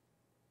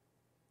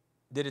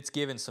it's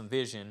given some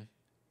vision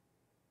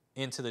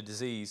into the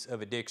disease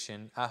of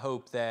addiction. I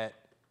hope that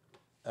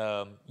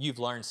you've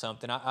learned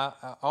something. I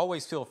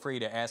always feel free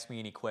to ask me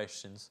any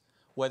questions,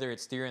 whether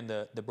it's during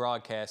the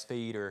broadcast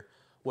feed or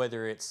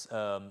whether it's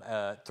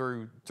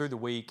through the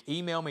week.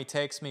 Email me,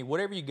 text me,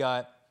 whatever you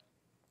got.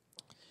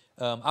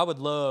 I would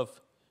love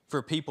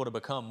for people to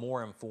become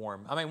more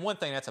informed. I mean, one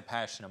thing that's a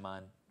passion of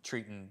mine,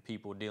 treating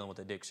people dealing with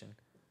addiction.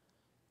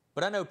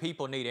 But I know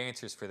people need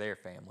answers for their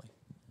family.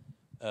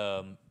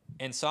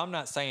 And so I'm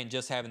not saying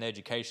just having the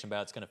education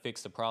about it's going to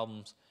fix the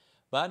problems.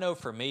 But I know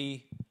for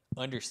me,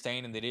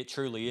 understanding that it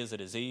truly is a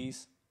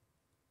disease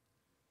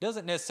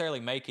doesn't necessarily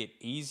make it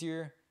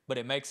easier, but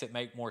it makes it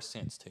make more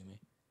sense to me.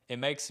 It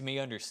makes me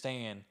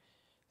understand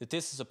that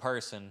this is a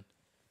person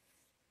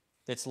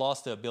that's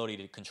lost the ability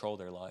to control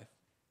their life.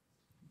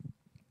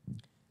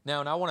 Now,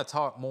 and I want to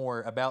talk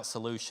more about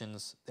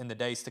solutions in the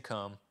days to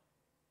come,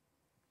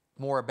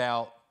 more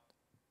about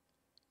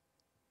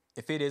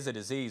if it is a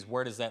disease,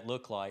 where does that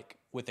look like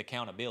with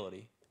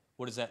accountability?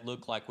 What does that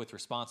look like with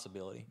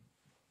responsibility?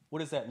 What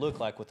does that look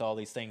like with all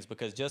these things?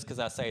 Because just because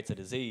I say it's a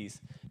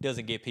disease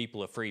doesn't give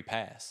people a free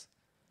pass.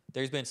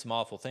 There's been some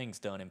awful things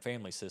done in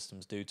family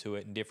systems due to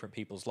it in different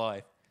people's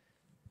life.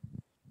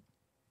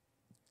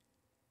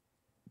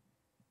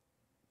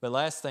 But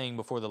last thing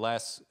before the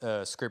last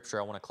scripture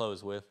I want to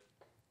close with.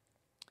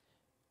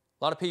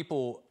 A lot of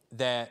people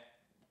that,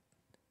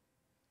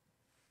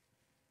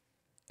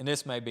 and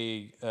this may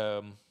be,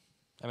 I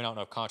don't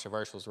know if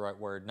controversial is the right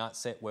word, not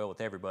set well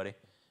with everybody.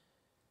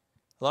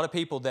 A lot of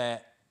people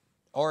that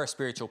are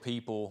spiritual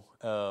people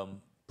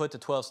put the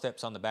 12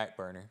 steps on the back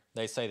burner.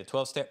 They say the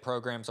 12-step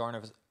programs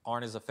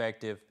aren't as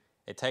effective.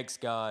 It takes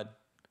God,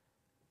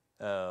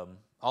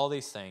 all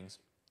these things.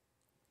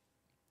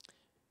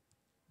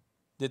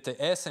 That the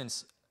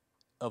essence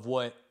of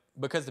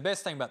because the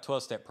best thing about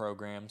 12-step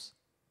programs,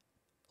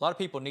 a lot of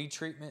people need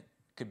treatment,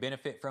 could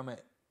benefit from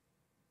it,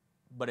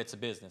 but it's a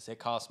business. It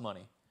costs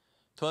money.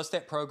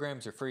 12-step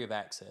programs are free of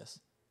access.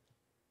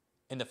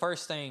 And the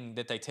first thing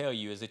that they tell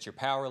you is that you're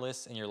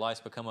powerless and your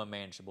life's become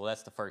unmanageable.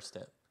 That's the first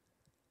step.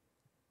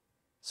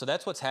 So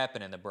that's what's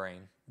happened in the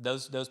brain.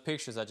 Those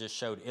pictures I just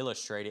showed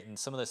illustrate it, and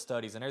some of the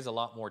studies, and there's a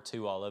lot more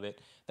to all of it.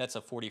 That's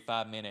a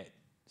 45-minute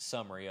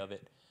summary of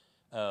it.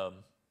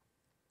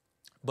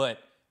 But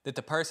that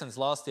the person's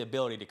lost the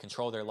ability to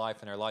control their life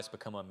and their life's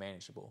become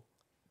unmanageable.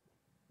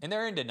 And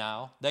they're in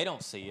denial. They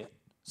don't see it.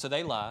 So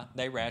they lie.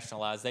 They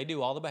rationalize. They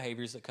do all the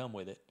behaviors that come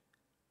with it.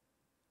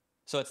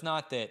 So it's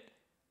not that,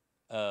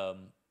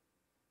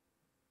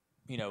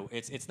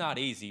 it's not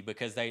easy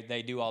because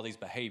they do all these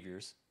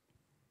behaviors.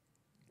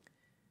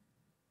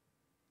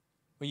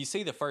 Well, you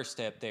see the first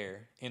step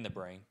there in the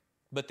brain,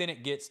 but then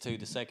it gets to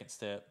the second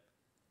step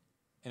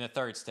and the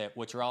third step,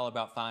 which are all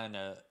about finding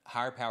a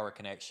higher power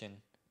connection,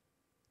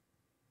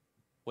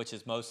 which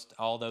is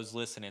all those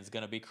listening is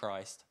going to be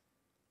Christ,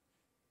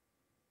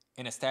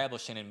 and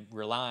establishing and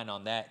relying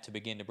on that to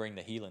begin to bring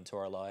the healing to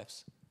our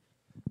lives.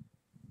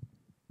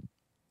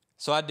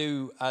 So I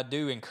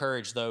do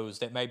encourage those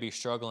that may be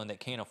struggling that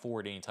can't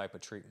afford any type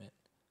of treatment.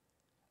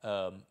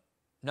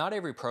 Not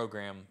every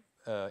program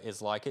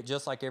is like it.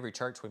 Just like every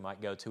church we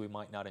might go to, we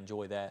might not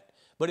enjoy that.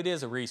 But it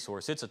is a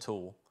resource. It's a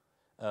tool.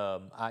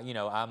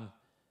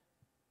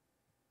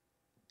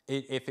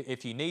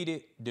 If you need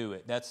it, do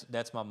it.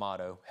 That's my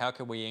motto. How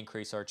can we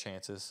increase our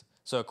chances?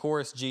 So of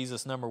course,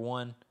 Jesus number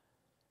one.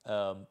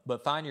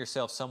 But find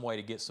yourself some way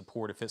to get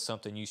support if it's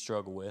something you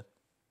struggle with.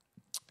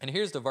 And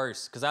here's the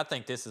verse, because I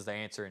think this is the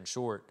answer in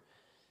short.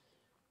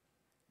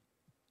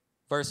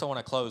 Verse I want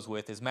to close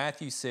with is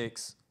Matthew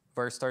 6,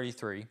 verse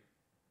 33.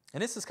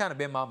 And this has kind of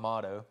been my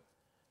motto.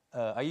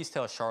 I used to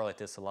tell Charlotte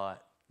this a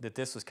lot, that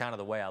this was kind of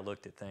the way I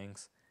looked at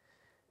things.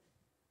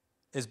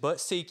 Is, but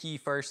seek ye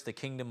first the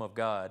kingdom of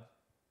God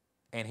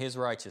and his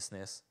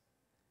righteousness,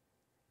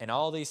 and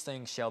all these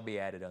things shall be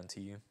added unto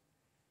you.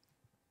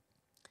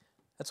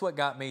 That's what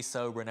got me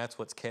sober, and that's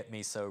what's kept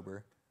me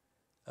sober.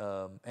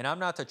 And I'm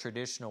not the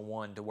traditional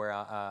one to where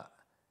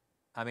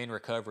I'm in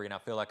recovery and I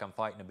feel like I'm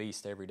fighting a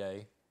beast every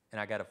day and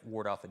I got to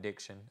ward off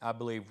addiction. I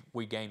believe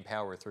we gain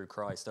power through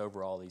Christ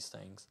over all these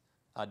things.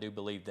 I do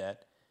believe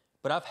that.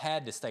 But I've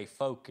had to stay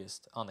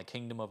focused on the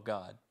kingdom of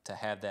God to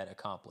have that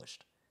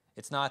accomplished.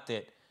 It's not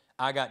that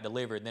I got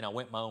delivered and then I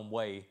went my own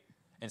way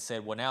and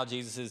said, well, now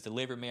Jesus has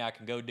delivered me. I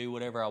can go do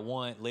whatever I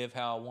want, live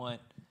how I want.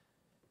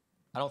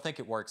 I don't think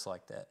it works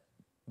like that.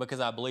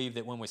 Because I believe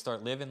that when we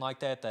start living like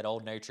that, that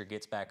old nature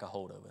gets back a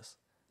hold of us.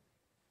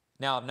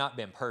 Now, I've not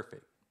been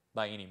perfect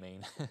by any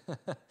means,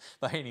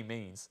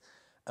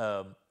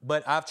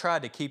 but I've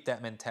tried to keep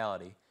that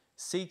mentality.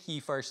 Seek ye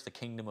first the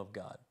kingdom of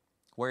God.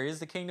 Where is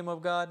the kingdom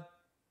of God?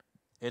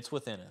 It's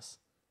within us.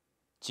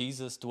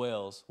 Jesus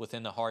dwells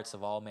within the hearts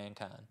of all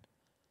mankind.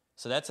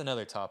 So that's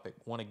another topic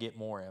I want to get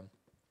more in.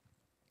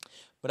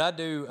 But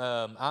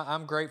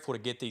I'm grateful to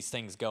get these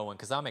things going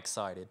because I'm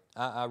excited.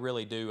 I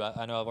really do.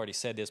 I know I've already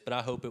said this, but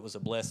I hope it was a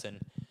blessing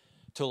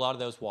to a lot of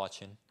those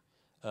watching.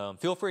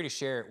 Feel free to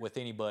share it with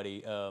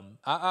anybody.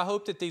 I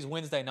hope that these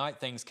Wednesday night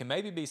things can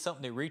maybe be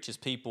something that reaches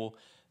people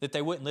that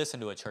they wouldn't listen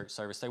to a church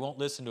service. They won't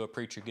listen to a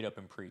preacher get up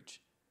and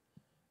preach.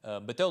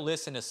 But they'll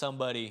listen to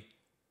somebody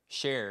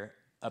share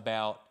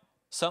about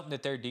something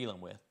that they're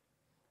dealing with.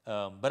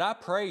 But I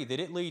pray that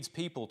it leads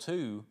people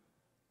to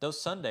those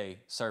Sunday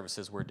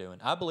services we're doing.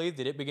 I believe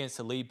that it begins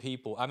to lead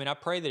people. I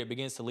pray that it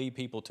begins to lead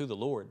people to the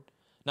Lord,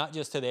 not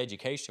just to the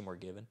education we're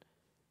given,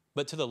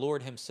 but to the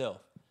Lord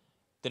himself.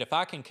 That if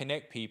I can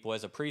connect people,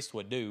 as a priest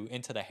would do,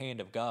 into the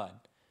hand of God,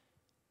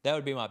 that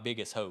would be my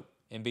biggest hope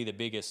and be the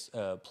biggest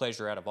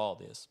pleasure out of all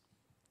this.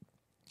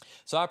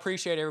 So I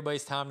appreciate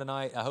everybody's time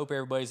tonight. I hope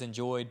everybody's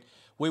enjoyed.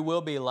 We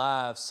will be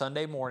live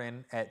Sunday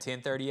morning at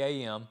 10:30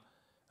 a.m.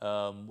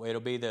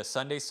 It'll be the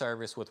Sunday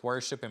service with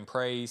worship and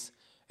praise,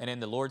 and in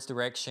the Lord's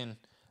direction,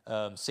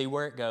 see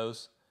where it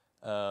goes.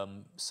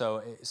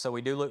 So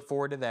we do look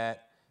forward to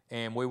that,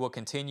 and we will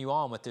continue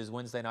on with these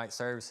Wednesday night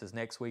services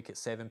next week at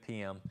 7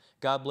 p.m.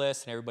 God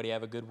bless, and everybody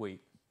have a good week.